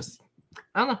 And just,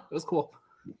 I don't know. It was cool.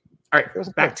 All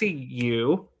right. Back to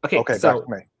you. Okay. So back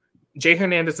to me. Jay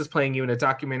Hernandez is playing you in a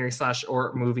documentary /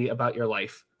 or movie about your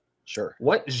life. Sure.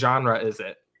 What genre is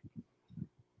it?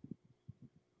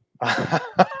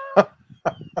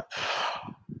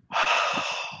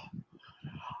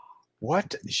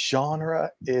 What genre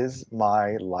is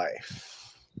my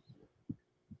life?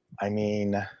 I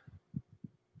mean,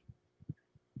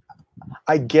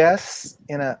 I guess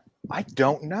I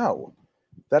don't know.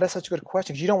 That is such a good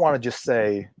question. You don't want to just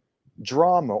say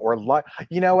drama or life.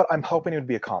 You know what? I'm hoping it would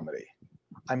be a comedy.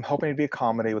 I'm hoping it'd be a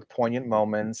comedy with poignant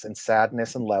moments and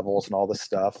sadness and levels and all this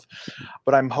stuff.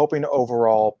 But I'm hoping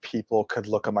overall people could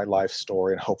look at my life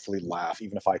story and hopefully laugh,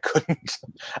 even if I couldn't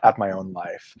at my own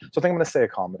life. So I think I'm going to say a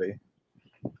comedy.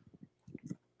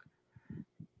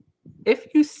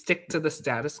 If you stick to the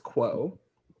status quo,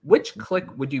 which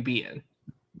clique would you be in?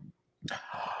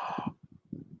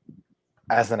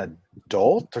 As an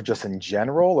adult or just in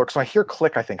general? Or because when I hear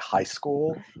clique, I think high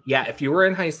school. Yeah, if you were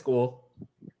in high school.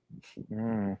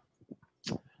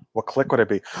 What clique would it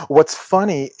be? What's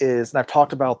funny is, and I've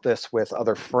talked about this with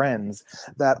other friends,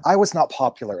 that I was not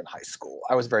popular in high school.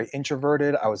 I was very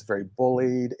introverted. I was very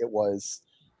bullied. It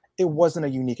wasn't a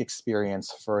unique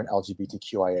experience for an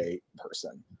LGBTQIA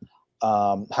person.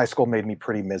 High school made me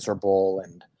pretty miserable,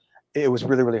 and it was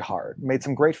really, really hard. Made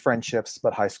some great friendships,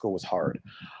 but high school was hard.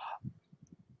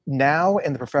 Now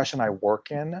in the profession I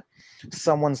work in,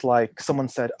 someone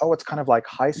said, oh, it's kind of like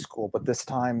high school, but this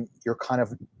time you're kind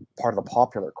of part of the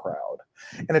popular crowd.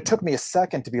 And it took me a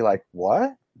second to be like,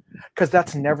 what? Because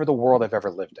that's never the world I've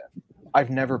ever lived in. I've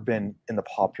never been in the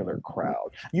popular crowd,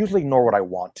 usually, nor would I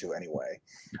want to anyway.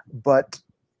 But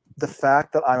the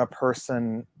fact that I'm a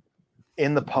person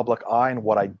in the public eye and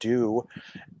what I do,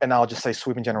 and I'll just say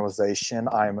sweeping generalization,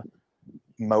 I'm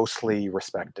mostly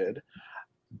respected.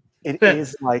 It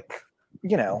is like,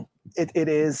 it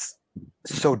is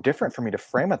so different for me to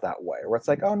frame it that way, where it's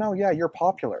like, oh no, yeah, you're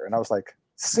popular. And I was like,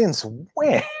 since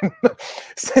when?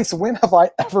 Since when have I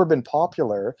ever been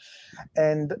popular?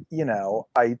 And,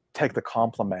 I take the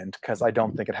compliment because I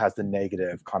don't think it has the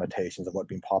negative connotations of what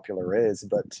being popular is.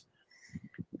 But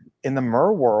in the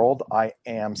Mer world, I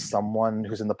am someone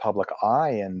who's in the public eye,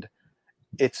 and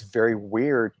it's very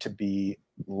weird to be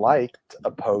liked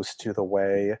opposed to the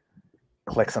way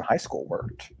cliques in high school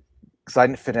worked, because I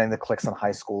didn't fit in the cliques in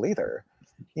high school either.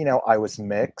 I was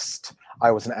mixed.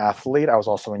 I was an athlete. I was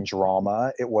also in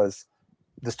drama. It was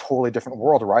this totally different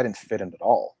world where I didn't fit in at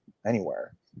all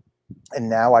anywhere. And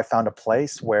now I found a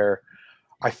place where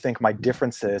I think my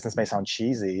differences, this may sound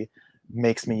cheesy,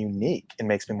 makes me unique and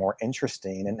makes me more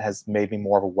interesting and has made me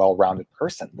more of a well-rounded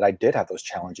person. That I did have those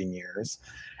challenging years,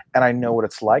 and I know what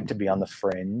it's like to be on the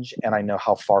fringe, and I know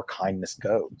how far kindness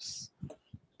goes.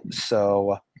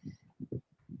 So,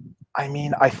 I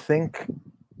mean, I think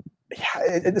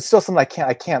it's still something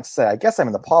I can't say. I guess I'm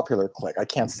in the popular clique. I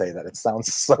can't say that. It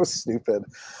sounds so stupid.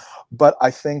 But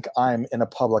I think I'm in a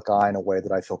public eye in a way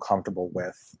that I feel comfortable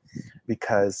with,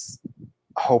 because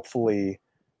hopefully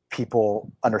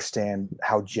people understand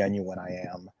how genuine I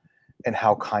am and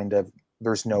how kind of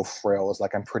there's no frills.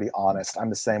 Like, I'm pretty honest. I'm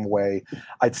the same way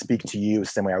I'd speak to you, the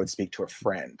same way I would speak to a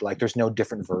friend. Like, there's no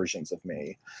different versions of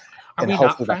me. Are and we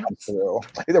hopefully not that comes friends?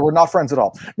 through. We're not friends at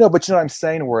all. No, but you know what I'm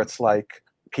saying? Where it's like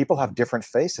people have different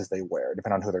faces they wear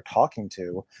depending on who they're talking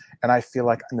to. And I feel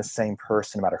like I'm the same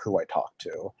person no matter who I talk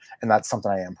to. And that's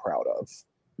something I am proud of.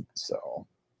 So.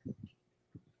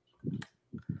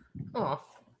 Oh,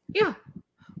 yeah.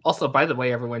 Also, by the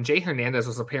way, everyone, Jay Hernandez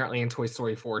was apparently in Toy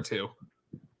Story 4 too.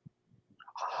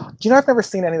 Do you know I've never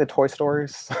seen any of the Toy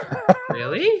Stories?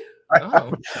 Really?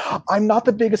 Oh. I'm not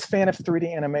the biggest fan of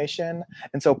 3D animation,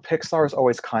 and so Pixar has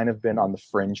always kind of been on the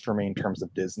fringe for me in terms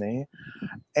of Disney.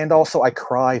 And also, I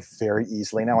cry very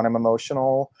easily now when I'm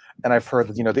emotional, and I've heard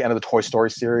that the end of the Toy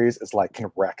Story series is like can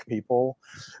wreck people.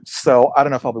 So I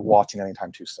don't know if I'll be watching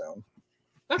anytime too soon.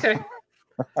 Okay.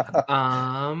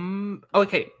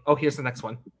 Okay. Oh, here's the next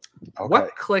one. Okay.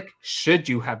 What clique should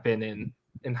you have been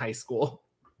in high school?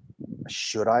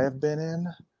 Should I have been in?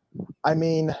 I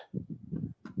mean,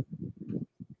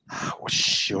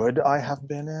 should I have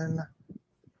been in?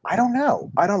 I don't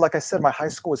know. Like I said, my high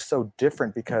school is so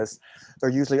different because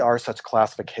there usually are such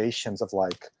classifications of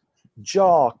like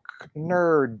jock,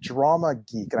 nerd, drama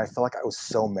geek, and I feel like I was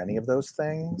so many of those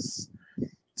things.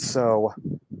 So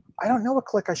I don't know what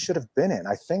clique I should have been in.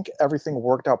 I think everything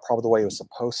worked out probably the way it was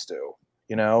supposed to.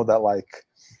 That like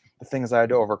the things I had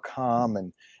to overcome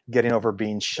and getting over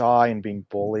being shy and being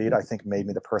bullied, I think made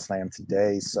me the person I am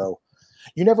today. So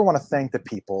you never want to thank the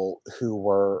people who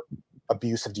were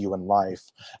abusive to you in life,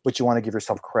 but you want to give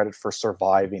yourself credit for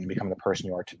surviving and becoming the person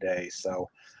you are today. So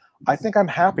I think I'm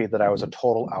happy that I was a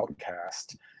total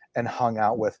outcast and hung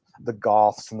out with the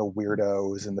goths and the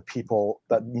weirdos and the people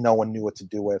that no one knew what to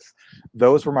do with.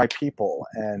 Those were my people,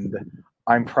 and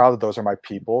I'm proud that those are my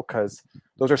people because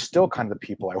those are still kind of the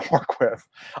people I work with.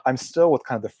 I'm still with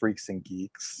kind of the freaks and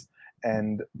geeks,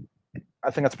 and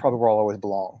I think that's probably where I'll always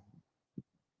belong.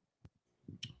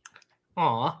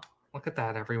 Aw, look at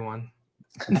that, everyone.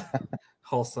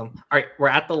 Wholesome. All right, we're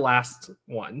at the last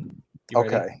one. You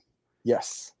ready? Okay.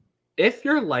 Yes. If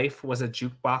your life was a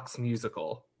jukebox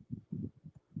musical,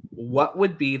 what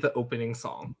would be the opening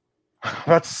song?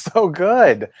 That's so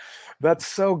good. That's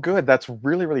so good. That's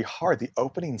really, really hard. The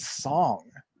opening song.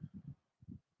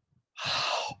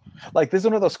 Like, this is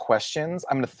one of those questions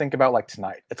I'm going to think about like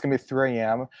tonight. It's going to be 3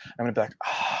 a.m. I'm going to be like,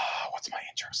 what's my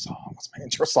intro song? What's my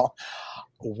intro song?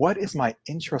 What is my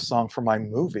intro song for my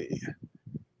movie?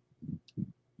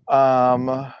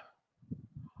 I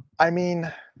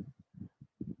mean,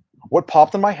 what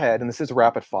popped in my head, and this is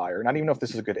rapid fire, and I don't even know if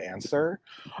this is a good answer,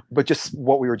 but just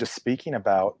what we were just speaking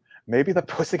about, maybe the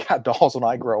Pussycat Dolls when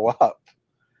I grow up.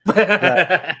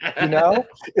 That,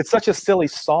 it's such a silly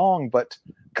song, but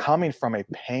coming from a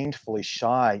painfully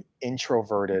shy,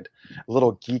 introverted,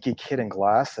 little geeky kid in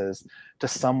glasses to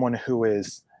someone who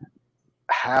is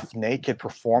half naked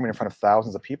performing in front of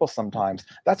thousands of people sometimes,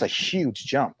 that's a huge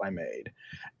jump I made.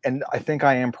 And I think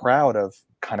I am proud of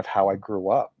kind of how I grew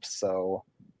up. So,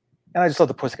 and I just love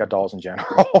the Pussycat Dolls in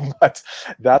general, but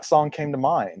that song came to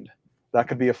mind. That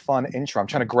could be a fun intro. I'm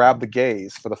trying to grab the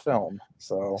gaze for the film.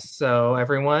 So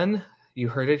everyone, you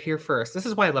heard it here first. This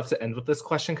is why I love to end with this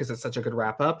question, because it's such a good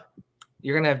wrap up.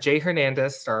 You're going to have Jay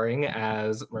Hernandez starring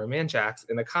as Merman Jax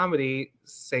in a comedy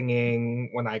singing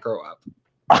When I Grow Up.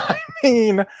 I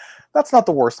mean, that's not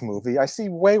the worst movie. I see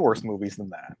way worse movies than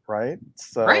that, right?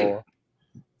 So right.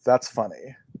 That's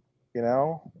funny.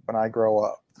 When I grow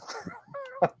up.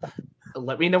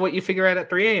 Let me know what you figure out at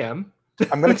 3 a.m.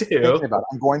 I'm going to keep thinking about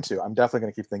it. I'm definitely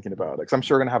going to keep thinking about it, because I'm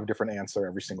sure going to have a different answer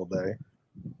every single day.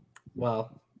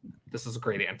 Well, this is a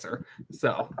great answer,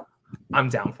 so I'm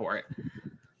down for it.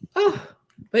 Oh,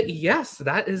 but yes,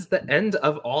 that is the end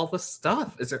of all the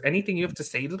stuff. Is there anything you have to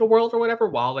say to the world or whatever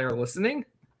while they're listening?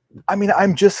 I mean,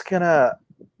 I'm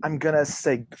gonna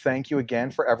say thank you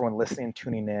again for everyone listening and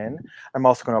tuning in. I'm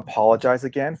also going to apologize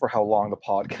again for how long the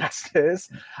podcast is.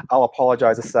 I'll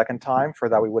apologize a second time for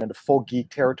that we went into full geek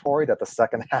territory, that the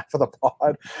second half of the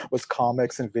pod was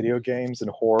comics and video games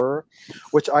and horror,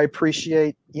 which I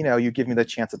appreciate, you give me the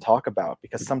chance to talk about,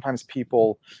 because sometimes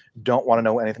people don't want to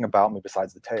know anything about me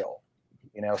besides the tail.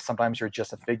 Sometimes you're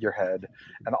just a figurehead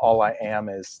and all I am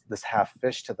is this half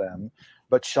fish to them.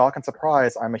 But shock and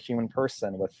surprise, I'm a human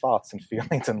person with thoughts and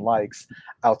feelings and likes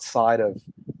outside of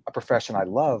a profession I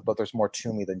love, but there's more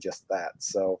to me than just that.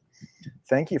 So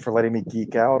thank you for letting me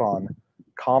geek out on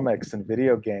comics and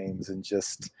video games, and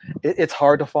just, it's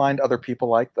hard to find other people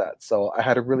like that. So I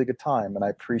had a really good time, and I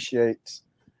appreciate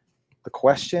the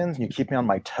questions. You keep me on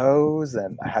my toes,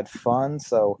 and I had fun.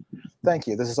 So thank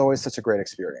you. This is always such a great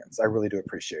experience. I really do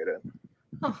appreciate it.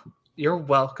 Oh, you're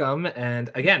welcome. And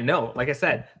again, no, like I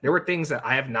said, there were things that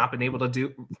I have not been able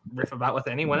to riff about with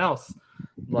anyone else.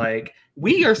 Like,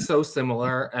 we are so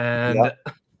similar, and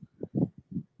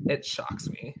it shocks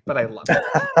me, but I love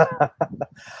it.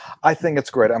 I think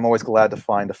it's great. I'm always glad to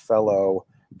find a fellow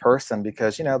person,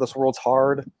 because, this world's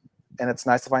hard, and it's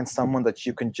nice to find someone that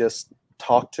you can just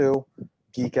talk to,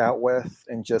 geek out with,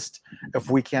 and just, if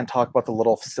we can't talk about the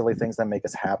little silly things that make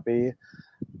us happy,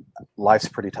 life's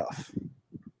pretty tough.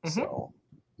 Mm-hmm. So,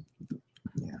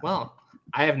 yeah. Well,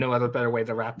 I have no other better way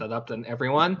to wrap that up than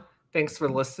everyone. Thanks for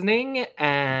listening,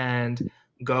 and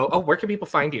where can people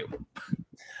find you?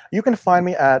 You can find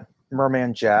me at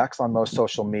Merman Jax on most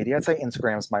social media. I'd say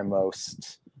Instagram's my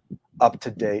most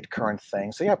up-to-date current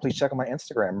thing. So yeah, please check out my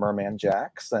Instagram, Merman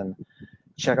Jax, and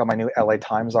check out my new LA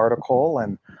Times article.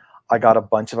 And I got a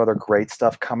bunch of other great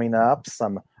stuff coming up,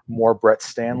 some more Brett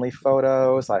Stanley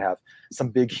photos. I have some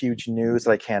big, huge news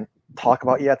that I can't talk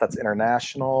about yet that's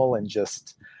international, and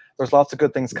just, there's lots of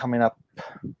good things coming up.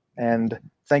 And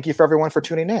thank you for everyone for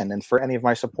tuning in, and for any of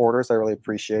my supporters, I really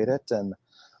appreciate it. And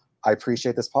I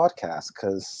appreciate this podcast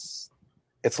because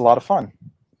it's a lot of fun.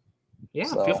 Yeah,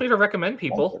 so, feel free to recommend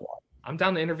people. I'm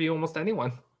down to interview almost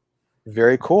anyone.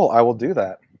 Very cool. I will do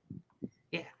that.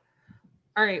 Yeah.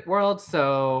 All right, world.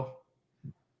 So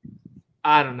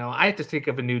I don't know. I have to think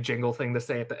of a new jingle thing to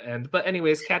say at the end. But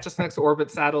anyways, catch us next Orbit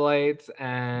Satellites,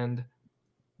 and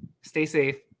stay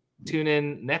safe. Tune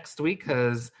in next week,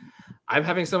 because I'm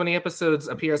having so many episodes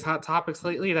appear as hot topics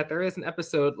lately that there is an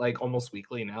episode like almost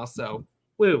weekly now. So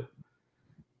woo.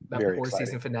 That Very before exciting.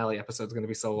 Season finale episode is going to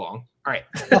be so long. All right.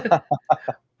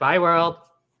 Bye, world.